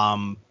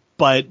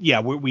 But yeah,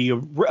 we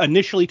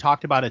initially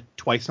talked about it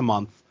twice a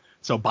month,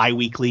 so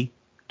bi-weekly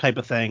type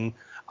of thing.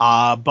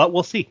 But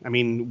we'll see. I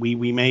mean,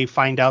 we may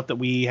find out that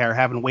we are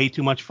having way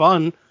too much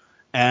fun,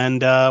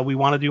 and we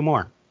want to do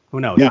more. Who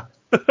knows? Yeah.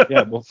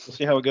 Yeah, we'll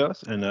see how it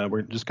goes, and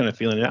we're just kind of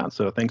feeling it out.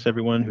 So thanks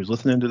everyone who's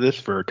listening to this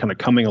for kind of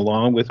coming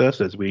along with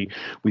us as we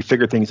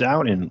figure things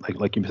out. And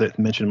like you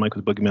mentioned, Mike,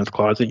 with Boogeyman's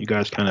Closet, you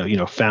guys kind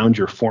of found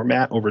your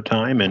format over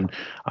time, and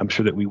I'm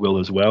sure that we will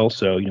as well.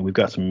 So we've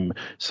got some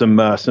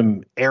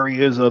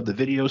areas of the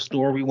video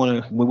store we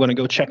want to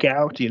go check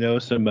out.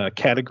 Some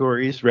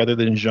categories rather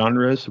than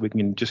genres, so we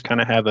can just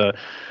kind of have a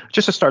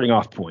starting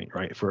off point,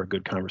 right, for a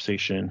good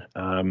conversation.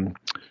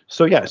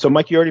 So yeah, so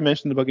Mike, you already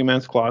mentioned the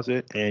Boogeyman's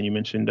Closet, and you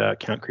mentioned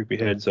Count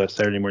Creepyhead's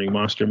Saturday Morning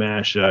Monster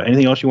Mash.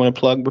 Anything else you want to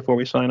plug before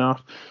we sign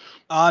off?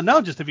 No,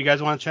 just if you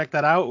guys want to check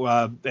that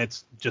out,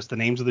 it's just the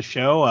names of the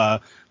show,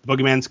 The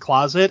Boogeyman's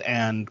Closet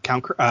and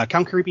Count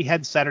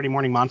Creepyhead Saturday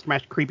Morning Monster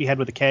Mash, Creepyhead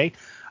with a K,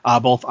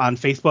 both on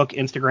Facebook,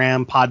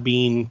 Instagram,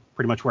 Podbean,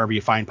 pretty much wherever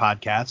you find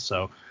podcasts.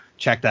 So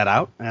check that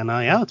out. And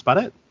yeah, that's about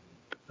it.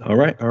 All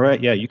right, all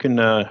right. Yeah, you can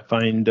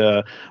find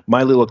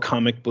my little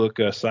comic book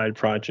side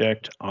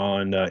project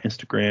on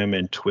Instagram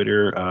and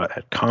Twitter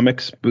at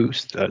Comics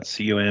Boost,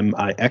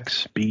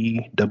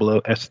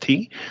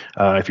 COMIXBOOST.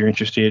 If you're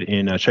interested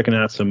in checking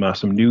out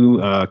some new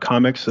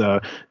comics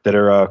that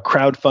are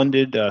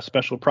crowd-funded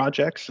special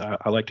projects,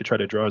 I like to try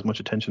to draw as much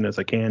attention as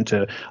I can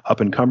to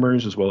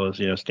up-and-comers as well as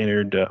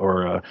standard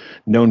or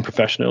known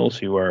professionals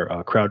who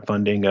are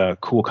crowdfunding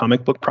cool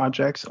comic book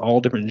projects,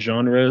 all different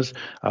genres.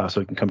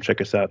 So you can come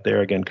check us out there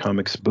again. again,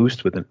 Comics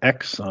Boost with an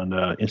X on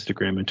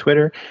Instagram and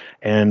Twitter.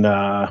 And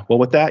well,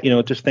 with that,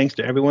 just thanks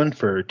to everyone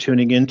for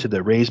tuning in to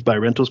the Raised by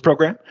Rentals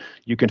program.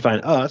 You can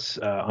find us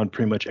on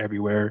pretty much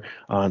everywhere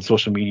on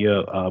social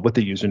media with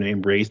the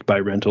username Raised by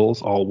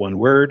Rentals, all one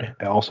word.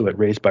 Also at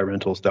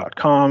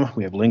raisedbyrentals.com.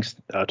 We have links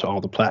to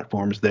all the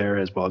platforms there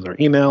as well as our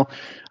email.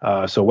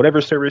 So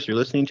whatever service you're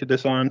listening to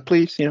this on,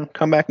 please,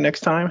 come back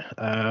next time.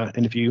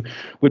 And if you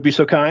would be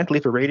so kind,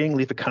 leave a rating,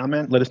 leave a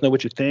comment, let us know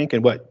what you think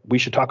and what we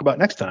should talk about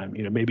next time.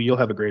 Maybe you'll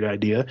have a great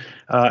idea.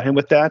 And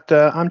with that,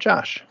 I'm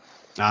Josh.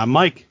 I'm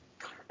Mike.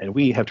 And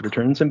we have to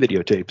return some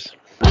videotapes.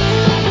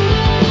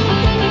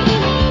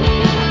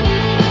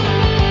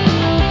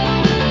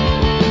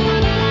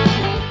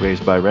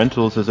 Raised by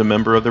Rentals is a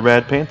member of the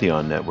Rad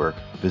Pantheon Network.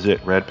 Visit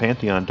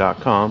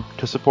radpantheon.com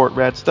to support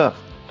rad stuff.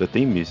 The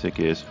theme music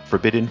is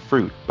Forbidden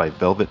Fruit by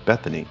Velvet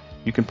Bethany.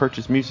 You can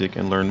purchase music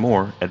and learn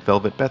more at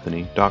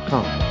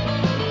velvetbethany.com.